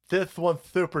 5th one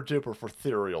super duper for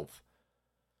Therial.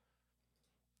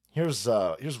 Here's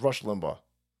Rush Limbaugh.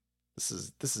 This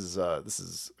is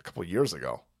a couple of years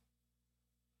ago.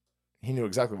 He knew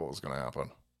exactly what was going to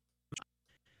happen.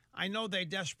 I know they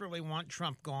desperately want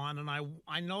Trump gone, and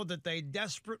I know that they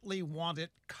desperately want it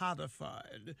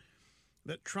codified,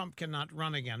 that Trump cannot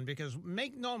run again, because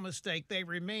make no mistake, they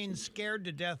remain scared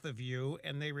to death of you,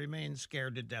 and they remain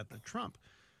scared to death of Trump.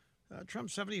 Trump,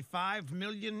 75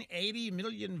 million, 80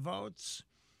 million votes.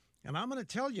 And I'm going to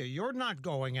tell you, you're not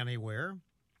going anywhere.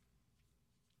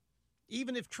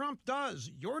 Even if Trump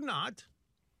does, you're not.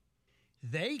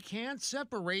 They can't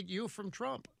separate you from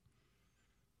Trump.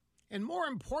 And more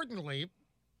importantly,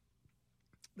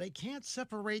 they can't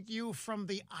separate you from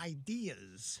the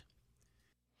ideas.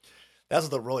 That's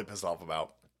what they're really pissed off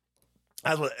about.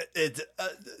 That's what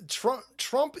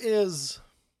Trump is.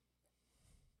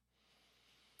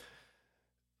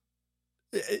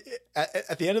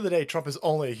 At the end of the day, Trump is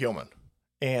only a human,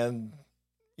 and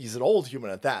he's an old human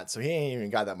at that. So he ain't even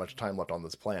got that much time left on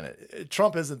this planet.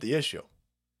 Trump isn't the issue.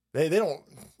 They don't.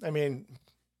 I mean,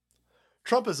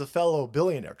 Trump is a fellow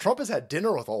billionaire. Trump has had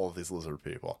dinner with all of these lizard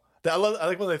people. I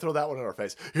like when they throw that one in our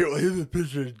face. Here's a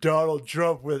picture of Donald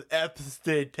Trump with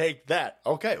Epstein. Take that.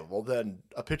 Okay, well then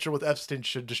a picture with Epstein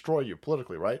should destroy you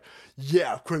politically, right?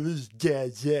 Yeah, of course.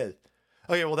 Yeah.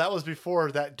 Okay, well that was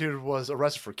before that dude was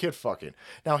arrested for kid fucking.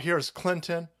 Now here's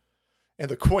Clinton and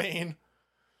the Queen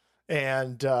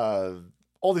and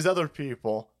all these other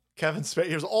people. Kevin Spacey.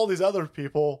 Here's all these other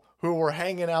people who were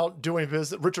hanging out doing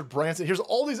business. Richard Branson. Here's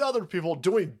all these other people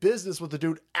doing business with the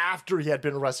dude after he had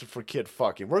been arrested for kid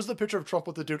fucking. Where's the picture of Trump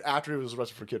with the dude after he was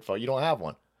arrested for kid fucking? You don't have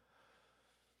one.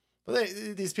 But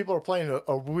these people are playing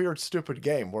a weird, stupid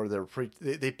game where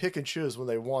they pick and choose when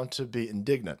they want to be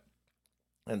indignant.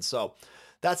 And so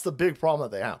that's the big problem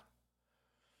that they have.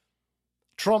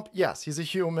 Trump, yes, he's a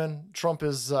human. Trump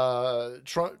is the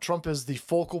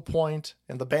focal point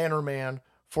and the banner man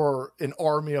for an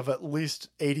army of at least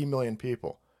 80 million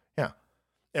people. Yeah.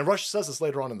 And Rush says this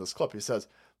later on in this clip. He says,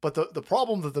 but the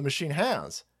problem that the machine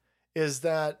has is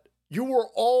that you were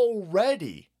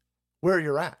already where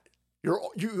you're at.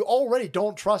 You already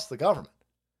don't trust the government.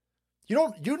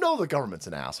 You know the government's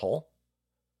an asshole.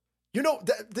 You know,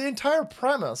 the entire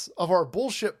premise of our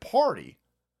bullshit party,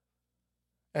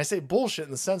 and I say bullshit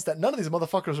in the sense that none of these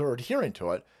motherfuckers are adhering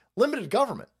to it, limited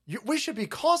government. We should be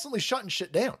constantly shutting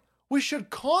shit down. We should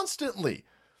constantly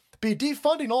be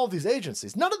defunding all of these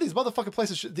agencies. None of these motherfucking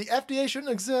places the FDA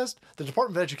shouldn't exist. The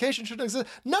Department of Education shouldn't exist.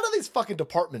 None of these fucking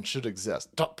departments should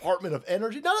exist. Department of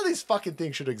Energy. None of these fucking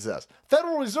things should exist.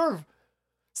 Federal Reserve.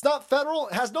 It's not federal.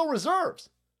 It has no reserves.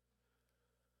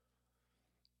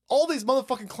 All these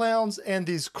motherfucking clowns and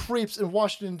these creeps in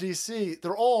Washington, D.C.,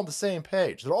 they're all on the same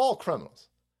page. They're all criminals.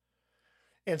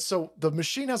 And so the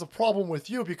machine has a problem with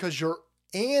you because you're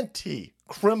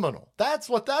anti-criminal. That's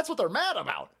what they're mad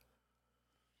about.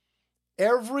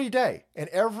 Every day and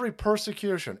every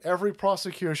persecution, every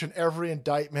prosecution, every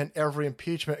indictment, every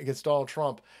impeachment against Donald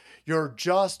Trump, you're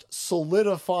just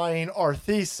solidifying our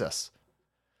thesis.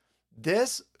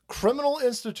 This criminal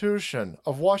institution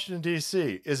of Washington,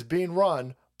 D.C. is being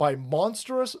run by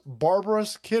monstrous,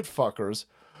 barbarous kid fuckers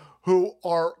who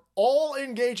are all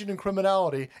engaging in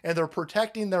criminality, and they're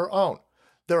protecting their own.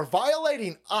 They're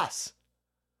violating us.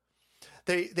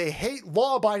 They hate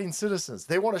law-abiding citizens.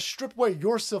 They want to strip away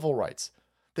your civil rights.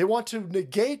 They want to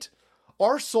negate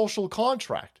our social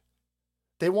contract.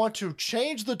 They want to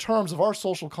change the terms of our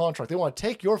social contract. They want to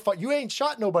take your you ain't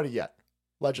shot nobody yet,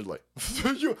 allegedly.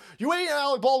 you ain't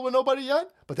Alec Baldwin nobody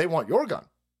yet, but they want your gun.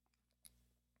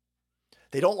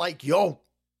 They don't like yo.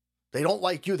 They don't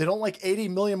like you. They don't like 80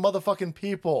 million motherfucking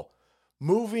people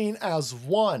moving as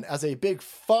one, as a big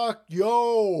fuck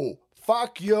yo.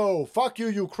 Fuck you. Fuck you,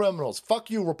 you criminals.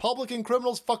 Fuck you, Republican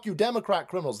criminals. Fuck you, Democrat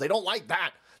criminals. They don't like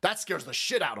that. That scares the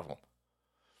shit out of them.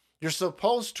 You're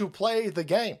supposed to play the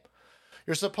game.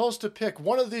 You're supposed to pick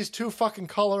one of these two fucking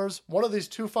colors, one of these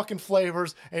two fucking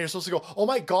flavors, and you're supposed to go, oh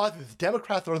my God, the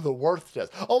Democrats are the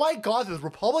worthless. Oh my God, the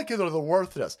Republicans are the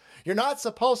worthless. You're not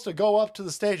supposed to go up to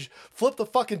the stage, flip the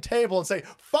fucking table and say,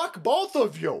 fuck both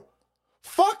of you.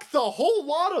 Fuck the whole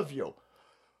lot of you.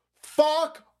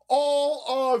 Fuck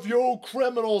all of you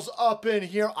criminals up in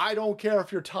here. I don't care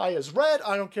if your tie is red.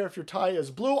 I don't care if your tie is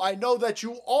blue. I know that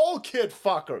you all kid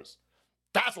fuckers.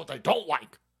 That's what they don't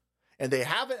like. And they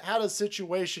haven't had a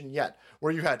situation yet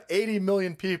where you had 80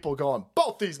 million people going,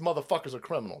 both these motherfuckers are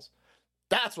criminals.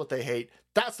 That's what they hate.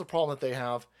 That's the problem that they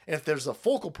have. And if there's a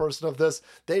focal person of this,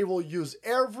 they will use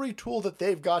every tool that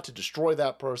they've got to destroy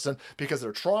that person because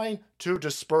they're trying to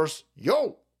disperse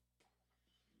you.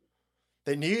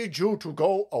 They need you to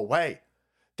go away.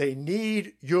 They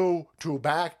need you to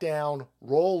back down,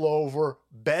 roll over,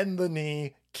 bend the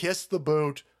knee, kiss the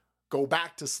boot, go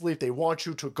back to sleep. They want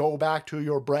you to go back to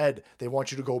your bread. They want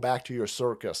you to go back to your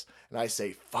circus. And I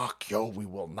say, fuck yo, we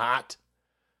will not.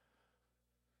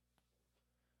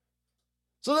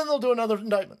 So then they'll do another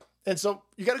indictment. And so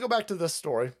you got to go back to this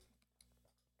story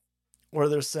where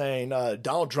they're saying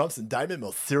Donald Trump's indictment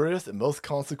most serious and most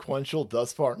consequential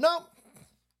thus far. No,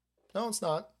 it's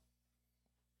not.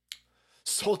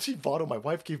 Salty Votto, my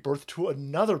wife gave birth to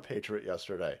another patriot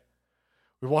yesterday.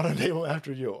 We want to name him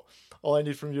after you. All I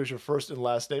need from you is your first and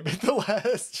last name and the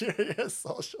last year of your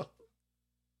social.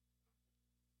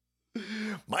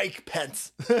 Mike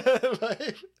Pence.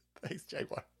 Thanks,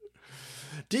 Jaguar.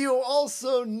 Do you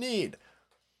also need?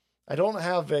 I don't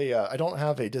have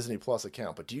a Disney Plus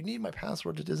account, but do you need my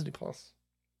password to Disney Plus?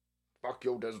 Fuck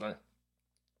you, Disney.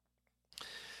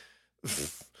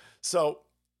 So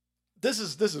this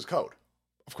is code,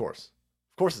 of course.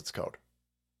 Of course it's code.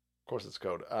 Of course it's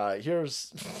code.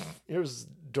 Here's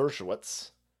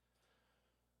Dershowitz.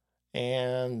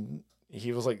 And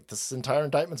he was like, this entire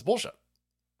indictment's bullshit.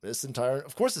 This entire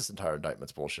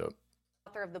indictment's bullshit.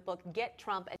 Author of the book Get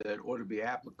Trump. That ought to be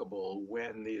applicable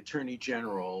when the Attorney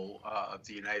General of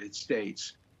the United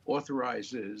States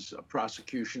authorizes a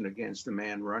prosecution against the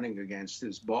man running against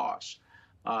his boss.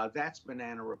 That's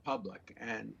Banana Republic,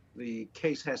 and the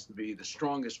case has to be the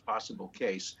strongest possible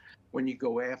case when you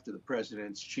go after the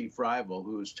president's chief rival,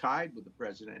 who is tied with the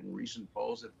president in recent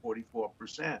polls at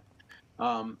 44%.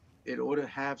 It ought to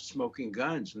have smoking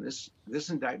guns, and this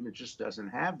indictment just doesn't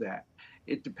have that.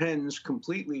 It depends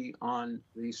completely on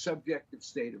the subjective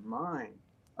state of mind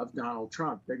of Donald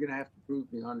Trump. They're going to have to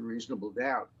prove beyond reasonable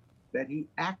doubt that he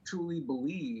actually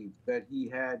believed that he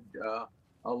had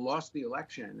lost the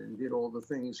election and did all the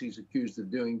things he's accused of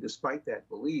doing despite that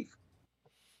belief.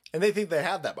 And they think they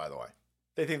have that, by the way.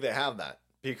 They think they have that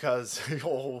because,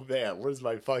 oh man, where's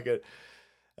my fucking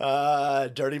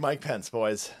dirty Mike Pence,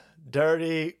 boys?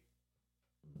 Dirty.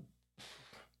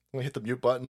 Let me hit the mute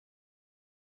button.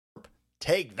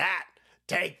 Take that.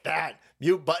 Take that.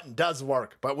 Mute button does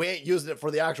work, but we ain't using it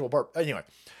for the actual burp. Anyway,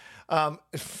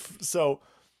 so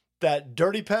that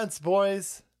Dirty Pence,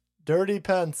 boys. Dirty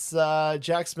Pence.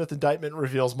 Jack Smith indictment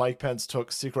reveals Mike Pence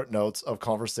took secret notes of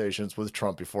conversations with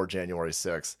Trump before January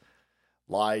 6th.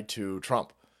 Lied to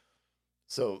Trump.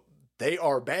 So they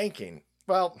are banking.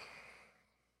 Well,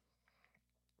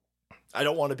 I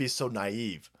don't want to be so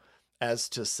naive as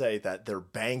to say that they're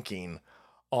banking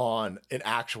on an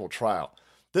actual trial.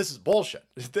 This is bullshit.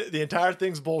 The entire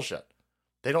thing's bullshit.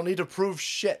 They don't need to prove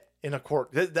shit in a court.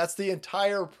 That's the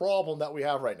entire problem that we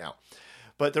have right now.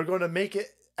 But they're going to make it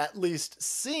at least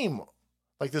seem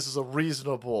like this is a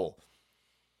reasonable.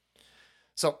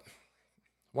 So,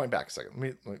 wind back a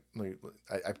second.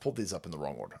 I pulled these up in the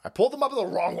wrong order. I pulled them up in the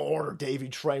wrong order, Davey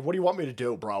Train. What do you want me to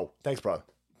do, bro? Thanks, bro.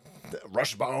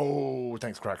 Rush bow.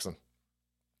 Thanks, Craxton.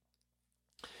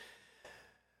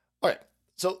 All right.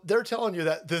 So they're telling you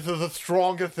that this is the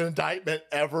strongest indictment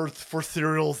ever for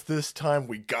serials this time.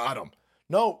 We got them.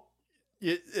 No,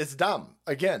 it's dumb.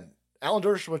 Again, Alan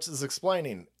Dershowitz is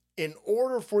explaining, in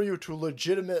order for you to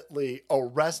legitimately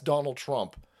arrest Donald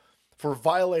Trump for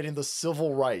violating the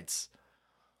civil rights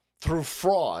through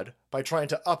fraud by trying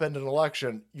to upend an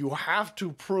election, you have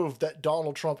to prove that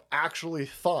Donald Trump actually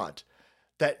thought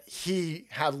that he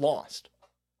had lost.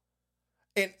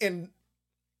 And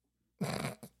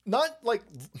not like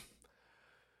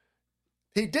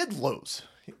He did lose.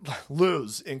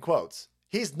 Lose, in quotes.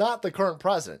 He's not the current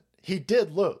president. He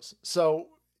did lose. So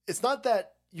it's not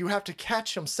that you have to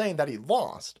catch him saying that he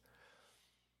lost.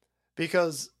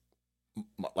 Because,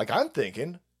 like I'm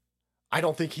thinking, I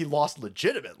don't think he lost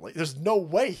legitimately. There's no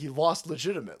way he lost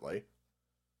legitimately.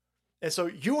 And so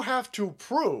you have to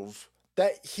prove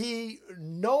that he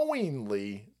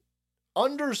knowingly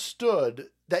understood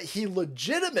that he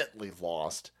legitimately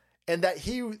lost and that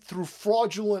he, through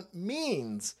fraudulent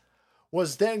means,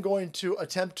 was then going to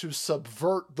attempt to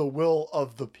subvert the will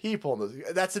of the people.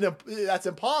 That's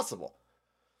impossible.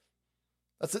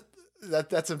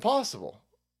 That's impossible.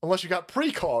 Unless you got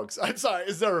precogs. I'm sorry,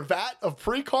 is there a vat of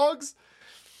precogs?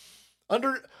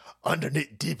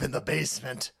 Underneath, deep in the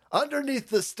basement, underneath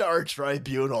the Star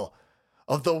Tribunal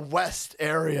of the west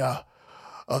area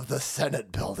of the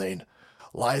Senate building,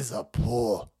 lies a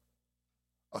pool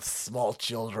of small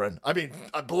children. I mean,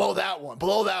 below that one,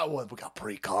 we got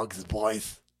precogs,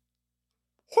 boys.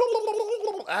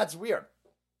 That's weird.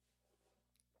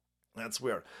 That's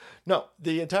weird. No,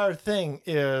 the entire thing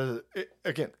is,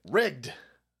 again, rigged.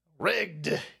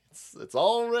 It's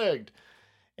all rigged.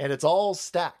 And it's all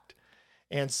stacked.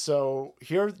 And so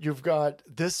here you've got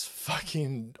this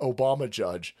fucking Obama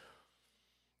judge.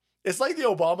 It's like the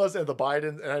Obamas and the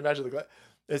Bidens, and I imagine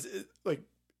it's like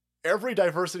every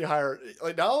diversity hire,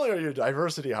 like not only are you a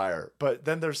diversity hire, but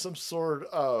then there's some sort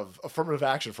of affirmative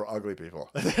action for ugly people.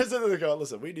 They go,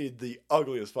 listen, we need the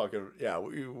ugliest fucking,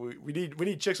 we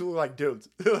need chicks who look like dudes.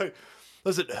 Like,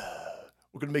 listen,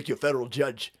 we're going to make you a federal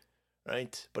judge,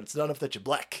 right? But it's not enough that you're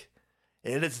black.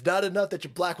 And it's not enough that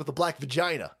you're black with a black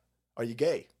vagina. Are you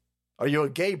gay? Are you a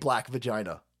gay black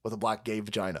vagina with a black gay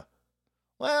vagina?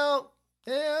 Well,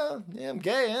 yeah, I'm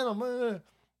gay, and I'm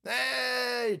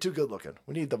you're too good looking.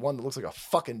 We need the one that looks like a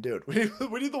fucking dude. We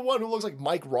need the one who looks like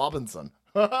Mike Robinson.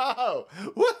 Woo!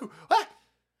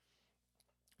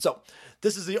 So,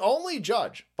 this is the only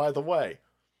judge, by the way,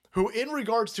 who, in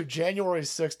regards to January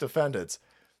 6th defendants,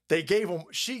 they gave him,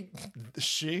 she,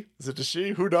 is it a she?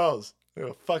 Who knows?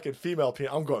 A fucking female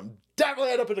penis. I'm going,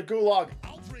 definitely end up in a gulag.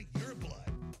 I'll drink your blood.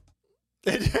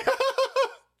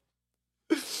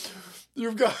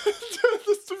 You've got.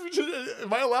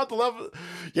 Am I allowed to laugh?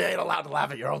 You ain't allowed to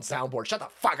laugh at your own soundboard. Shut the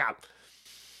fuck up.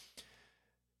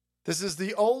 This is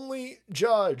the only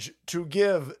judge to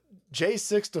give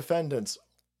J6 defendants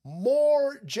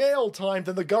more jail time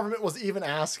than the government was even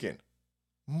asking.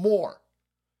 More.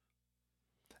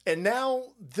 And now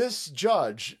this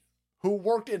judge, who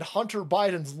worked in Hunter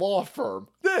Biden's law firm,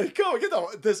 this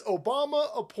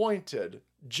Obama-appointed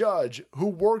judge who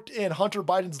worked in Hunter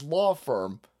Biden's law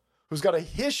firm, who's got a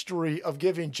history of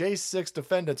giving J6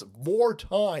 defendants more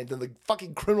time than the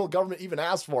fucking criminal government even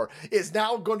asked for, is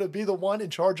now going to be the one in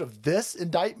charge of this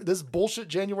indictment, this bullshit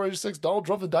January 6th Donald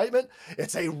Trump indictment?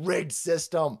 It's a rigged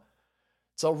system.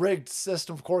 It's a rigged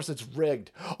system. Of course it's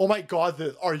rigged. Oh my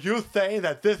God, are you saying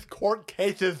that this court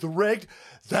case is rigged?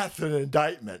 That's an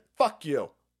indictment. Fuck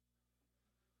you.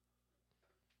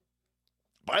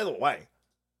 By the way,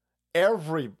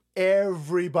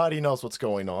 everybody knows what's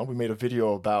going on. We made a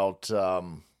video about,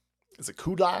 is it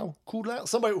Kudau?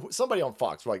 Somebody on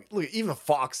Fox, like, look, even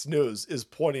Fox News is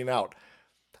pointing out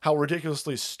how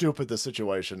ridiculously stupid the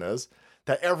situation is.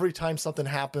 That every time something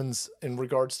happens in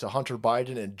regards to Hunter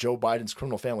Biden and Joe Biden's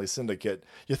criminal family syndicate,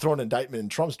 you throw an indictment in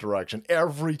Trump's direction.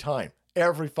 Every time.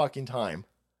 Every fucking time.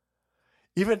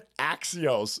 Even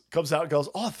Axios comes out and goes,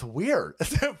 oh, it's weird.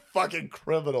 They're fucking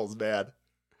criminals, man.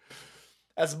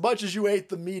 As much as you hate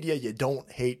the media, you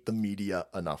don't hate the media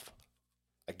enough.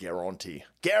 I guarantee.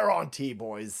 Guarantee,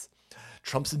 boys.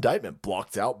 Trump's indictment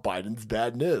blocked out Biden's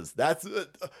bad news. That's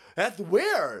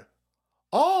weird.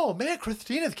 Oh, man,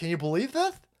 Christina, can you believe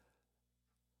this?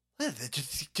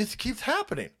 It just keeps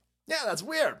happening. Yeah, that's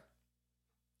weird.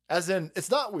 As in,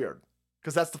 it's not weird,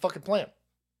 because that's the fucking plan.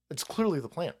 It's clearly the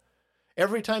plan.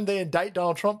 Every time they indict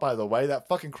Donald Trump, by the way, that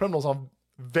fucking criminal's on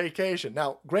vacation.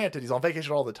 Now, granted, he's on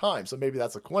vacation all the time, so maybe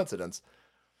that's a coincidence.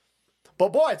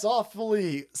 But boy, it's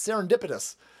awfully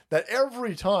serendipitous that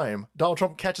every time Donald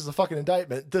Trump catches a fucking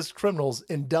indictment, this criminal's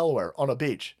in Delaware on a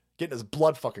beach, getting his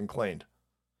blood fucking cleaned.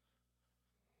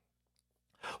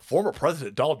 Former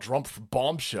President Donald Trump's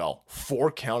bombshell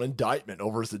 4-count indictment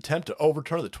over his attempt to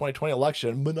overturn the 2020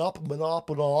 election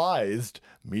monopolized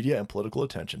media and political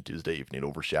attention Tuesday evening,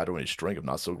 overshadowing a string of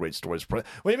not-so-great stories. What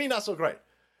do you mean not so great?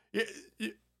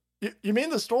 You mean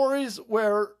the stories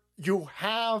where you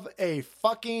have a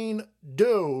fucking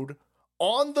dude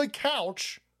on the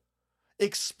couch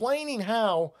explaining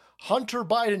how Hunter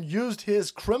Biden used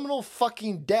his criminal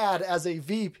fucking dad as a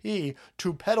VP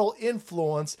to peddle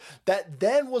influence that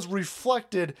then was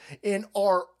reflected in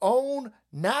our own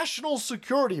national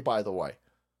security, by the way.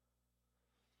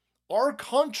 Our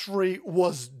country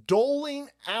was doling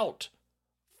out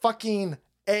fucking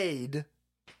aid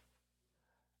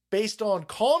based on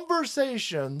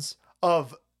conversations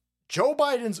of Joe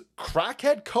Biden's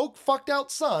crackhead coke fucked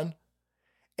out son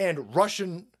and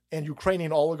Russian and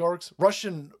Ukrainian oligarchs,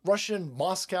 Russian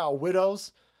Moscow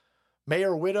widows,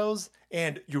 mayor widows,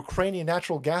 and Ukrainian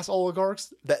natural gas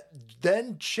oligarchs that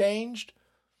then changed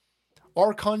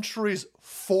our country's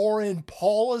foreign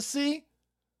policy.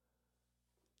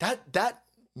 That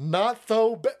not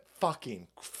so fucking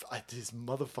these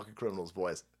motherfucking criminals,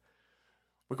 boys.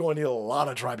 We're going to need a lot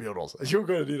of tribunals. You're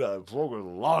going to need a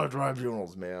lot of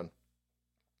tribunals, man.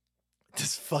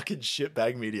 This fucking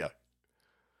shitbag media.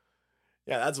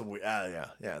 Yeah, that's weird.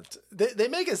 Yeah. They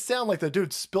make it sound like the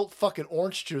dude spilt fucking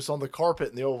orange juice on the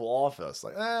carpet in the Oval Office.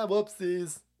 Like,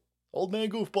 whoopsies. Old man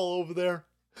goofball over there.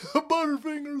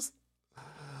 Butterfingers.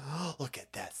 Look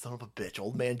at that son of a bitch.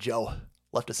 Old man Joe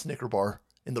left a Snicker bar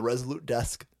in the Resolute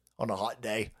desk on a hot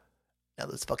day. Now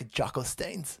those fucking chocolate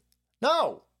stains.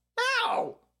 No!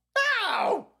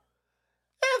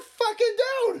 That fucking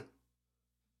dude!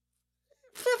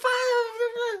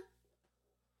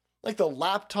 Like the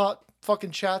laptop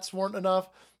fucking chats weren't enough.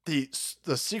 The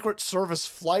Secret Service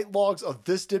flight logs of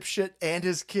this dipshit and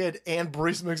his kid and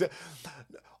Burisma.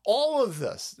 All of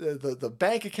this, the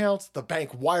bank accounts, the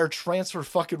bank wire transfer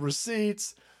fucking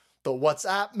receipts, the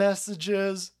WhatsApp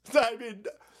messages. I mean,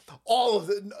 all of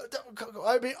it.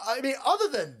 I mean, other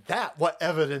than that, what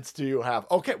evidence do you have?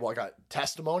 Okay, well, I got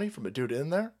testimony from a dude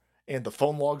in there and the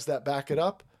phone logs that back it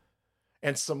up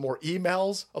and some more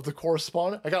emails of the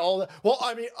correspondent. I got all that. Well,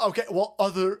 I mean, okay,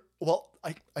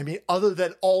 I mean, other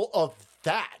than all of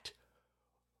that,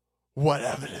 what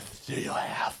evidence do you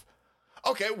have?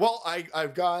 Okay, well,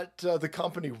 I've got the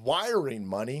company wiring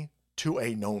money to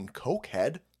a known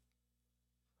cokehead.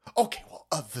 Okay, well,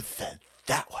 other than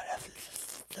that, what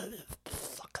evidence the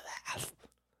fuck that?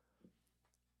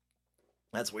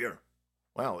 That's weird.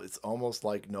 Wow, it's almost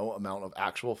like no amount of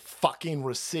actual fucking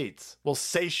receipts will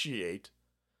satiate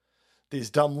these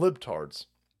dumb libtards.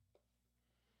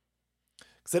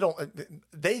 Because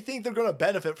they think they're going to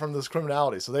benefit from this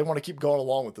criminality, so they want to keep going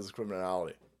along with this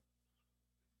criminality.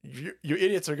 You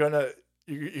idiots are going to,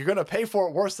 you're going to pay for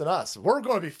it worse than us. We're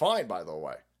going to be fine, by the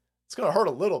way. It's going to hurt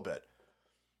a little bit.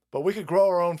 But we could grow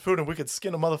our own food and we could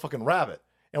skin a motherfucking rabbit.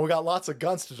 And we got lots of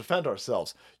guns to defend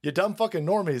ourselves. You dumb fucking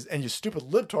normies and you stupid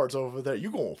libtards over there,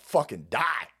 you're going to fucking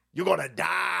die. You're going to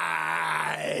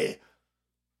die.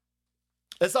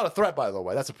 It's not a threat, by the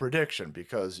way. That's a prediction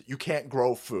because you can't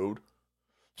grow food.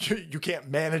 You can't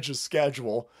manage a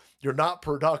schedule. You're not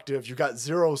productive. You got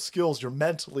zero skills. You're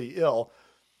mentally ill.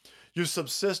 You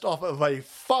subsist off of a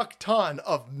fuck ton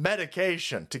of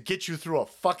medication to get you through a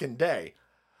fucking day.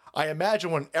 I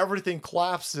imagine when everything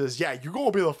collapses, yeah, you're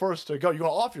going to be the first to go. You're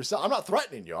going to off yourself. I'm not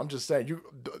threatening you. I'm just saying,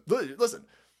 listen,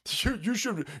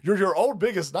 you're your own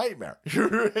biggest nightmare.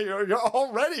 You're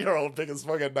already your own biggest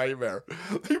fucking nightmare.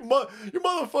 You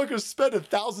motherfuckers spending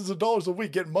thousands of dollars a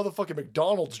week getting motherfucking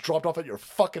McDonald's dropped off at your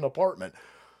fucking apartment.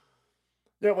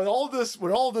 Yeah, when all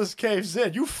this caves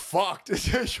in, you fucked.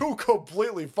 You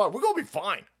completely fucked. We're going to be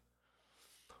fine.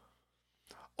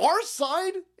 Our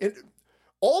side,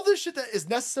 all this shit that is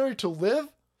necessary to live,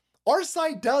 our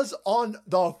side does on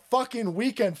the fucking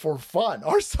weekend for fun.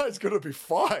 Our side's gonna be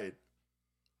fine.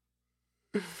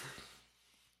 You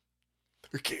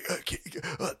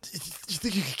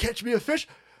think you can catch me a fish?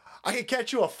 I can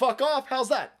catch you a fuck off. How's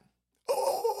that?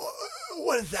 Oh,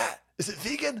 what is that? Is it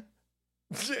vegan?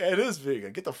 Yeah, it is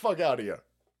vegan. Get the fuck out of here.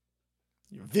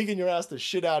 You vegan your ass the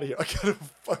shit out of here. I got a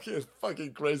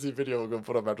fucking crazy video I'm gonna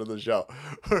put up after the show.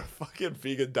 Where a fucking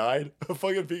vegan died. A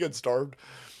fucking vegan starved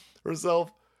herself.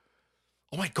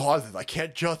 Oh my god, I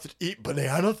can't just eat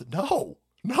bananas? No.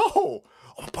 Oh,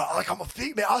 but like I'm a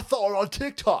vegan. I saw it on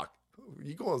TikTok.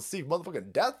 You gonna see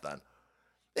motherfucking death then.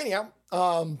 Anyhow,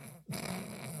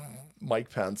 Mike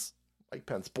Pence,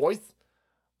 boys.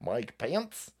 Mike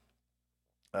Pence.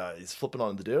 He's flipping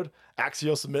on the dude.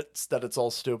 Axios admits that it's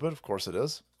all stupid. Of course it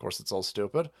is. Of course it's all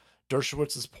stupid.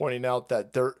 Dershowitz is pointing out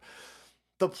that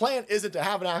the plan isn't to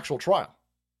have an actual trial.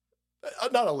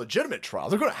 Not a legitimate trial.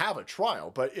 They're going to have a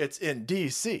trial, but it's in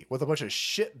D.C. with a bunch of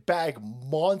shitbag,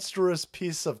 monstrous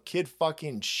piece of kid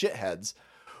fucking shitheads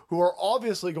who are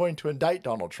obviously going to indict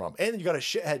Donald Trump. And you got a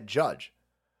shithead judge.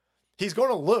 He's going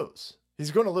to lose.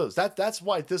 That's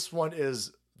why this one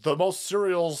is the most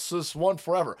serious one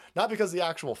forever. Not because of the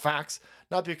actual facts,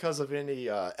 not because of any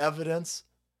evidence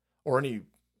or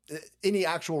any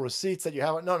actual receipts that you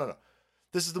have. No.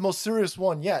 This is the most serious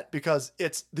one yet because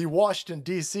it's the Washington,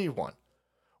 D.C. one,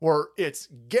 where it's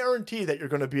guaranteed that you're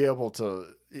going to be able to,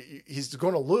 he's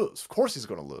going to lose. Of course he's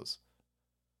going to lose.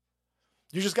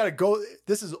 You just got to go.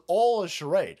 This is all a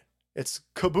charade. It's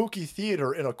kabuki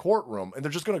theater in a courtroom, and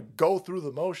they're just going to go through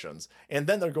the motions, and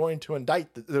then they're going to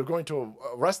they're going to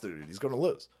arrest the dude. He's going to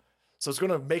lose. So it's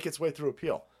going to make its way through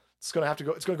appeal. It's going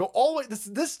to go all the way.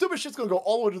 This stupid shit's going to go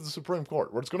all the way to the Supreme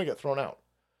Court, where it's going to get thrown out.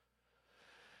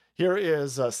 Here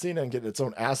is CNN getting its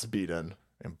own ass beat in.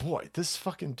 And boy, this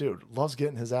fucking dude loves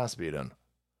getting his ass beat in.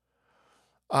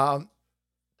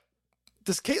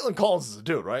 This Caitlin Collins is a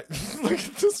dude, right? Look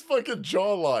at this fucking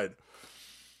jawline.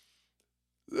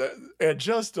 And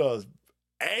just a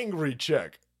angry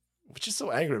chick. What you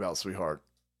so angry about, sweetheart?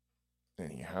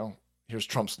 Anyhow, here's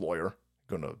Trump's lawyer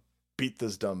gonna beat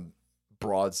this dumb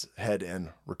broad's head in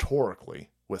rhetorically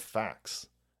with facts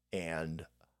and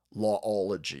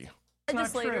lawology.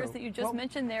 Legislators that you just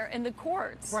mentioned there in the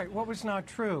courts. Right. What was not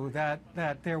true? That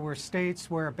there were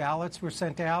states where ballots were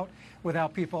sent out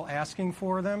without people asking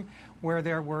for them, where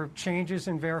there were changes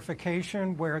in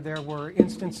verification, where there were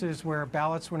instances where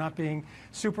ballots were not being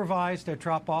supervised at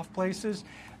drop-off places.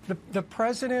 The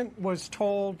president was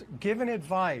told, given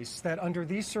advice, that under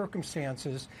these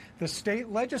circumstances, the state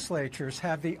legislatures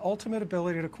have the ultimate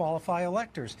ability to qualify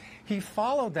electors. He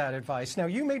followed that advice. Now,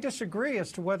 you may disagree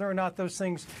as to whether or not those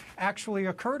things actually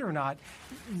occurred or not.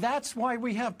 That's why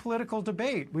we have political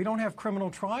debate. We don't have criminal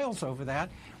trials over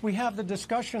that. We have the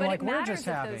discussion like we're just having.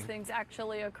 But it matters if those things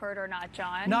actually occurred or not,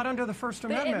 John. Not under the First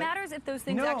Amendment. But it matters if those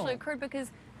things actually occurred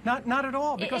because... Not at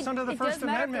all, because under the First Amendment... It does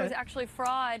matter if there was actually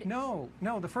fraud. No,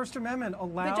 the First Amendment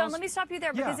allows... But John, let me stop you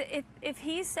there, because if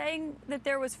he's saying that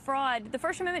there was fraud, the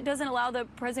First Amendment doesn't allow the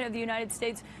President of the United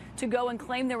States to go and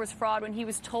claim there was fraud when he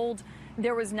was told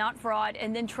there was not fraud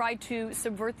and then try to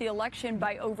subvert the election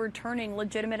by overturning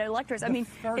legitimate electors. I mean,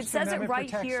 it says it right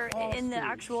here in the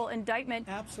actual indictment.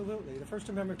 Absolutely. The First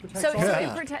Amendment protects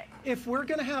all speech. If we're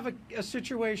going to have a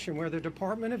situation where the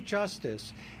Department of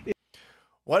Justice...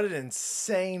 What an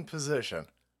insane position.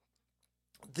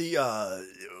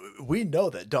 We know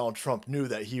that Donald Trump knew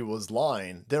that he was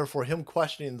lying, therefore him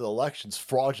questioning the election's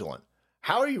fraudulent.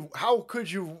 How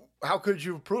could you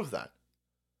prove that?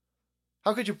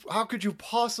 How could you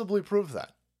possibly prove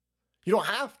that? You don't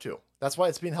have to. That's why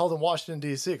it's being held in Washington,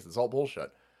 D.C., because it's all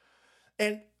bullshit.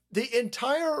 And the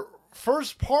entire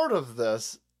first part of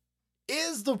this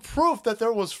is the proof that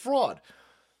there was fraud.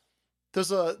 This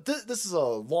is a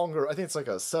longer, I think it's like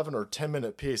a 7 or 10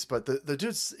 minute piece, but the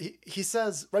dude, he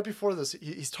says right before this,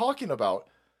 he's talking about,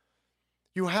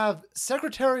 you have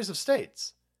secretaries of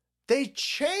states. They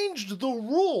changed the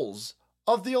rules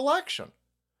of the election.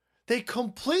 They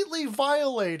completely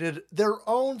violated their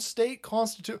own state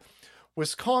constitution.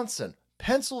 Wisconsin,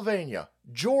 Pennsylvania,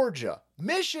 Georgia,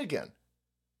 Michigan,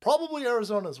 probably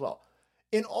Arizona as well.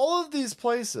 In all of these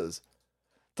places,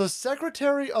 the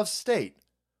Secretary of State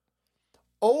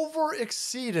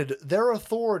over-exceeded their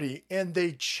authority and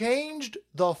they changed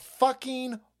the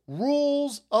fucking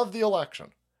rules of the election.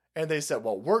 And they said,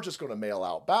 well, we're just going to mail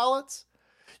out ballots.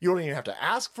 You don't even have to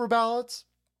ask for ballots.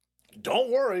 Don't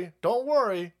worry.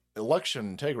 Election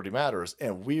integrity matters,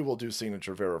 and we will do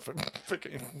signature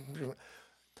verification.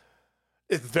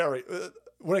 It's very...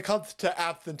 when it comes to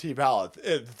absentee ballots,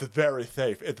 it's very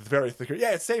safe. It's very secure.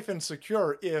 Yeah, it's safe and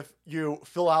secure if you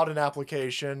fill out an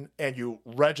application and you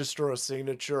register a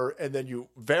signature and then you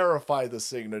verify the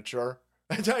signature.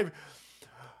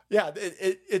 Yeah,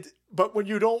 but when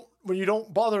you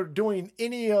don't bother doing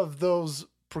any of those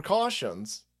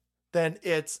precautions, then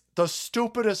it's the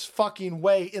stupidest fucking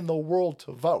way in the world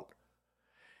to vote.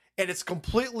 And it's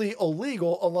completely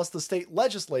illegal unless the state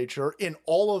legislature in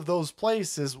all of those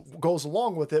places goes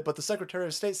along with it. But the Secretary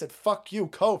of State said, fuck you,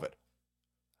 COVID.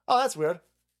 Oh, that's weird.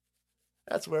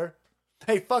 That's weird.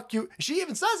 Hey, fuck you. She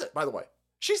even says it, by the way.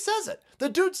 She says it. The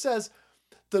dude says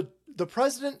the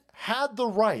president had the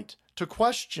right to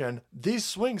question these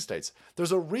swing states.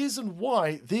 There's a reason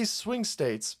why these swing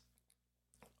states,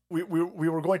 we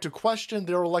were going to question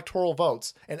their electoral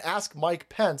votes and ask Mike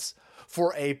Pence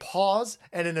for a pause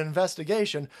and an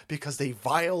investigation because they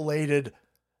violated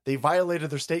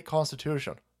their state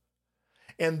constitution.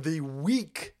 And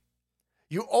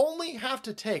you only have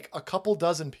to take a couple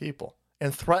dozen people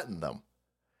and threaten them.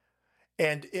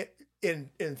 And in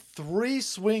 3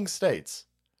 swing states,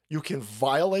 you can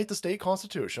violate the state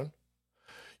constitution.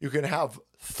 You can have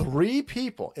 3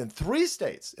 people in 3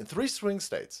 states, in 3 swing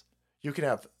states, you can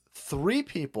have 3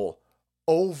 people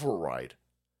override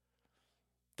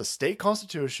the state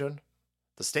constitution,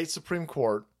 the state Supreme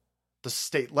Court, the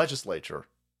state legislature,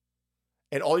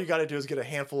 And all you got to do is get a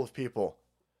handful of people.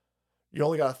 You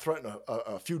only got to threaten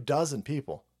a few dozen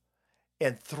people.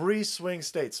 And 3 swing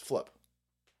states flip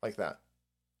like that.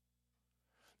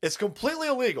 It's completely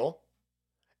illegal.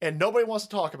 And nobody wants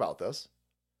to talk about this.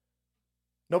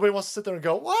 Nobody wants to sit there and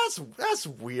go, well, that's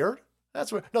weird.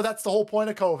 That's weird. No, that's the whole point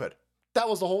of COVID. That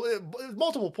was the whole,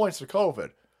 multiple points to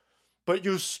COVID. But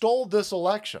you stole this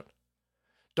election.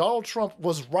 Donald Trump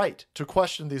was right to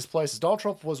question these places. Donald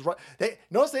Trump was right.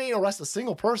 Notice they didn't arrest a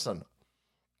single person.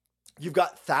 You've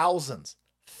got thousands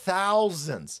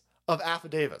of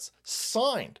affidavits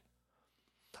signed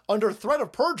under threat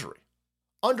of perjury.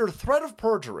 Under threat of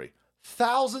perjury,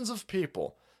 thousands of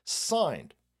people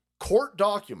signed court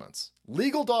documents,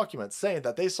 legal documents saying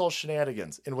that they saw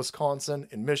shenanigans in Wisconsin,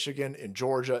 in Michigan, in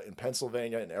Georgia, in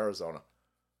Pennsylvania, in Arizona.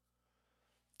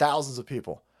 Thousands of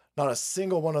people. Not a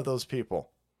single one of those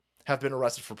people have been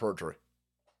arrested for perjury.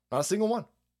 Not a single one.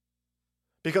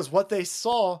 Because what they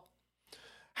saw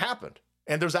happened,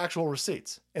 and there's actual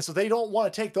receipts. And so they don't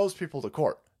want to take those people to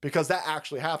court because that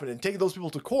actually happened. And taking those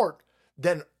people to court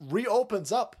then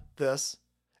reopens up this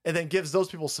and then gives those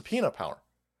people subpoena power.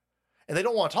 And they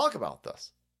don't want to talk about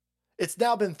this. It's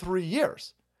now been 3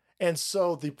 years. And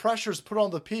so the pressures put on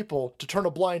the people to turn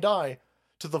a blind eye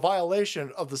to the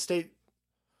violation of the state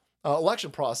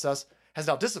election process has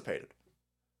now dissipated.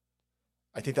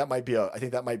 I think that might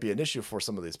be an issue for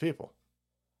some of these people.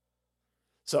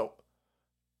 So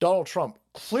Donald Trump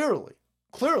clearly,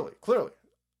 the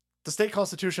state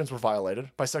constitutions were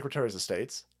violated by secretaries of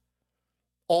states.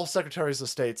 All secretaries of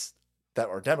states that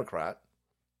are Democrat,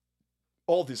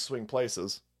 all these swing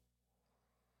places.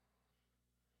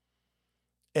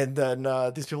 And then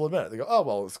these people admit it. They go, oh,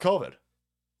 well, it's COVID.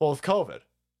 Well, with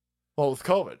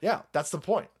COVID. Yeah, that's the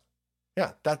point.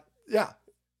 Yeah.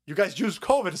 You guys used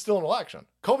COVID to steal an election.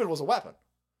 COVID was a weapon.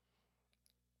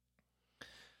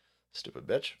 Stupid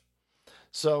bitch.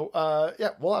 So,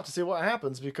 we'll have to see what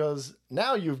happens because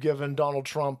now you've given Donald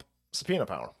Trump subpoena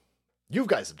power. You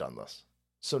guys have done this.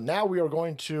 So now we are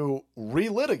going to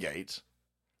relitigate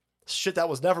shit that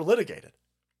was never litigated.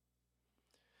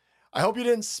 I hope you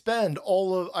didn't spend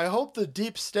I hope the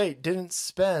deep state didn't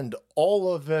spend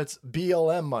all of its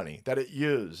BLM money that it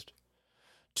used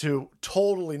to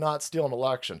totally not steal an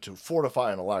election, to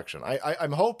fortify an election.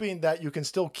 I'm hoping that you can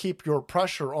still keep your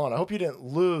pressure on. I hope you didn't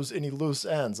lose any loose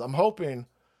ends. I'm hoping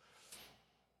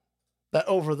that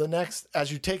over the next,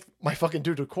 as you take my fucking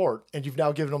dude to court and you've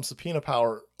now given them subpoena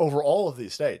power over all of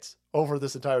these states, over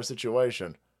this entire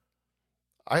situation,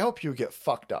 I hope you get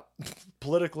fucked up.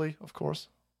 Politically, of course,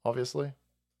 obviously.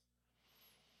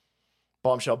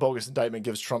 Bombshell bogus indictment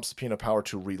gives Trump subpoena power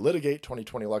to relitigate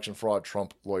 2020 election fraud,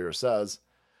 Trump lawyer says.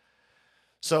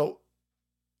 So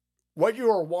what you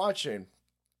are watching,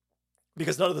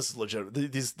 because none of this is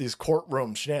legitimate, these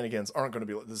courtroom shenanigans aren't going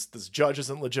to be, this judge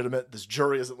isn't legitimate, this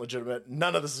jury isn't legitimate,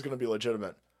 none of this is going to be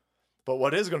legitimate. But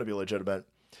what is going to be legitimate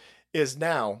is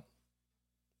now,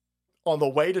 on the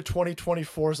way to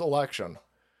 2024's election,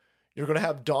 you're going to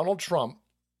have Donald Trump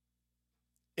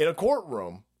in a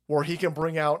courtroom where he can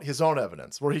bring out his own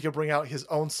evidence, where he can bring out his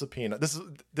own subpoena. This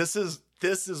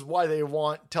is why they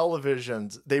want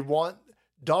televisions.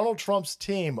 Donald Trump's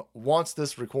team wants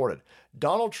this recorded.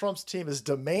 Donald Trump's team is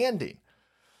demanding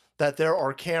that there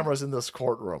are cameras in this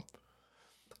courtroom.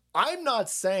 I'm not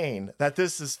saying that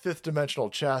this is fifth dimensional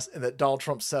chess and that Donald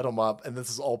Trump set them up and this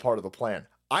is all part of the plan.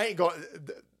 I ain't going.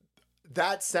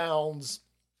 That sounds.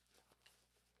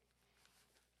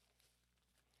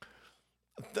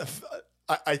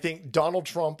 I think Donald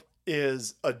Trump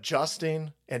is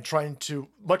adjusting and trying to,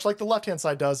 much like the left-hand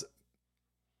side does,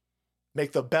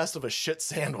 make the best of a shit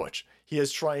sandwich. He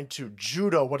is trying to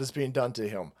judo what is being done to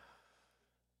him.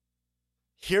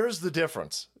 Here's the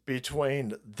difference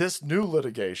between this new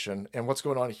litigation and what's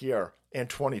going on here in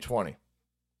 2020.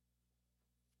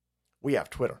 We have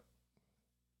Twitter.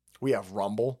 We have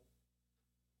Rumble.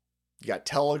 You got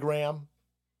Telegram.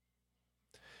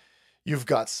 You've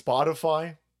got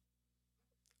Spotify.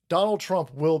 Donald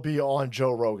Trump will be on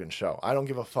Joe Rogan's show. I don't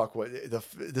give a fuck what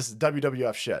this is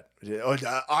WWF shit.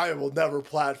 I will never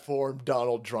platform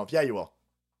Donald Trump. Yeah, you will.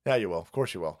 Yeah, you will. Of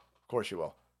course you will. Of course you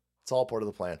will. It's all part of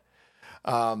the plan.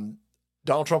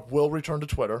 Donald Trump will return to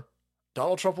Twitter.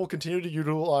 Donald Trump will continue to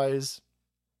utilize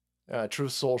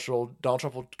Truth Social. Donald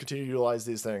Trump will continue to utilize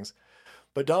these things.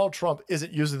 But Donald Trump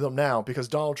isn't using them now because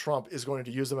Donald Trump is going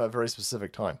to use them at a very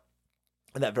specific time.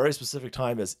 And that very specific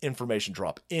time is information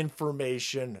drop.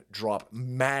 Information drop.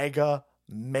 MAGA,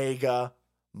 mega,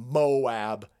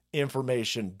 Moab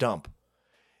information dump.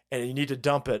 And you need to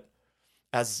dump it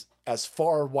as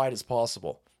far wide as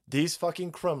possible. These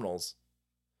fucking criminals,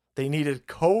 they needed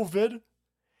COVID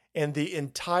and the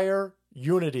entire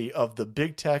unity of the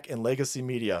big tech and legacy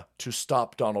media to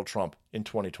stop Donald Trump in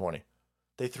 2020.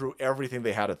 They threw everything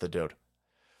they had at the dude.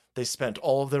 They spent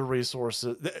all of their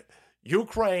resources.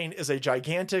 Ukraine is a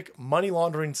gigantic money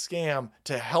laundering scam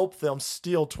to help them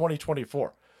steal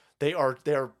 2024. They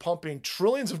are pumping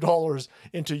trillions of dollars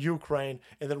into Ukraine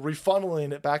and then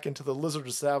refunneling it back into the lizard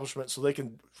establishment so they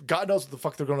can, God knows what the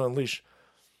fuck they're going to unleash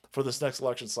for this next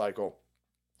election cycle.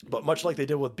 But much like they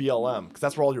did with BLM, because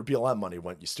that's where all your BLM money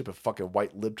went, you stupid fucking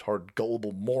white libtard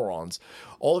gullible morons.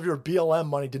 All of your BLM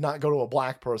money did not go to a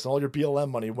black person. All your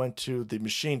BLM money went to the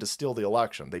machine to steal the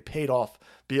election. They paid off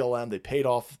BLM. They paid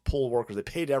off poll workers. They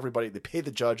paid everybody. They paid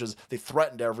the judges. They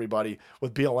threatened everybody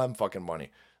with BLM fucking money.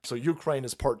 So Ukraine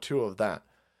is part 2 of that.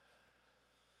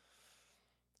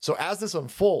 So as this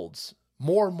unfolds,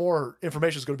 more and more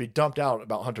information is going to be dumped out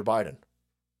about Hunter Biden.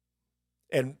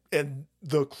 And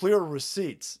the clear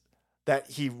receipts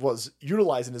that he was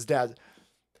utilizing his dad.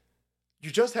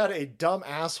 You just had a dumb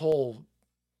asshole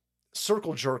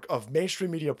circle jerk of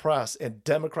mainstream media press and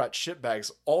Democrat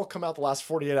shitbags all come out the last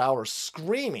 48 hours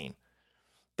screaming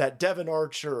that Devin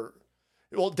Archer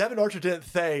didn't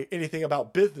say anything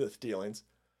about business dealings.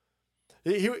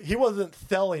 He wasn't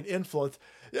selling influence.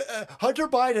 Hunter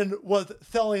Biden was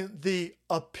selling the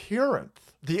appearance,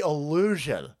 the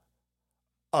illusion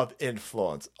of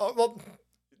influence.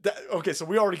 Okay, so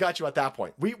we already got you at that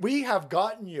point. We have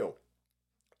gotten you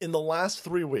in the last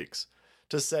 3 weeks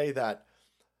to say that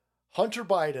Hunter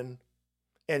Biden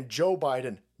and Joe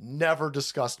Biden never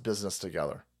discussed business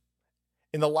together.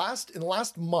 In the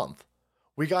last month,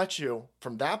 we got you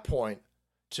from that point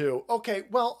to, okay,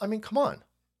 well, I mean, come on.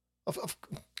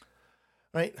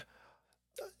 Right?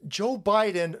 Joe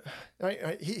Biden,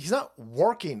 right? He's not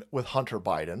working with Hunter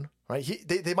Biden. Right?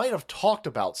 They might have talked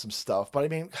about some stuff, but I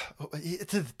mean,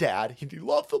 it's his dad. He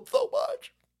loves him so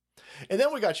much. And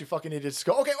then we got you fucking idiots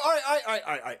go, okay, all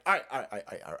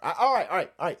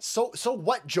right. So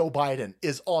what Joe Biden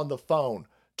is on the phone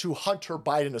to Hunter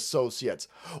Biden associates?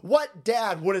 What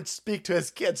dad wouldn't speak to his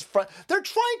kids? They're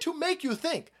trying to make you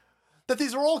think that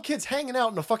these are all kids hanging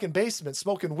out in a fucking basement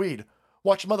smoking weed,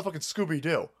 watching motherfucking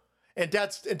Scooby-Doo. And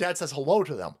dad says hello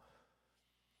to them.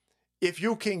 If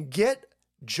you can get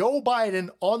Joe Biden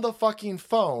on the fucking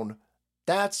phone,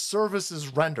 that service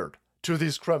is rendered to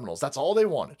these criminals. That's all they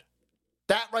wanted.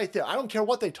 That right there. I don't care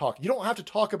what they talk. You don't have to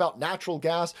talk about natural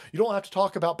gas. You don't have to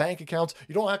talk about bank accounts.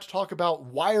 You don't have to talk about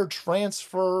wire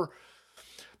transfer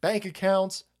bank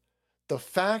accounts. The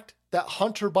fact that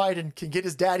Hunter Biden can get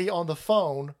his daddy on the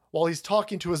phone while he's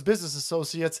talking to his business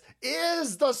associates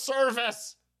is the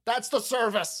service. That's the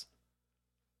service.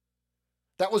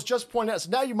 That was just pointed out. So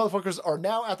now you motherfuckers are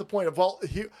now at the point of, well,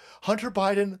 Hunter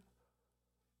Biden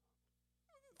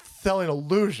selling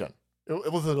illusion.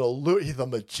 It was an illusion. He's a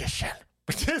magician.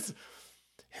 He's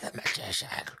a magician.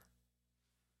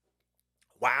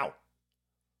 Wow.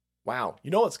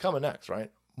 You know what's coming next,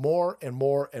 right? More and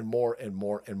more and more and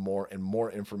more and more and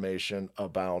more information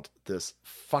about this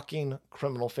fucking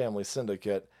criminal family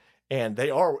syndicate. And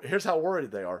here's how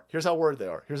worried they are.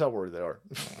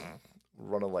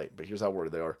 Running late, but here's how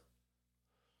worried they are.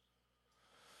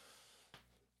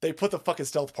 They put the fucking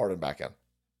stealth pardon back in.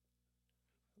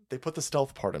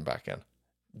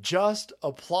 Just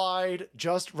applied,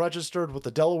 just registered with the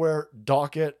Delaware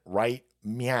docket right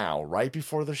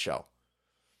before the show.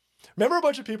 Remember a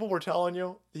bunch of people were telling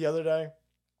you the other day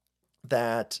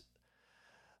that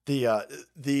the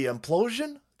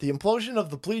implosion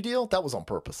of the plea deal, that was on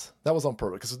purpose.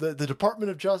 Because the Department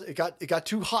of Justice, it got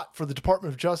too hot for the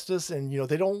Department of Justice, and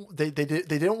they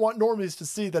didn't want normies to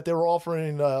see that they were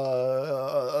offering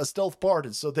a stealth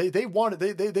pardon. So they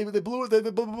blew it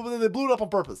up on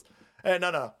purpose. And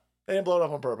no, they didn't blow it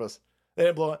up on purpose. They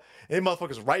didn't blow it. They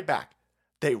motherfuckers right back.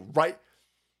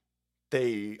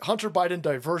 The Hunter Biden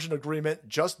diversion agreement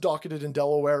just docketed in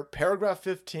Delaware, paragraph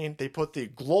 15. They put the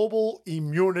global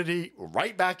immunity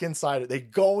right back inside it. They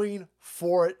going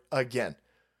for it again.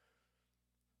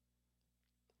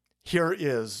 Here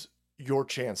is your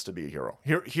chance to be a hero.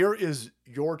 Here is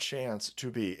your chance to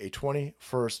be a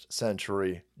 21st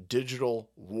century digital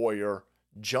warrior,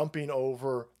 jumping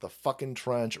over the fucking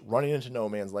trench, running into no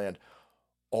man's land.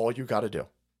 All you got to do,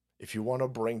 if you want to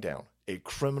bring down a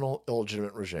criminal,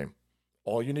 illegitimate regime,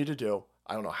 all you need to do,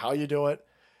 I don't know how you do it.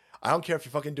 I don't care if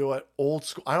you fucking do it old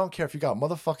school. I don't care if you got a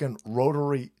motherfucking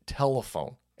rotary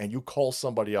telephone and you call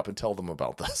somebody up and tell them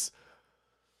about this.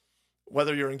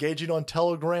 Whether you're engaging on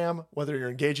Telegram, whether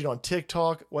you're engaging on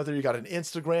TikTok, whether you got an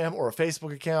Instagram or a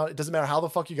Facebook account, it doesn't matter how the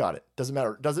fuck you got it. Doesn't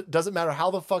matter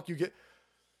how the fuck you get.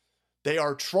 They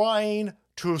are trying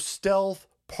to stealth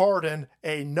pardon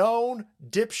a known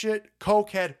dipshit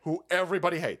cokehead who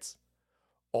everybody hates.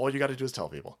 All you got to do is tell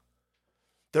people.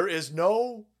 There is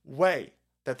no way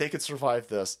that they could survive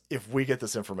this if we get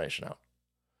this information out.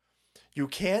 You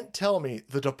can't tell me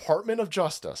the Department of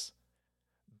Justice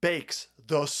bakes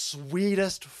the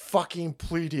sweetest fucking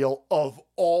plea deal of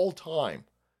all time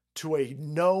to a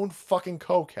known fucking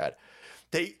cokehead.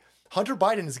 Hunter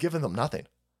Biden has given them nothing.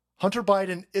 Hunter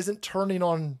Biden isn't turning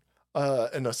on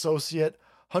an associate.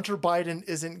 Hunter Biden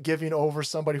isn't giving over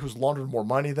somebody who's laundered more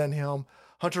money than him.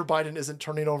 Hunter Biden isn't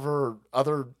turning over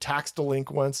other tax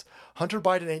delinquents. Hunter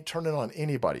Biden ain't turning on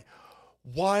anybody.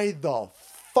 Why the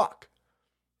fuck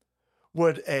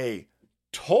would a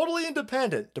totally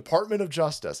independent Department of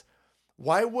Justice,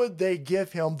 why would they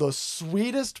give him the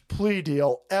sweetest plea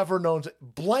deal ever known to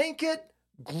blanket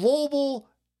global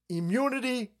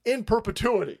immunity in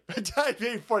perpetuity?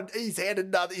 He's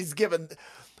handed nothing. He's given.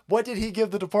 What did he give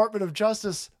the Department of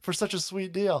Justice for such a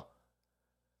sweet deal?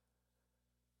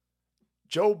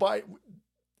 Joe Biden.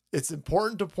 It's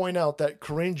important to point out that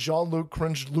Karine Jean-Luc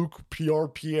Cringe-Luc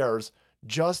Pierre-Pierre's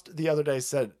just the other day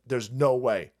said there's no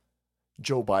way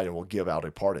Joe Biden will give out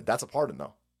a pardon. That's a pardon,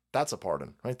 though. That's a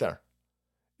pardon right there.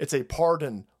 It's a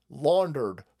pardon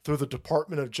laundered through the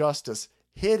Department of Justice,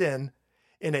 hidden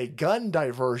in a gun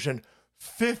diversion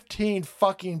 15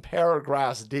 fucking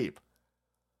paragraphs deep.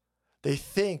 They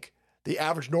think the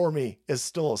average normie is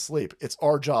still asleep. It's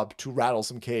our job to rattle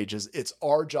some cages. It's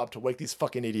our job to wake these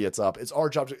fucking idiots up. It's our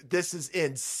job to... This is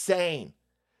insane.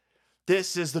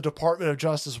 This is the Department of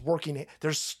Justice working.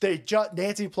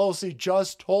 Nancy Pelosi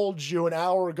just told you an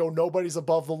hour ago nobody's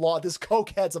above the law. This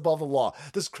cokehead's above the law.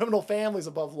 This criminal family's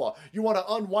above the law. You want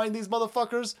to unwind these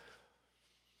motherfuckers?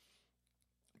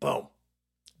 Boom.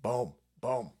 Boom.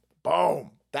 Boom.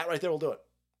 Boom. That right there will do it.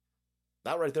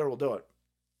 That right there will do it.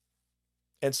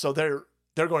 And so they're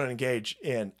going to engage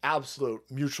in absolute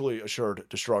mutually assured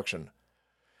destruction.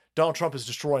 Donald Trump is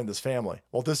destroying this family.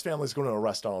 Well, this family is going to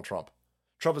arrest Donald Trump.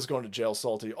 Trump is going to jail,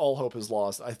 Salty. All hope is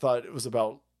lost. I thought it was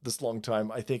about this long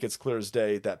time. I think it's clear as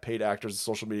day that paid actors and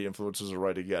social media influencers are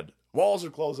right again. Walls are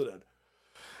closing in.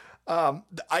 I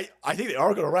think they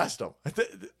are going to arrest him.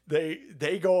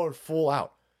 They go full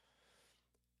out.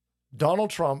 Donald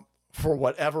Trump, for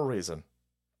whatever reason,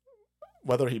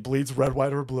 whether he bleeds red,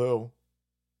 white, or blue,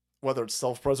 whether it's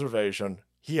self-preservation,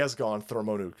 he has gone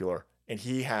thermonuclear, and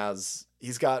that's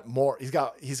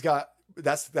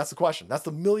the question. That's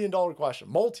the $1 million question,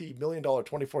 multi-million dollar,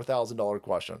 $24,000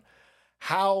 question.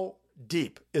 How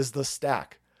deep is the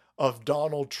stack of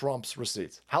Donald Trump's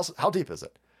receipts? How deep is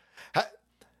it?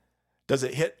 Does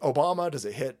it hit Obama? Does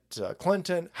it hit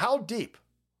Clinton? How deep?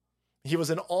 He was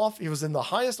in the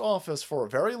highest office for a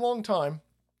very long time.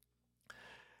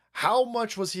 How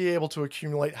much was he able to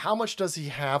accumulate? How much does he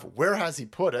have? Where has he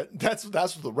put it? That's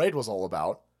what the raid was all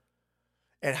about.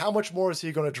 And how much more is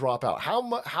he going to drop out? How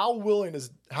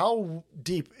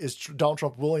deep is Donald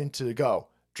Trump willing to go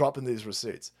dropping these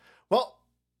receipts? Well,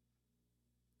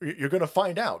 you're going to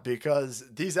find out, because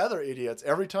these other idiots,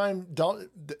 every time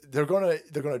they're going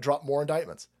to drop more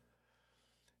indictments.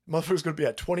 Motherfucker's going to be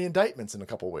at 20 indictments in a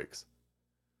couple of weeks.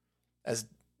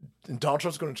 And Donald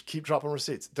Trump's going to keep dropping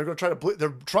receipts. They're going to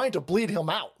they're trying to bleed him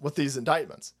out with these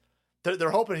indictments.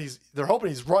 They're hoping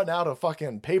he's run out of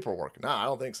fucking paperwork. Nah, I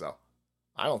don't think so.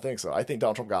 I think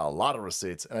Donald Trump got a lot of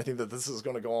receipts, and I think that this is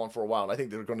going to go on for a while. And I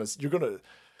think you're going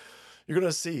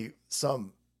to see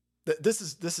some. This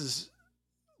is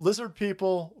lizard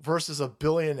people versus a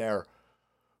billionaire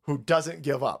who doesn't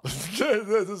give up.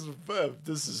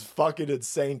 This is fucking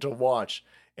insane to watch,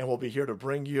 and we'll be here to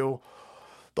bring you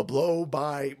the blow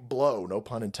by blow, no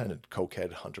pun intended,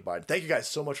 cokehead Hunter Biden. Thank you guys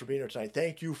so much for being here tonight.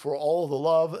 Thank you for all of the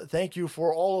love. Thank you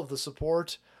for all of the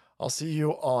support. I'll see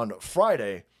you on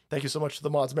Friday. Thank you so much to the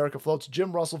mods: America Floats,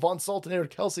 Jim Russell, Von Sultanator,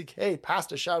 Kelsey K,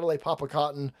 Pasta Chatelet, Papa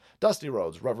Cotton, Dusty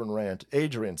Rhodes, Reverend Rant,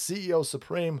 Adrian, CEO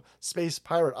Supreme, Space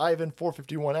Pirate Ivan,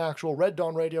 451 Actual, Red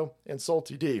Dawn Radio, and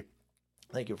Salty D.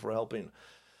 Thank you for helping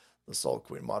the Salt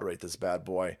Queen moderate this bad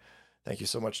boy. Thank you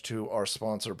so much to our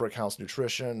sponsor, Brickhouse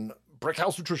Nutrition.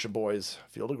 Brickhouse Nutrition, boys.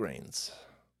 Field of Greens.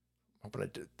 Hoping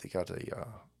they got a,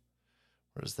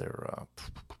 where's their,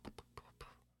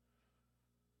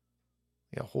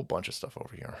 yeah, a whole bunch of stuff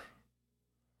over here.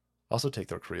 Also take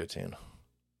their creatine.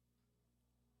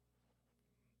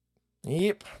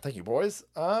 Yep. Thank you, boys.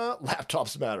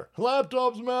 Laptops matter.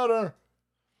 Laptops matter.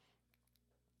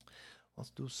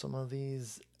 Let's do some of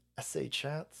these essay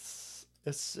chats.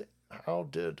 How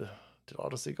did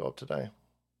Odyssey go up today?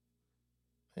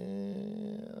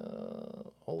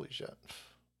 Holy shit.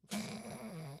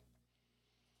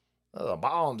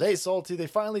 Bombs. Hey, Salty, they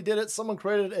finally did it. Someone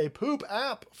created a poop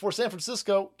app for San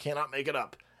Francisco. Cannot make it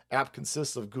up. App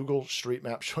consists of Google Street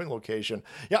Map showing location.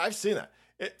 Yeah, I've seen that.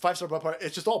 5-star butt part.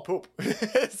 It's just all poop.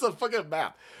 It's a fucking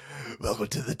map. Welcome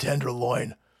to the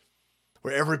Tenderloin,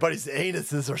 where everybody's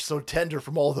anuses are so tender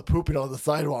from all the pooping on the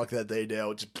sidewalk that they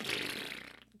do. Just...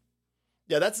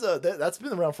 Yeah, that's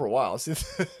been around for a while. It's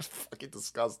fucking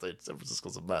disgusting. San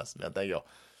Francisco's a mess, man. Thank you.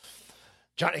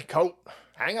 Johnny Coat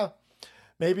Hanger.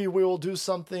 Maybe we will do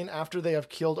something after they have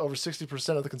killed over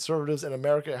 60% of the conservatives and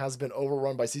America has been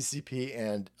overrun by CCP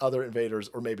and other invaders,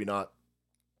 or maybe not.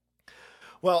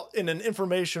 Well, in an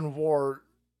information war,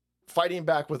 fighting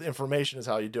back with information is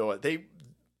how you do it.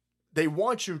 They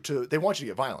want you to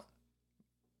get violent.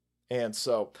 And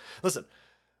so, listen,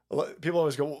 people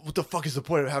always go, what the fuck is the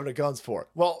point of having guns for?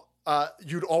 Well,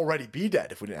 you'd already be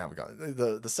dead if we didn't have a gun.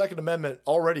 The Second Amendment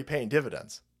already paying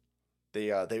dividends.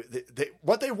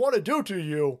 What they want to do to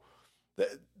you,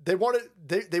 they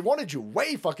wanted you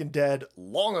way fucking dead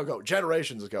long ago,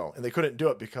 generations ago, and they couldn't do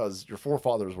it because your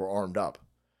forefathers were armed up.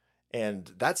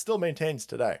 And that still maintains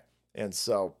today. And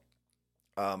so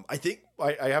I think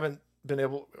I haven't been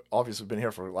able, obviously been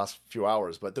here for the last few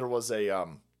hours, but there was a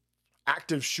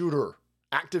active shooter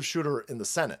in the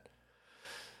Senate.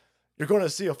 You're going to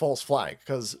see a false flag,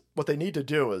 because what they need to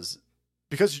do is,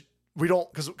 because we're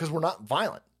not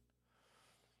violent,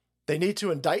 they need to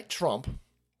indict Trump,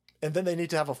 and then they need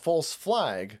to have a false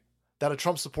flag that a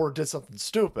Trump supporter did something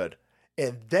stupid,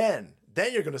 and then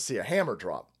you're going to see a hammer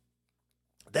drop.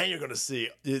 Then you're going to see.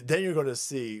 This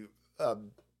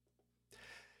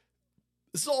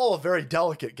is all a very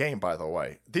delicate game, by the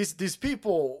way. These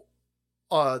people,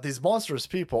 these monstrous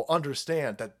people,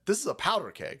 understand that this is a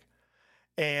powder keg,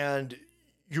 and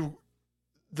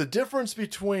the difference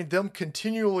between them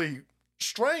continually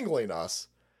strangling us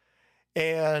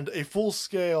and a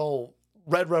full-scale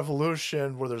red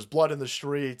revolution where there's blood in the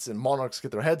streets and monarchs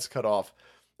get their heads cut off,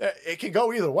 it can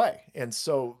go either way. And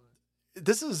so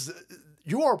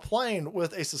you are playing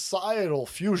with a societal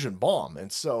fusion bomb.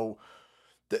 And so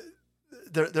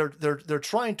they're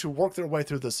trying to work their way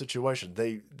through this situation.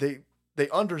 They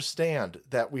understand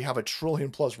that we have 1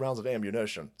 trillion plus rounds of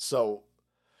ammunition. So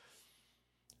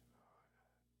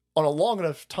on a long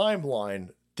enough timeline,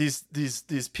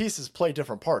 these pieces play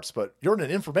different parts, but you're in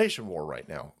an information war right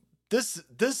now. This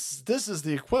is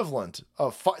the equivalent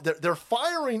of they're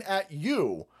firing at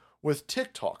you with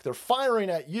TikTok. They're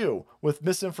firing at you with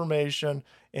misinformation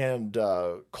and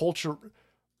culture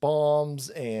bombs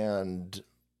and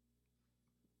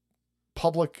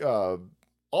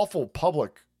awful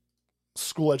public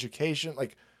school education.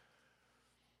 Like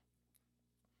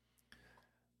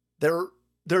they're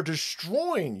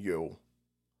destroying you,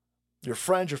 your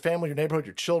friends, your family, your neighborhood,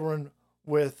 your children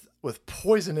with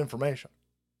poison information.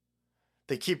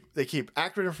 They keep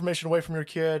accurate information away from your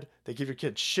kid. They give your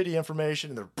kid shitty information,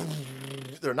 and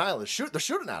they're nihilists. They're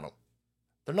shooting at them.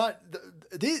 They're not.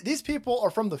 These people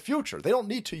are from the future. They don't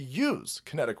need to use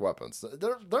kinetic weapons.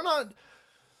 They're not.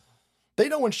 They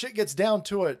know when shit gets down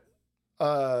to it.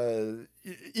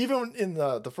 Even in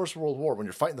the First World War, when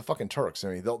you're fighting the fucking Turks, I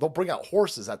mean, they'll bring out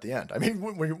horses at the end. I mean,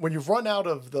 when you've run out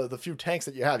of the few tanks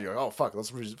that you have, you're like, oh fuck,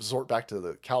 let's resort back to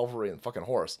the cavalry and fucking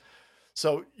horse.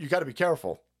 So you got to be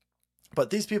careful. But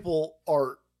these people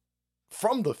are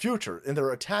from the future, and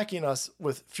they're attacking us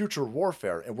with future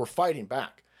warfare, and we're fighting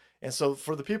back. And so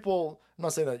for the people, I'm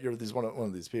not saying that you're one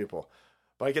of these people,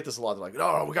 but I get this a lot. They're like,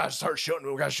 no, we gotta start shooting.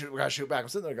 We gotta shoot back. I'm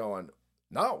sitting there going,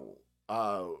 no.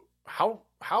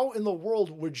 How in the world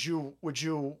would you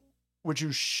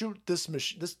shoot this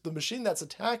machine? The machine that's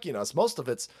attacking us, most of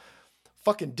it's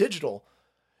fucking digital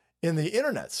in the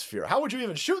internet sphere. How would you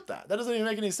even shoot that? That doesn't even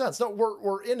make any sense. No,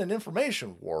 we're in an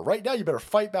information war right now. You better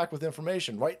fight back with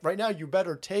information. Right now, you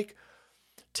better take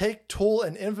tool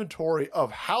and inventory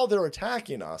of how they're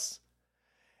attacking us,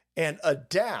 and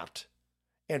adapt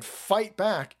and fight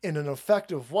back in an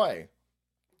effective way.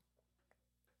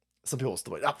 Some people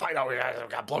still fight out. We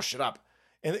gotta blow shit up,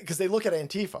 and because they look at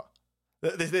Antifa,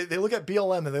 they look at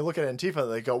BLM and they look at Antifa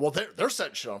and they go, well, they're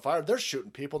setting shit on fire. They're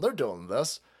shooting people. They're doing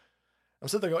this. I'm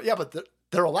sitting there going, yeah, but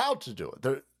they're allowed to do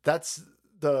it.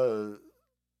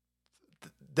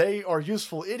 They are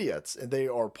useful idiots, and they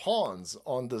are pawns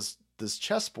on this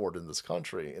chessboard in this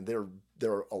country, and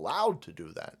they're allowed to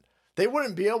do that. They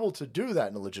wouldn't be able to do that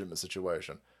in a legitimate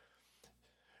situation.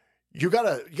 You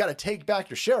gotta take back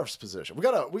your sheriff's position. We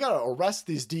gotta arrest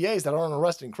these DAs that aren't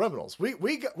arresting criminals.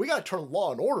 We gotta turn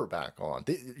law and order back on.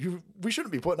 We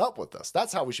shouldn't be putting up with this.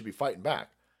 That's how we should be fighting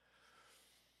back.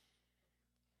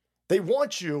 They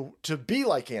want you to be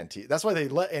like Antifa. That's why they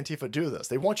let Antifa do this.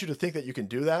 They want you to think that you can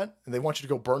do that, and they want you to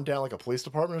go burn down like a police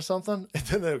department or something. And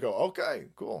then they'll go, okay,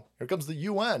 cool. Here comes the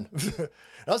UN.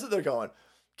 That's what they're going.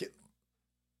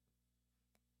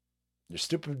 Your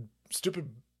stupid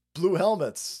blue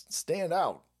helmets stand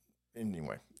out.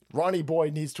 Anyway, Ronnie Boy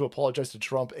needs to apologize to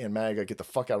Trump and MAGA, get the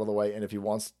fuck out of the way, and if he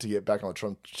wants to get back on the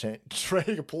Trump train,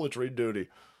 he can pull a trade duty.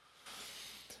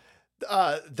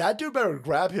 That dude better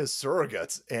grab his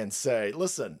surrogates and say,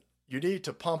 listen, you need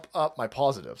to pump up my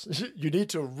positives. You need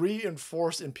to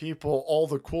reinforce in people all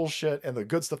the cool shit and the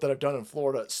good stuff that I've done in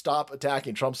Florida. Stop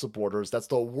attacking Trump supporters. That's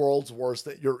the world's worst.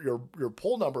 That your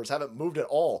poll numbers haven't moved at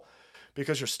all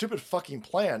because your stupid fucking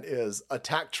plan is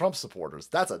attack Trump supporters.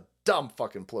 That's a dumb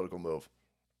fucking political move.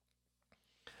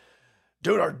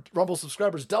 Dude, our Rumble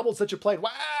subscribers doubled since you played.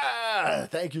 Wow!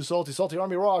 Thank you, Salty. Salty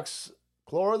Army rocks.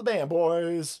 Chlor the band,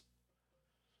 boys.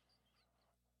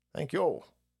 Thank you.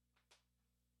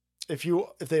 If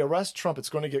they arrest Trump, it's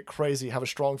going to get crazy. Have a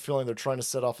strong feeling they're trying to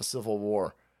set off a civil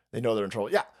war. They know they're in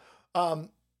trouble. Yeah. And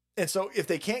so if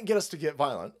they can't get us to get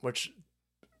violent, which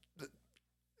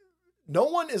no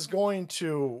one is going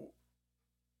to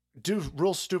do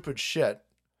real stupid shit.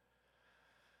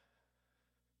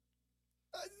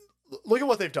 Look at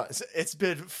what they've done. It's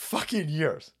been fucking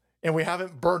years and we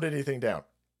haven't burned anything down.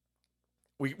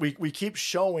 We keep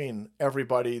showing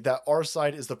everybody that our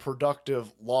side is the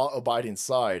productive, law-abiding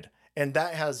side. And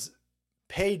that has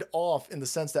paid off in the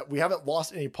sense that we haven't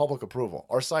lost any public approval.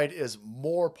 Our side is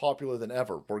more popular than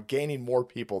ever. We're gaining more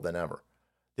people than ever.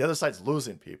 The other side's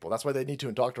losing people. That's why they need to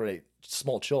indoctrinate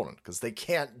small children, because they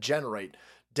can't generate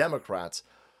Democrats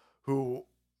who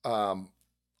are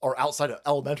outside of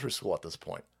elementary school at this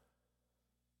point.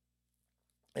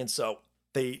 And so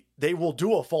they will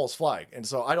do a false flag. And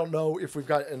so I don't know if we've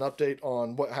got an update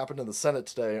on what happened in the Senate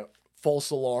today, false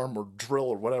alarm or drill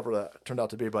or whatever that turned out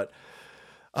to be. But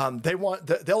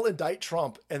they'll indict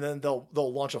Trump and then they'll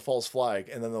launch a false flag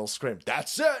and then they'll scream,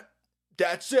 that's it.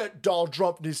 That's it. Donald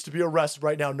Trump needs to be arrested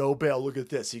right now. No bail. Look at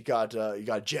this. He got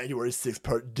January 6th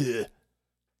part D.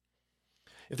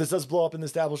 If this does blow up in the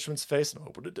establishment's face, and I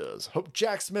hope it does, hope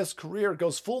Jack Smith's career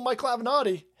goes full Mike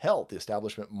Avenatti. Hell, the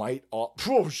establishment might...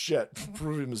 Oh, shit.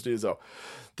 Prove him Mestizo.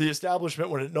 The establishment,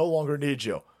 when it no longer needs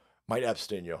you, might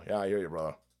Epstein you. Yeah, I hear you,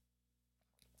 brother.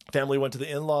 Family went to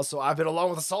the in-laws, so I've been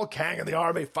along with the Salt Kang in the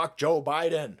army. Fuck Joe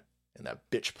Biden. And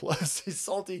that bitch pussy,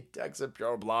 salty Texan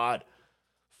pure blood.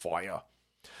 Fire.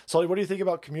 Sully, what do you think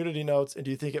about community notes, and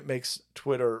do you think it makes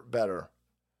Twitter better?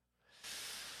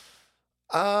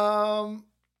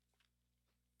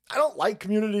 I don't like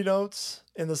community notes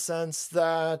in the sense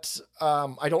that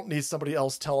I don't need somebody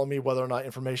else telling me whether or not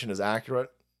information is accurate,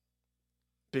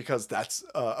 because that's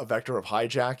a vector of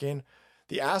hijacking.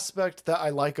 The aspect that I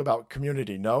like about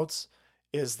community notes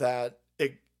is that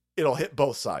it'll hit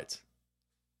both sides.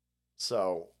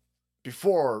 So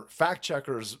before, fact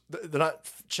checkers, they're not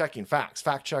checking facts.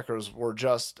 Fact checkers were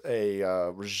just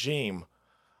a regime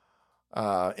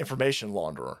information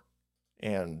launderer.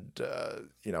 And,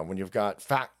 when you've got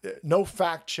no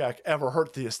fact check ever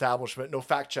hurt the establishment. No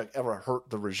fact check ever hurt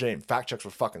the regime. Fact checks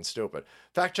were fucking stupid.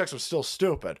 Fact checks are still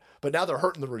stupid, but now they're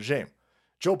hurting the regime.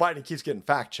 Joe Biden keeps getting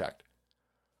fact checked.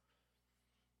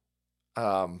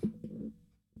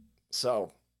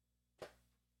 So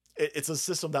it's a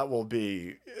system that will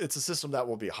be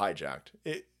hijacked.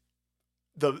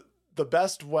 The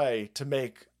best way to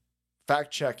make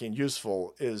fact checking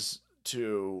useful is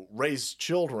to raise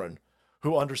children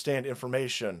who understand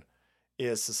information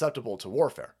is susceptible to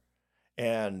warfare.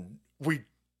 And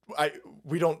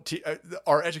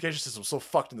our education system is so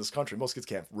fucked in this country. Most kids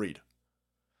can't read.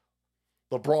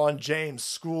 LeBron James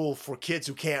School for Kids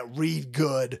Who Can't Read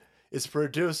Good is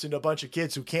producing a bunch of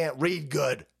kids who can't read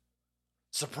good.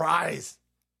 Surprise.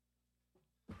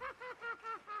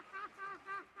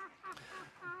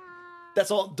 That's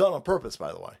all done on purpose,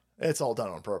 by the way. It's all done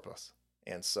on purpose.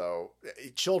 And so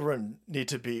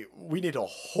we need a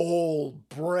whole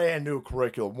brand new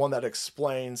curriculum, one that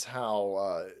explains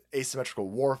how asymmetrical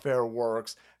warfare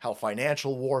works, how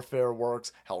financial warfare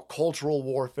works, how cultural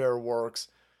warfare works.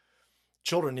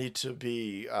 Children need to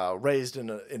be raised in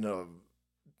a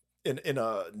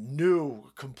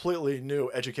completely new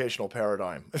educational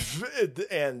paradigm.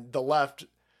 And the left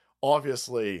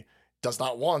obviously does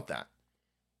not want that.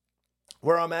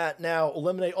 Where I'm at now,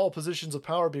 eliminate all positions of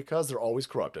power because they're always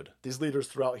corrupted. These leaders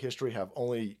throughout history have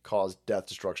only caused death,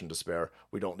 destruction, despair.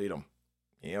 We don't need them.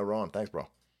 Yeah, Ron. Thanks, bro.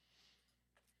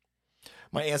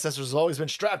 My ancestors have always been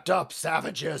strapped up.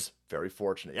 Savages. Very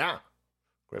fortunate. Yeah.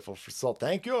 Grateful for salt.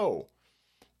 Thank you.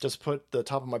 Just put the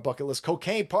top of my bucket list.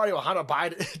 Cocaine party with Hunter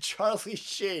Biden. Charlie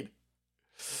Sheen.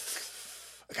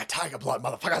 I got tiger blood,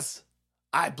 motherfuckers.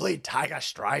 I bleed tiger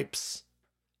stripes.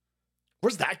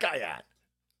 Where's that guy at?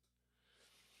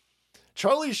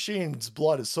 Charlie Sheen's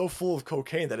blood is so full of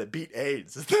cocaine that it beat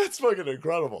AIDS. That's fucking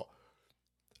incredible.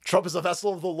 Trump is a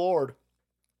vessel of the Lord.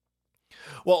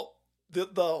 Well,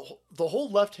 the whole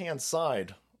left-hand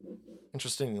side,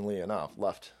 interestingly enough,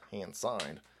 left-hand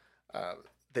side,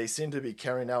 they seem to be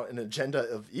carrying out an agenda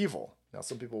of evil. Now,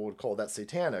 some people would call that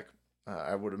satanic.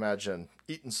 I would imagine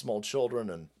eating small children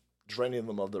and draining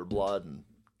them of their blood and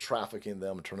trafficking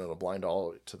them and turning a blind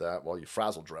eye to that while you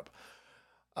frazzle drip.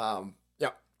 Yeah,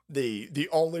 the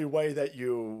only way that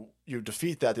you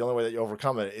defeat that, the only way that you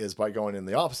overcome it is by going in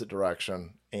the opposite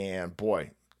direction. And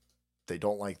boy, they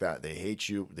don't like that. They hate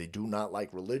you. They do not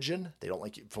like religion. They don't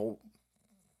like you.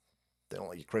 They don't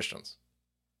like you Christians.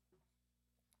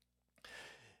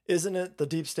 Isn't it the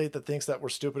deep state that thinks that we're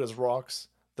stupid as rocks?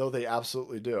 Though they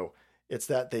absolutely do. It's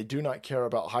that they do not care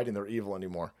about hiding their evil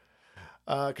anymore.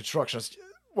 Constructionists,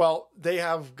 well, they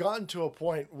have gotten to a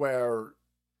point where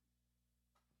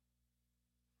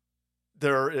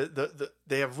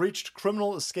they have reached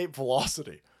criminal escape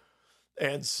velocity.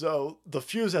 And so the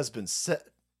fuse has been set.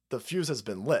 The fuse has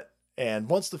been lit. And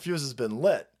once the fuse has been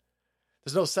lit,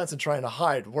 there's no sense in trying to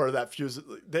hide where that fuse is.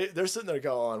 They're sitting there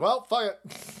going, well, fuck it.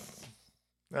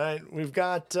 All right, we've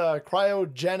got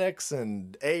cryogenics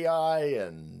and AI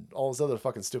and all this other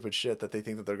fucking stupid shit that they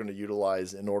think that they're going to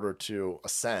utilize in order to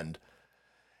ascend.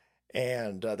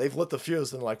 And they've lit the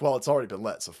fuse and they're like, well, it's already been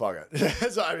lit, so fuck it.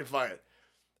 So, I mean, fuck it.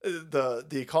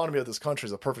 The economy of this country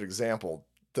is a perfect example.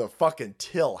 The fucking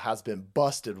till has been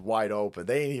busted wide open.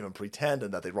 They ain't even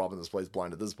pretending that they're robbing this place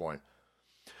blind at this point.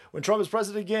 When Trump is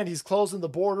president again, he's closing the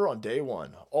border on day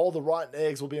one. All the rotten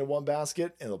eggs will be in one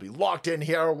basket, and they'll be locked in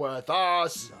here with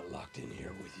us. I'm not locked in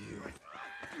here with you.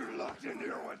 You're locked in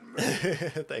here with me.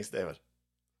 Thanks, David.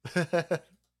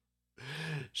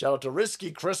 Shout out to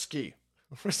Risky Krisky.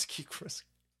 Risky Krisky.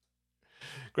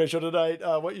 Great show tonight.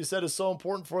 What you said is so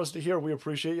important for us to hear. We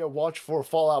appreciate you. Watch for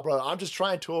Fallout, brother. I'm just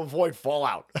trying to avoid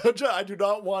Fallout. I do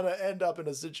not want to end up in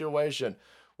a situation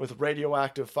with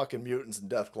radioactive fucking mutants and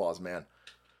death claws, man.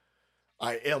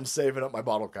 I am saving up my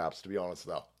bottle caps, to be honest,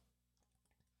 though.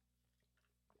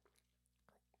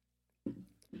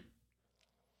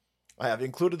 I have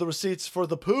included the receipts for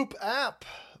the Poop app,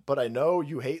 but I know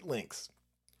you hate links.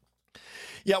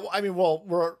 Yeah, well, I mean,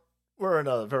 we're in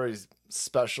a very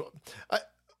special...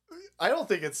 I don't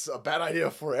think it's a bad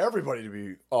idea for everybody to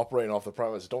be operating off the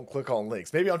premise. Don't click on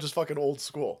links. Maybe I'm just fucking old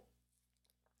school.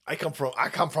 I come from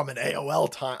an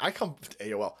AOL time. I come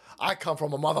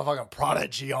from a motherfucking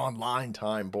Prodigy Online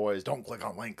time, boys. Don't click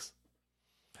on links.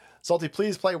 Salty,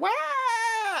 please play. Wow!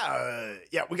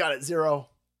 Yeah, we got it. 0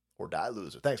 or die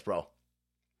loser. Thanks, bro.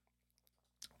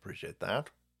 Appreciate that.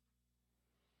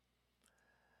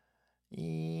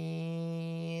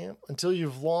 Yeah. Until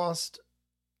you've lost,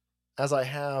 as I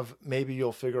have, maybe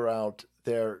you'll figure out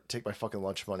there. Take my fucking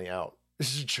lunch money out.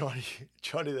 This is Johnny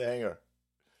the Hanger.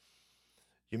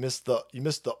 You missed the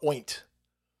oint.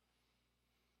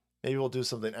 Maybe we'll do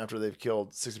something after they've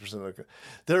killed 60% of the...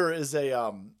 There's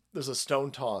a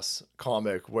Stone Toss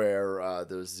comic where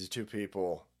there's these two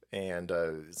people and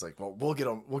it's like, well, we'll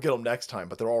get them next time,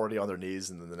 but they're already on their knees,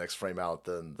 and then the next frame out,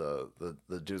 then the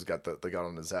dude's got the gun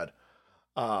on his head.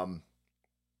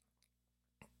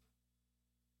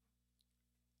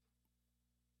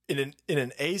 In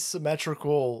an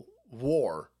asymmetrical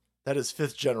war that is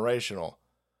 5th generational,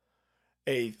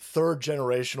 a 3rd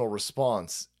generational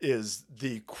response is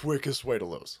the quickest way to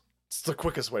lose. It's the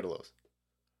quickest way to lose.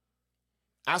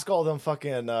 Ask all them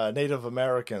fucking Native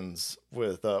Americans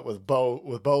with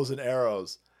bows and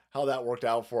arrows how that worked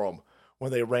out for them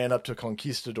when they ran up to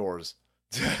conquistadors.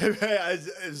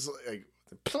 It's like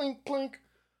plink plink.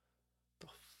 The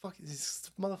fuck is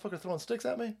this motherfucker throwing sticks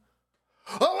at me?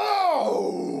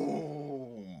 Oh!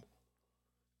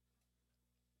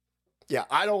 Yeah,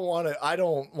 I don't want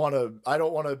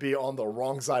to be on the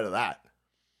wrong side of that.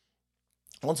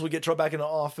 Once we get Trump back into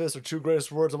office, our 2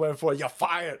 greatest words I'm waiting for, you're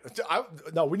fired.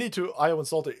 No, we need to, Iowa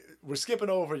insulted. We're skipping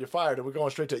over you're fired, and we're going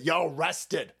straight to you're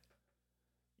arrested.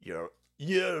 You're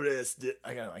arrested.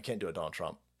 I can't do a Donald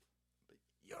Trump.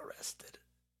 You're arrested.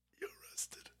 You're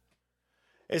arrested.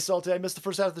 Hey, Salty, I missed the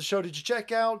first half of the show. Did you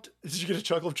check out? Did you get a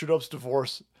chuckle of Trudeau's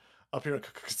divorce up here in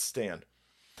Kazakhstan?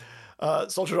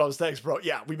 Soldier Dobbs, thanks, bro.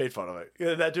 Yeah, we made fun of it.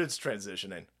 Yeah, that dude's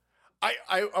transitioning.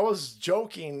 I was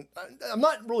joking. I'm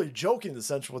not really joking in the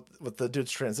sense with the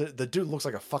dude's transition. The dude looks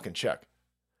like a fucking chick,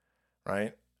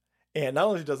 right? And not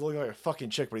only does he look like a fucking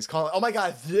chick, but he's calling, oh my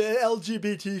God, the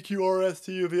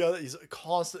LGBTQRSTUV. He's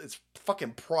constant. It's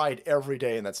fucking pride every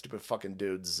day in that stupid fucking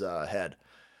dude's head.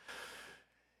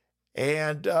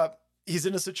 And he's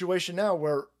in a situation now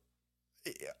where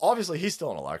obviously he's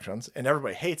still in elections and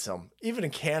everybody hates him. Even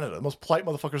in Canada, the most polite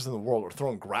motherfuckers in the world are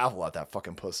throwing gravel at that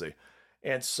fucking pussy.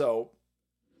 And so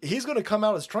he's going to come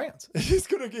out as trans. He's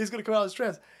going to come out as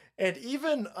trans. And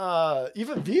even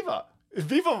Viva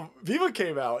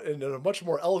came out in a much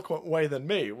more eloquent way than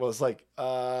me. Was like,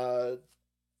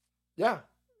 yeah,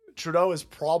 Trudeau is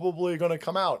probably going to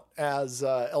come out as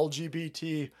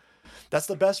LGBT. That's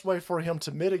the best way for him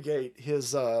to mitigate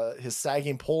his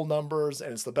sagging poll numbers,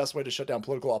 and it's the best way to shut down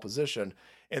political opposition.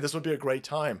 And this would be a great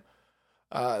time.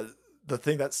 The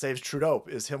thing that saves Trudeau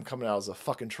is him coming out as a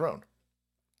fucking trone.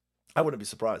 I wouldn't be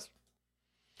surprised.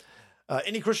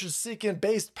 Any Christians seeking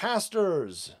based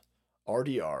pastors.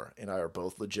 RDR and I are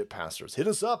both legit pastors. Hit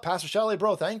us up, Pastor Chalet,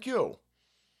 bro. Thank you.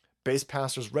 Based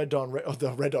pastors, Red Dawn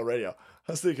Radio.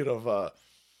 I was thinking of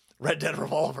Red Dead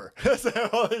Revolver.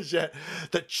 Holy shit.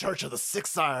 The Church of the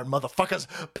Six Iron, motherfuckers.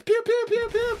 Pew, pew,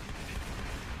 pew,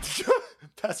 pew.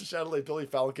 Pastor Chalet, Billy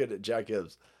Falcon, and Jack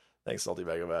Gibbs. Thanks, Salty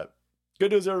Megabat.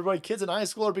 Good news, everybody. Kids in high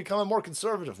school are becoming more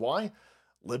conservative. Why?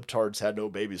 Libtards had no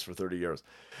babies for 30 years.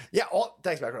 Yeah,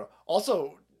 thanks, background.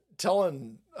 Also,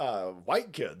 telling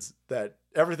white kids that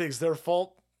everything's their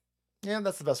fault. Yeah,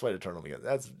 that's the best way to turn them against.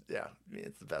 It's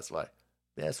the best way.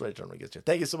 That's the way to turn them against you.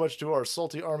 Thank you so much to our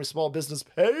Salty Army Small Business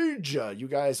page. You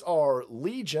guys are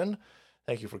legion.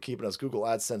 Thank you for keeping us Google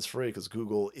AdSense free, because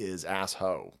Google is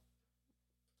assho.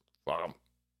 Fuck them.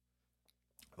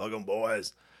 Fuck them,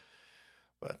 boys.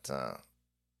 But,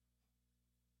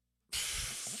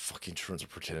 fucking Troons are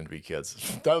pretending to be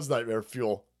kids. That was nightmare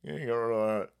fuel.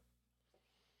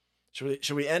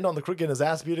 Should we end on the Crook getting his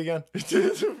ass beat again?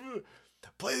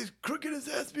 Play Crook getting his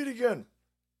ass beat again.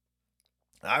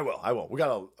 I will. We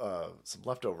got some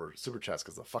leftover super chats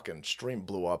because the fucking stream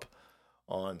blew up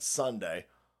on Sunday.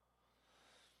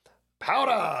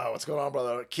 Powder! What's going on,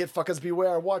 brother? Kid fuckers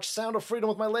beware. I watched Sound of Freedom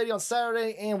with my lady on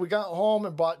Saturday, and we got home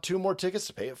and bought 2 more tickets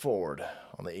to pay it forward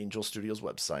on the Angel Studios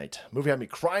website. Movie had me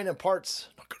crying in parts.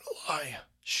 Not gonna lie.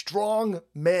 Strong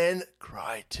men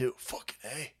cry too. Fucking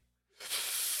A.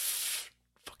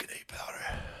 Fucking A, Powder.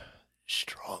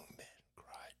 Strong men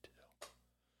cry too.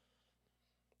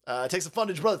 Take some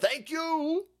fundage, brother. Thank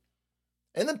you.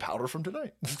 And then Powder from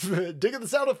tonight. Digging the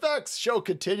sound effects. Show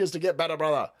continues to get better,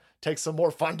 brother. Take some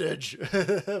more fundage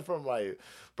from my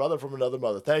brother from another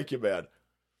mother. Thank you, man.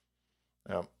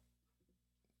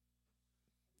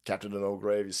 Captain in Old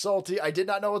Grave, you salty. I did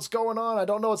not know what's going on. I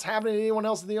don't know what's happening to anyone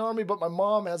else in the army, but my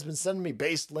mom has been sending me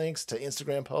based links to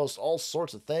Instagram posts, all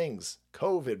sorts of things.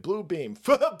 COVID, Blue Beam.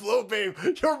 Blue Beam.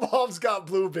 Your mom's got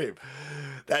Blue Beam.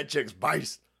 That chick's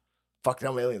bice. Fuck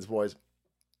them aliens, boys.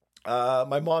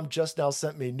 My mom just now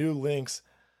sent me new links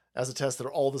as a test that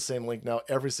are all the same link now.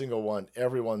 Every single one,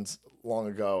 everyone's long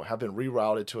ago, have been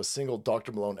rerouted to a single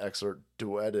Dr. Malone excerpt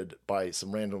duetted by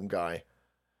some random guy.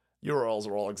 URLs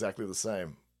are all exactly the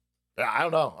same. I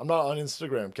don't know. I'm not on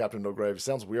Instagram, Captain No Grave.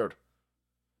 Sounds weird.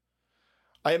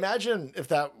 I imagine if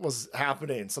that was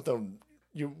happening, something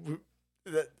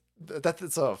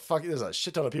that's a fucking, there's a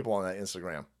shit ton of people on that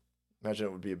Instagram. Imagine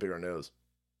it would be a bigger news.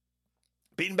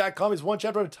 Beating Back Commies one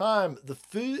chapter at a time. The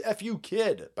FU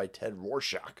Kid by Ted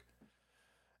Rorschach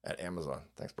at Amazon.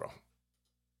 Thanks, bro.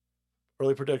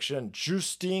 Early prediction.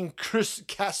 Justine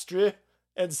Castre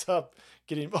ends up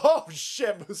getting... Oh,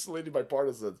 shit. Mussolini by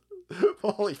partisans.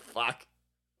 Holy fuck.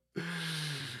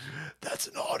 That's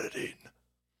an auditing.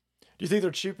 Do you think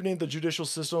they're cheapening the judicial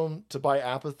system to buy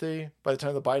apathy? By the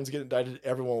time the Bidens get indicted,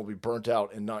 everyone will be burnt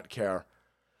out and not care.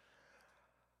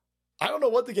 I don't know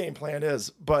what the game plan is,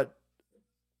 but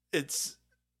it's...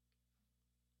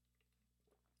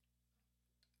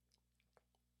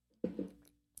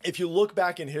 If you look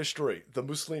back in history, the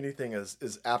Mussolini thing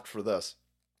is apt for this.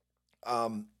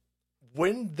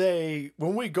 We're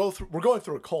going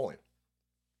through a culling.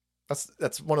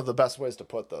 That's one of the best ways to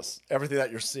put this. Everything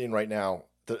that you're seeing right now,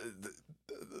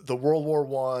 the World War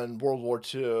I, World War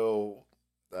II,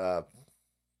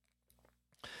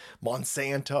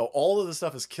 Monsanto, all of this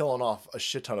stuff is killing off a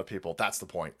shit ton of people. That's the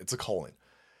point. It's a culling.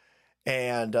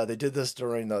 And they did this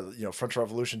during the French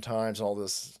Revolution times and all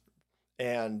this.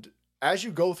 And as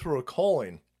you go through a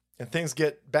culling and things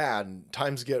get bad and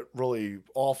times get really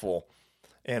awful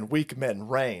and weak men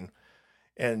reign,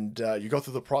 and you go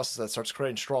through the process that starts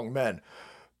creating strong men,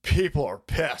 people are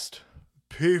pissed.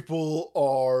 People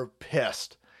are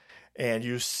pissed. And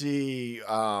you see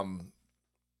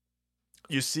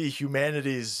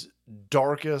humanity's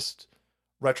darkest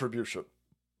retribution.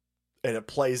 And it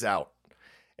plays out.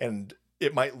 And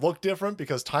it might look different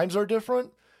because times are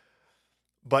different,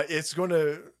 but it's going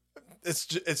to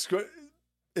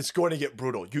get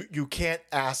brutal. You can't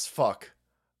ass fuck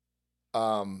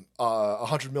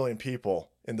 100 million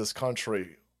people in this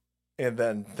country and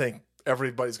then think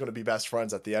everybody's going to be best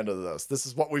friends at the end of this. This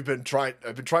is what I've been trying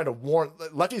to warn.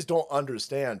 Lefties don't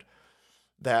understand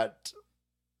that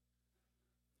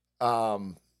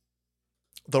the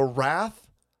wrath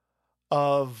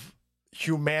of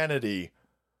humanity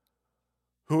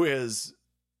who is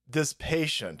this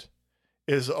patient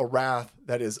is a wrath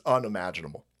that is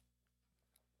unimaginable.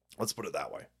 Let's put it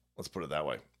that way.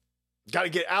 Got to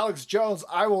get Alex Jones.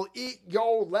 I will eat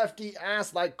your lefty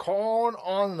ass like corn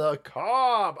on the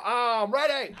cob. I'm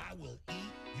ready. I will eat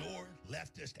your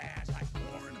leftist ass like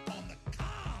corn on the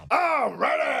cob. I'm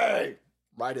ready.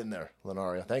 Right in there,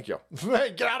 Lenaria. Thank you.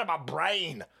 Get out of my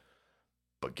brain.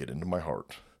 But get into my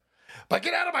heart. But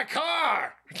get out of my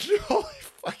car. Holy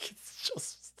fuck, it's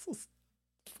just so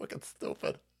fucking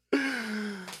stupid.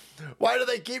 Why do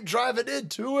they keep driving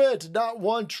into it? Not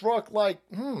one truck like,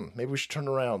 maybe we should turn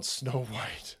around. Snow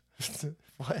White.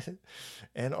 What?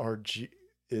 NRG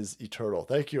is eternal.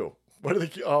 Thank you. Why do they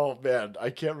keep, oh man,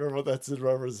 I can't remember what that's in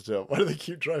reference to. Why do they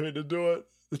keep driving into it?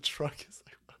 The truck is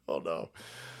like, oh no.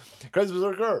 Crazy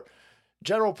Berserker.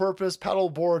 General purpose paddle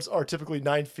boards are typically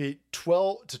 9 feet,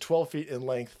 12 to 12 feet in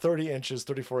length, 30 inches,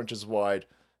 34 inches wide,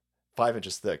 5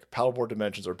 inches thick. Paddleboard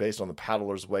dimensions are based on the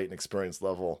paddler's weight and experience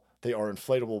level. They are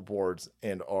inflatable boards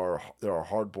and there are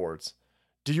hard boards.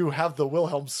 Do you have the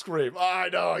Wilhelm scream? Oh, I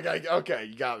know. Okay,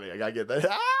 you got me. I gotta get that.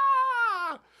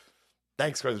 Ah!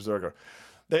 Thanks, Crazy Berserker.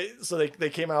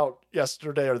 They came out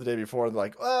yesterday or the day before and they're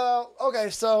like, well, okay,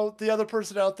 so the other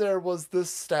person out there was this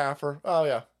staffer. Oh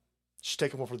yeah, just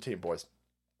taking one for the team, boys.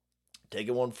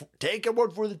 Taking one for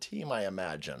the team, I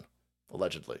imagine.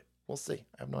 Allegedly, we'll see.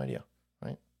 I have no idea.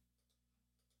 Right?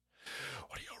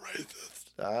 What are you racist?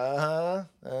 I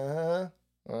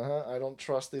don't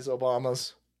trust these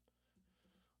Obamas.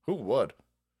 Who would?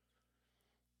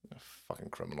 Fucking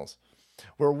criminals.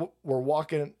 We're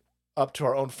walking up to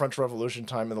our own French Revolution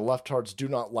time, and the leftards do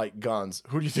not like guns.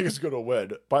 Who do you think is going to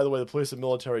win? By the way, the police and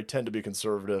military tend to be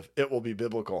conservative. It will be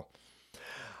biblical.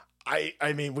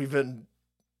 I mean, we've been.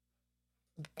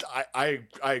 I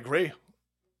agree.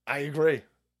 I agree.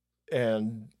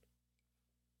 And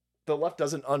the left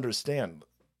doesn't understand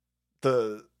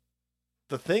the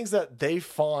things that they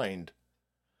find,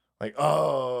 like,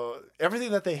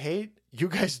 everything that they hate, you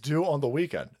guys do on the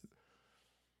weekend.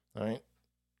 All right.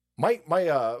 My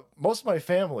most of my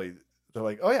family, they're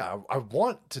like, oh yeah, I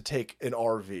want to take an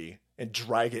RV and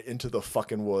drag it into the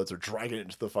fucking woods or drag it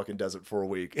into the fucking desert for a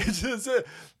week. It's just,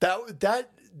 that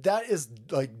is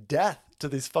like death to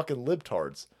these fucking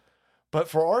libtards. But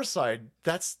for our side,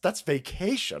 that's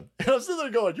vacation. And I'm sitting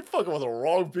there going, you're fucking with the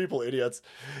wrong people, idiots.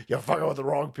 You're fucking with the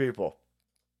wrong people.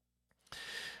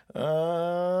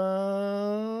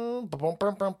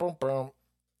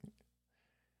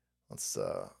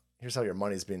 Here's how your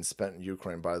money's being spent in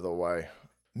Ukraine, by the way.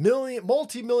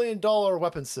 Multi-million-dollar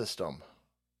weapon system.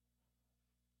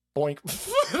 Boink.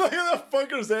 Look at that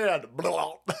fucker's hand.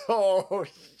 Oh,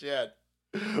 shit.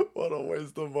 What a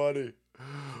waste of money.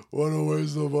 What a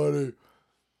waste of money.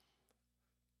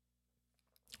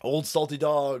 Old salty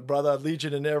dog, brother.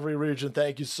 Legion in every region.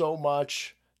 Thank you so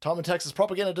much. Tom in Texas.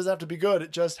 Propaganda doesn't have to be good.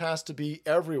 It just has to be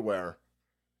everywhere.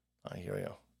 I hear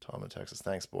you. Tom in Texas.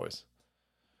 Thanks, boys.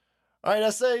 All right,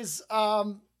 essays.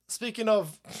 Speaking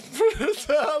of,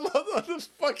 I love this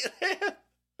fucking hand.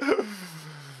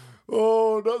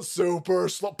 Oh, not super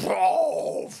slow.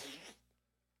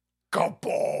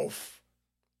 Kaboff.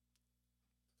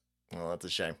 Oh, that's a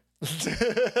shame.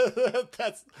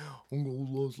 That's. I'm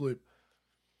gonna lose sleep.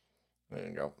 There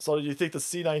you go. So, do you think the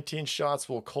C-19 shots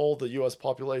will cull the U.S.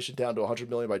 population down to 100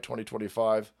 million by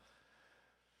 2025?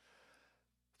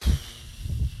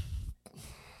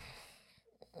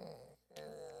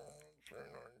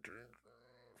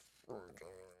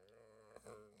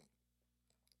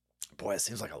 Boy, it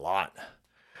seems like a lot.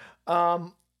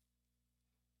 I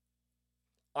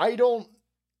don't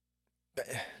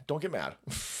get mad.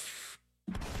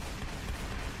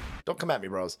 Don't come at me,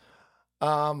 bros.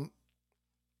 I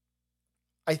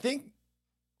think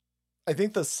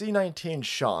the C-19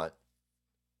 shot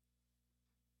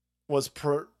was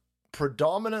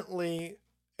predominantly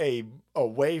a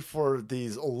way for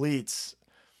these elites.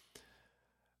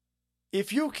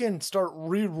 If you can start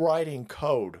rewriting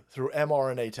code through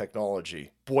mRNA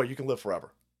technology, boy, you can live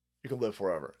forever. You can live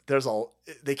forever.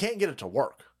 They can't get it to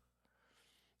work.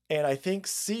 And I think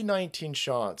C-19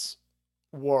 shots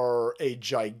were a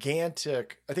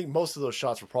gigantic, I think most of those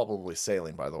shots were probably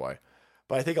saline, by the way.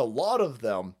 But I think a lot of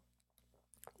them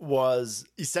was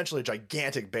essentially a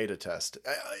gigantic beta test.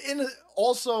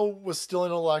 Also was still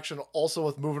in an election, also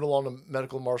with moving along the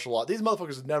medical martial law. These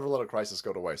motherfuckers never let a crisis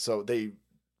go to waste. So even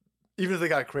if they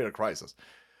got to create a crisis,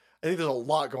 I think there's a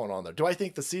lot going on there. Do I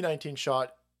think the C-19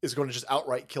 shot is going to just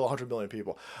outright kill 100 million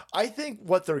people? I think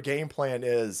what their game plan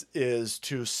is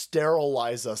to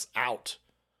sterilize us out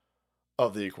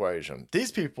of the equation.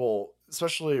 These people,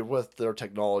 especially with their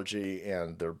technology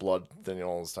and their blood thinning,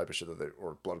 all this type of shit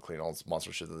or blood clean, all this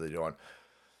monster shit that they're doing,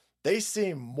 they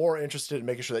seem more interested in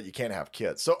making sure that you can't have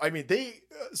kids. So, I mean,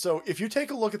 so if you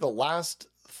take a look at the last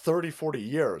 30, 40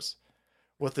 years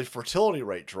with the fertility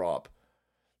rate drop,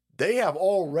 they have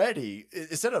already,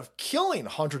 instead of killing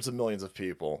hundreds of millions of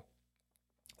people,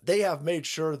 they have made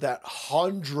sure that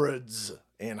hundreds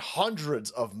and hundreds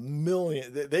of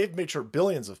millions, they've made sure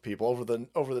billions of people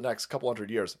over the next couple hundred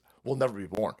years will never be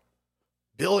born.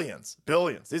 Billions.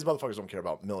 These motherfuckers don't care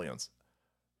about millions.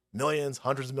 Millions,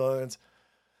 hundreds of millions.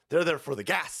 They're there for the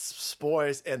gasps,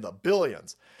 boys, and the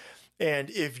billions.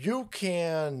 And if you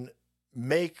can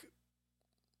make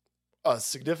a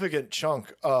significant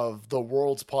chunk of the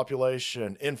world's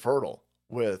population infertile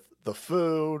with the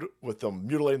food, with them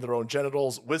mutilating their own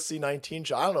genitals, with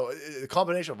C-19, I don't know, a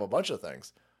combination of a bunch of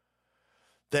things,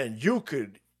 then you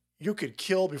could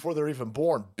kill before they're even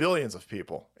born billions of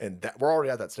people. And we're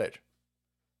already at that stage.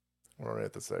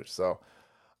 So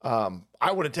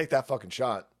I wouldn't take that fucking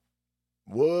shot.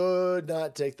 Would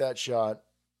not take that shot.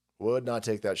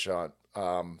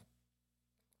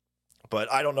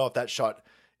 But I don't know if that shot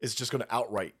is just going to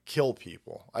outright kill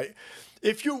people.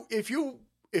 If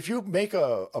you make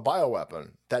a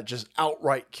bioweapon that just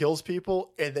outright kills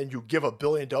people, and then you give 1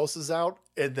 billion doses out,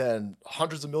 and then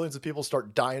hundreds of millions of people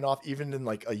start dying off even in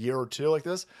like a year or two like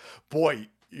this, boy,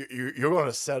 you're going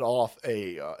to set off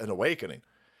an awakening.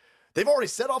 They've already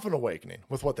set off an awakening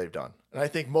with what they've done. And I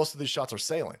think most of these shots are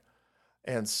sailing.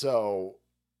 And so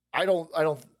I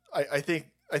think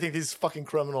these fucking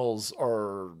criminals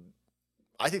are,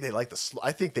 I think they like the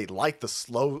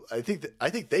slow. I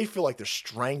think they feel like they're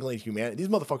strangling humanity. These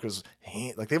motherfuckers,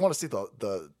 like, they want to see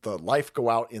the life go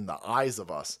out in the eyes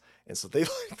of us, and so they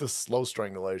like the slow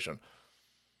strangulation.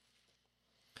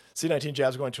 C-19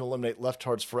 jabs are going to eliminate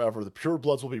leftards forever. The pure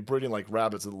bloods will be breeding like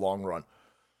rabbits in the long run.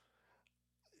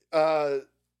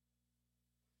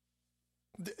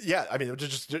 Yeah, I mean,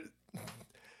 just you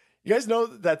guys know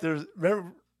that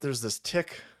there's this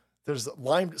tick. There's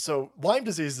Lyme. So Lyme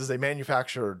disease is a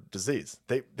manufactured disease.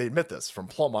 They admit this from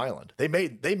Plum Island. They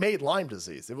made Lyme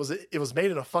disease. It was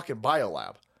made in a fucking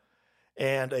biolab,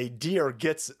 and a deer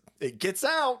gets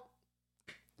out.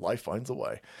 Life finds a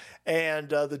way, and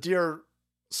the deer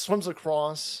swims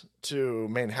across to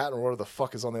Manhattan, or whatever the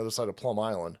fuck is on the other side of Plum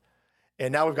Island,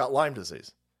 and now we've got Lyme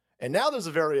disease. And now there's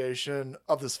a variation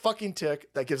of this fucking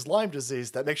tick that gives Lyme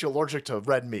disease that makes you allergic to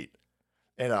red meat.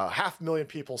 And 500,000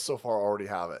 people so far already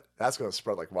have it. That's going to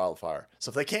spread like wildfire. So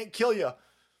if they can't kill you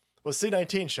with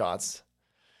C-19 shots,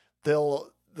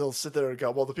 they'll sit there and go,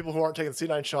 well, the people who aren't taking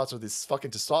C-19 shots are these fucking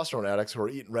testosterone addicts who are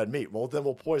eating red meat. Well, then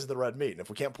we'll poison the red meat. And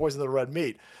if we can't poison the red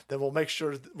meat, then we'll make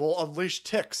sure we'll unleash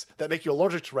ticks that make you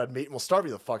allergic to red meat, and we'll starve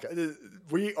you the fuck out.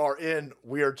 We are in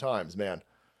weird times, man.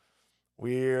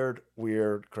 Weird,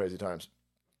 crazy times.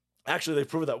 Actually, they've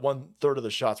proven that 1/3 of the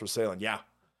shots were saline. Yeah,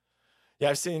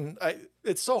 I've seen.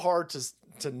 It's so hard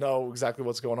to know exactly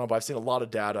what's going on, but I've seen a lot of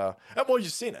data. And, well,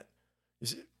 you've seen it. You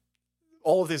see,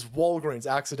 all of these Walgreens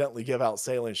accidentally give out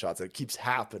saline shots. It keeps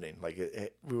happening.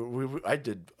 Like I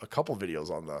did a couple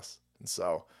videos on this, and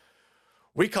so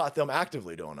we caught them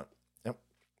actively doing it.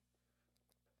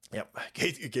 Yep.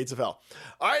 Gates of hell.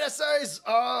 All right, essays.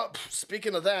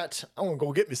 Speaking of that, I'm going to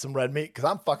go get me some red meat because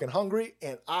I'm fucking hungry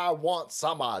and I want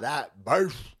some of that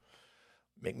beef.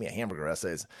 Make me a hamburger,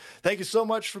 essays. Thank you so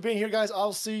much for being here, guys.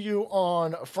 I'll see you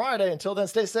on Friday. Until then,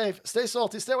 stay safe, stay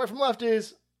salty, stay away from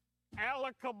lefties.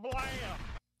 Alakablam.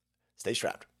 Stay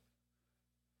strapped.